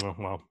 Oh,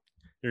 well,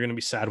 you're going to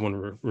be sad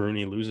when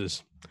Rooney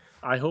loses.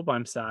 I hope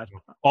I'm sad.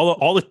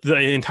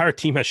 The entire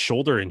team has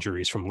shoulder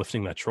injuries from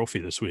lifting that trophy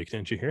this week.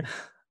 Didn't you hear?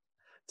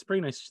 It's a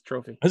pretty nice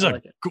trophy. It's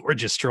a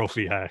gorgeous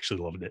trophy. I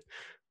actually loved it.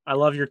 I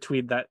love your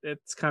tweet that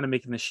it's kind of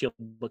making the Shield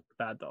look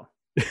bad, though.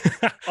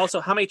 Also,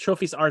 how many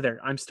trophies are there?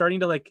 I'm starting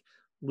to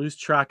lose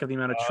track of the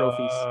amount of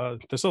trophies.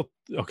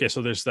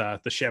 There's the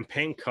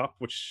Champagne Cup,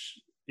 which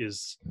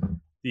is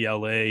the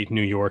LA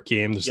New York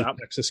game. There's the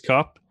Texas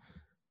Cup,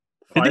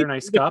 Fire and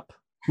Ice Cup,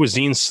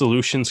 Cuisine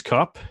Solutions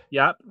Cup.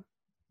 Yep.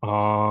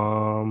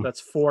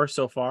 That's 4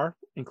 so far,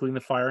 including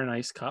the Fire and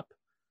Ice Cup.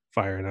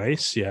 Fire and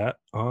Ice, yeah.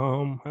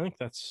 I think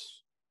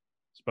that's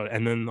about it.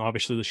 And then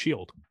obviously the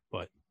Shield,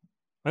 but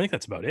I think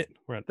that's about it.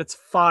 That's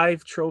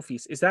 5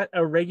 trophies. Is that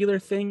a regular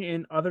thing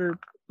in other,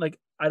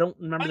 I don't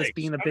remember this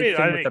being a big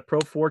thing with the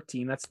Pro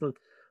 14. That's the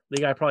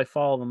league I probably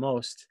follow the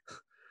most.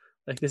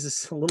 This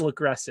is a little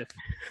aggressive.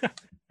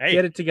 Hey,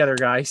 get it together,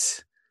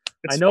 guys.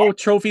 I know fun.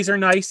 Trophies are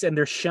nice and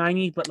they're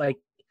shiny, but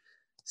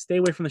stay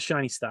away from the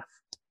shiny stuff.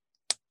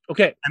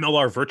 Okay.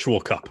 MLR Virtual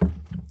Cup.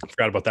 I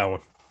forgot about that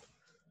one.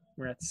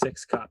 We're at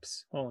 6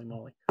 cups. Holy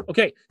moly.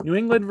 Okay. New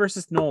England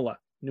versus NOLA.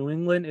 New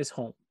England is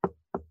home.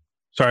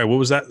 Sorry, what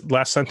was that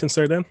last sentence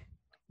there, Dan?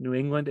 New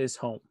England is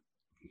home.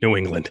 New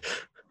England.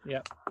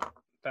 Yep.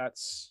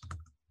 That's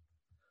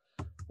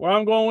where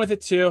I'm going with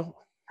it, too.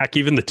 Heck,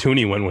 even the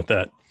Toonie went with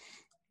that.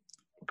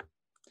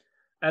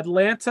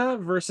 Atlanta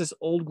versus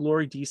Old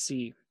Glory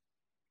DC.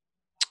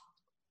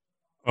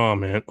 Oh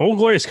man, Old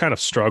Glory has kind of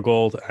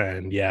struggled,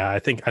 and I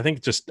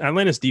think just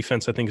Atlanta's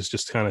defense is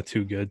just kind of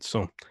too good.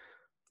 So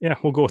yeah,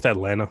 we'll go with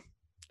Atlanta.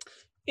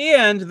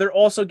 And they're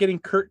also getting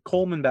Kurt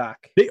Coleman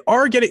back. They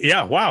are getting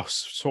wow.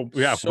 So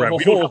we don't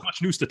have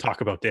much news to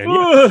talk about, Dan.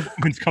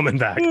 Coleman's coming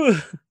back.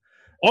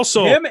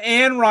 Also, him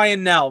and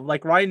Ryan Nell.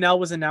 Ryan Nell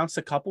was announced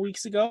a couple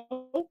weeks ago.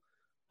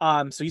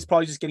 So he's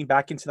probably just getting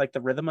back into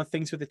the rhythm of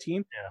things with the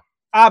team. Yeah.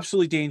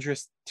 Absolutely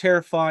dangerous,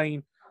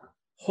 terrifying.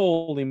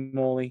 Holy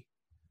moly.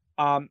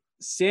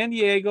 San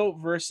Diego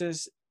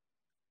versus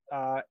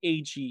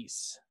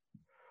AGs.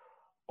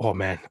 Oh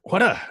man,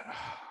 what a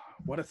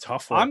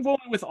tough one. I'm going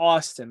with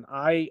Austin.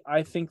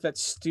 I think that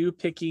Stu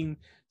picking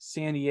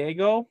San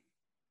Diego.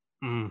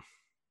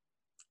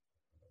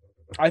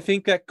 I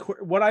think that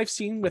what I've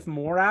seen with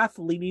Morath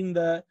leading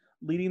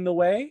the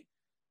way,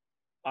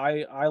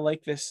 I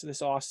like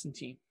this Austin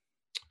team.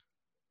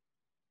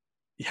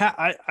 Yeah,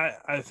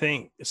 I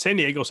think San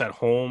Diego's at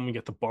home. You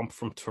get the bump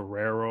from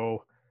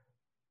Torero.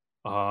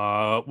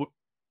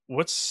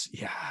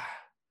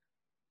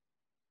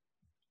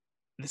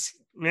 this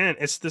man,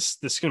 this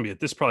is gonna be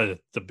this is probably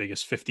the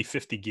biggest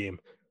 50-50 game.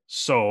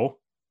 So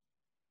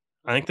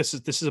I think this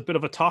is a bit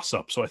of a toss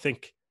up. So I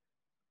think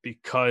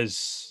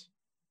because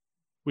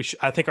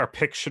I think our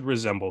picks should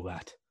resemble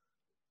that.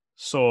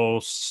 So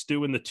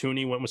Stu and the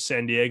Toonie went with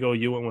San Diego.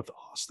 You went with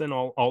Austin.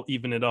 I'll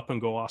even it up and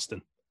go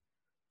Austin.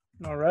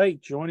 All right,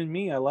 joining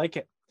me. I like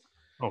it.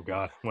 Oh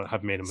God,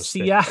 I've made a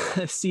mistake.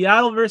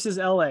 Seattle versus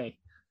LA.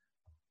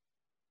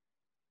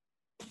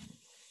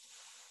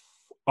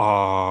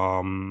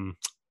 I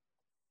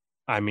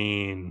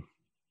mean,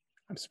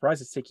 I'm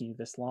surprised it's taking you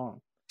this long.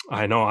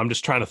 I know. I'm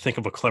just trying to think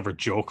of a clever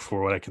joke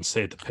for what I can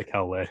say to pick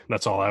LA.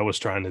 That's all I was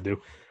trying to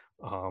do.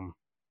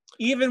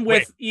 Even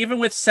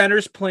with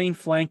centers playing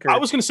flanker. I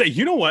was going to say,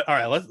 you know what? All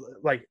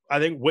right, I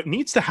think what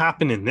needs to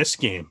happen in this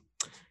game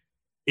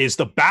is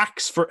the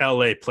backs for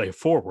LA play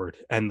forward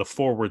and the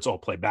forwards all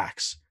play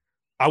backs.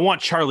 I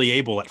want Charlie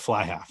Abel at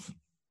fly half.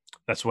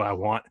 That's what I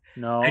want.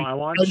 No, I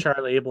want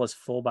Charlie Abel as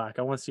fullback.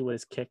 I want to see what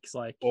his kick's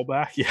like.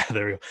 Fullback? Yeah,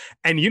 there we go.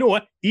 And you know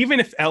what? Even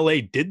if LA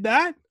did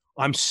that,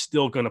 I'm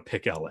still going to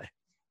pick LA.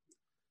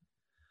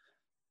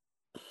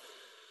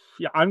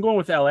 Yeah, I'm going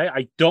with LA.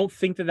 I don't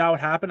think that would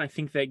happen. I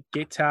think that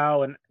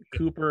Gitau and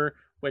Cooper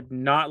would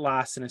not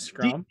last in a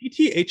scrum.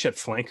 DTH at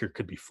flanker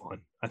could be fun.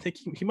 I think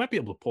he might be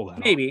able to pull that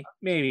off.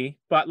 Maybe.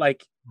 But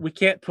we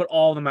can't put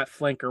all of them at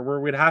flanker where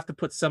we'd have to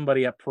put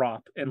somebody at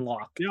prop and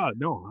lock. Yeah,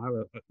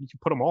 no. You can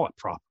put them all at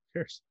prop. Who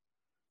cares?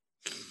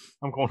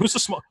 I'm going, who's the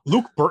small?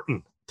 Luke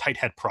Burton, tight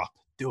head prop.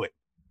 Do it.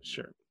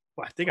 Sure.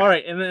 Well, all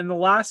right. And then the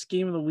last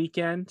game of the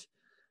weekend,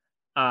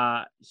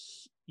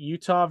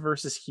 Utah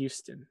versus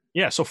Houston.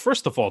 Yeah. So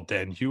first of all,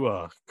 Dan,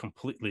 you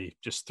completely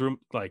just threw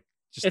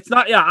it's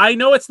not. Yeah, I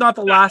know it's not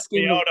the last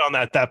game. Out on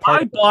that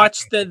part. I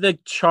watched the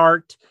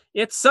chart.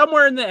 It's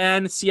somewhere in the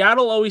end.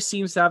 Seattle always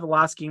seems to have the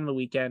last game of the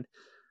weekend.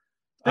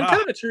 It's been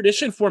kind of a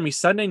tradition for me.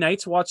 Sunday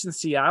nights watching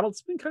Seattle.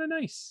 It's been kind of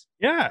nice.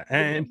 Yeah,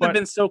 and they've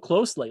been so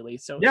close lately.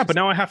 So yeah, but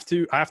now I have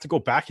to go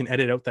back and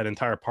edit out that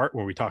entire part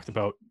where we talked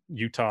about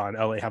Utah and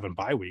LA having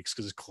bye weeks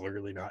because it's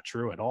clearly not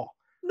true at all.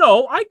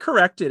 No, I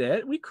corrected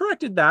it. We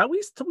corrected that.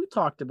 We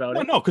talked about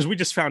it. No, because we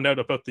just found out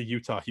about the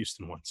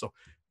Utah-Houston one. So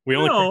we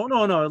only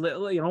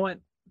no. You know what?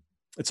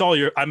 It's all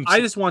your. I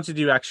just want to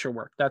do extra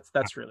work. That's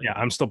really. Yeah,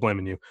 I'm still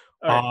blaming you.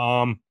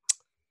 Right.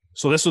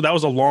 So that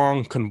was a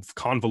long,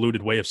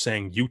 convoluted way of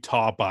saying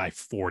Utah by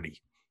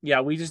 40.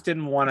 Yeah, we just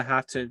didn't want to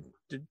have to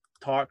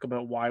talk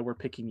about why we're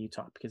picking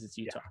Utah because it's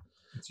Utah.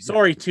 Yeah.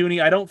 Sorry, Toonie.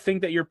 I don't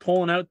think that you're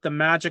pulling out the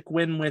magic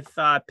win with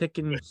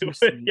picking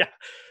Houston. Yeah.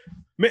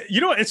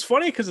 You know, it's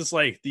funny because it's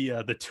like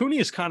the Toonie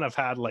has kind of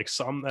had like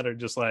some that are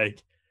just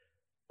like,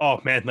 oh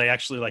man, they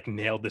actually like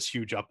nailed this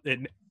huge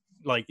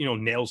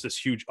nails this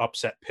huge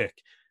upset pick.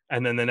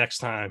 And then the next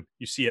time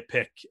you see it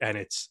pick and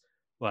it's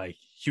like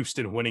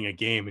Houston winning a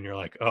game and you're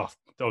like, oh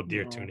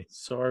dear, Toonie.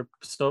 Sorry.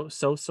 So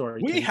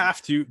sorry. We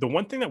have to, the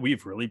one thing that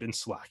we've really been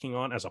slacking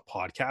on as a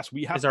podcast,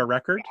 we have is our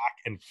record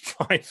and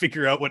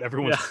figure out what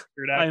everyone's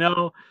figured out. I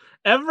know.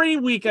 Every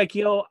week I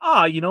go,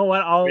 you know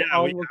what? I'll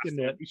look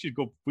into it.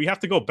 We have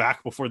to go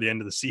back before the end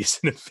of the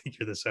season and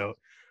figure this out.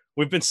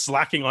 We've been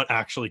slacking on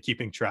actually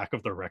keeping track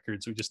of the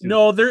records. We just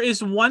there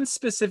is one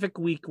specific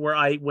week where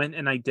I went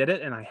and I did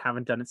it and I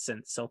haven't done it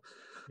since. So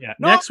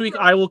next week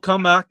I will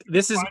come back.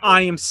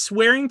 I am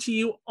swearing to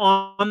you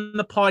on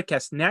the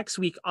podcast. Next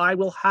week I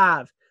will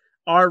have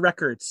our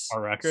records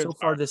so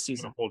far this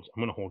season. I'm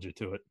going to hold you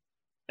to it.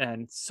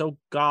 And so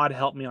God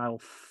help me, I will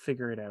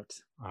figure it out.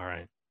 All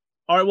right.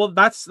 Well,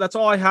 that's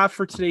all I have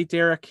for today,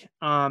 Derek.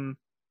 It's going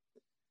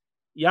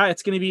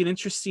to be an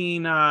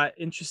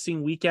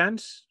interesting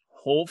weekend.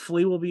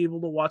 Hopefully we'll be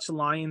able to watch the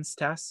Lions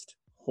test.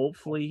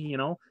 Hopefully,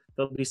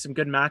 there'll be some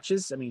good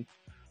matches. I mean,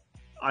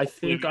 I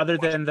think other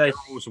than the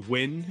Arrows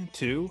win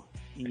too.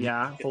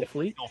 Yeah,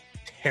 hopefully. Feel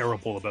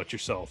terrible about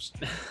yourselves.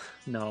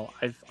 No,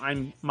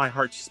 my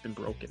heart's just been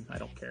broken. I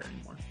don't care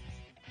anymore.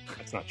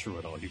 That's not true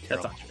at all. You care.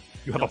 That's not true.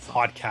 You have a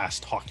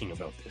podcast talking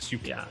about this. You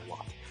care a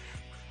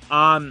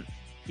lot.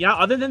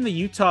 Other than the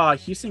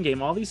Utah-Houston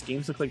game, all these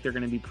games look like they're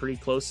going to be pretty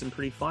close and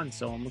pretty fun.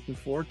 So I'm looking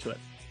forward to it.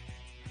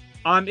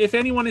 If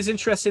anyone is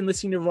interested in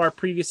listening to our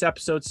previous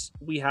episodes,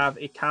 we have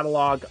a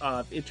catalog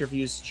of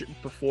interviews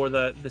before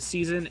the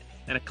season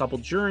and a couple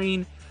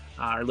during.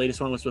 Our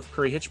latest one was with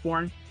Curry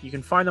Hitchborn. You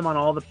can find them on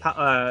all the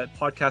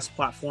podcast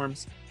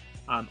platforms.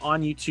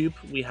 On YouTube,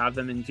 we have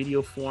them in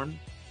video form.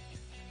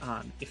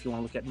 If you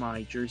want to look at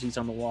my jerseys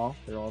on the wall,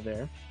 they're all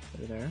there.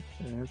 They're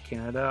there.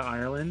 Canada,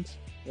 Ireland,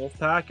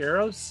 Wolfpack,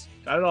 Arrows,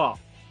 got it all.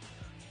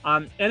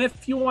 And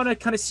if you want to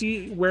kind of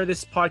see where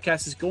this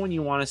podcast is going,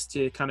 you want us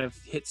to kind of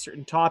hit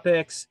certain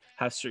topics,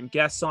 have certain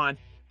guests on,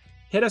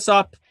 hit us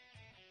up.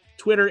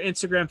 Twitter,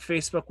 Instagram,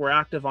 Facebook, we're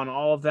active on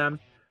all of them.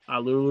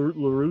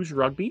 LaRouge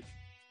Rugby.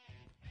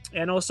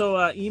 And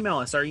also email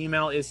us. Our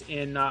email is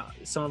in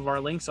some of our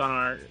links on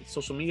our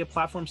social media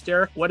platforms.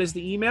 Derek, what is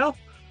the email?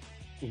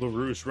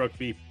 LaRouge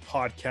Rugby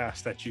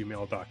Podcast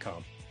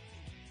 @gmail.com.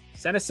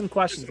 Send us some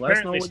questions. Let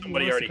us know what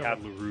somebody already had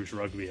LaRouge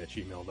Rugby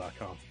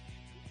 @gmail.com.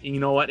 And you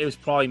know what? It was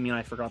probably me and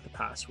I forgot the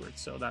password.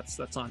 So that's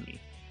on me.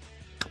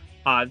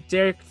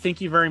 Derek,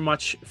 thank you very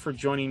much for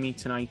joining me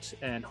tonight,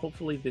 and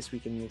hopefully this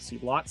weekend you'll see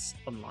lots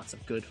and lots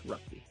of good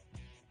rugby.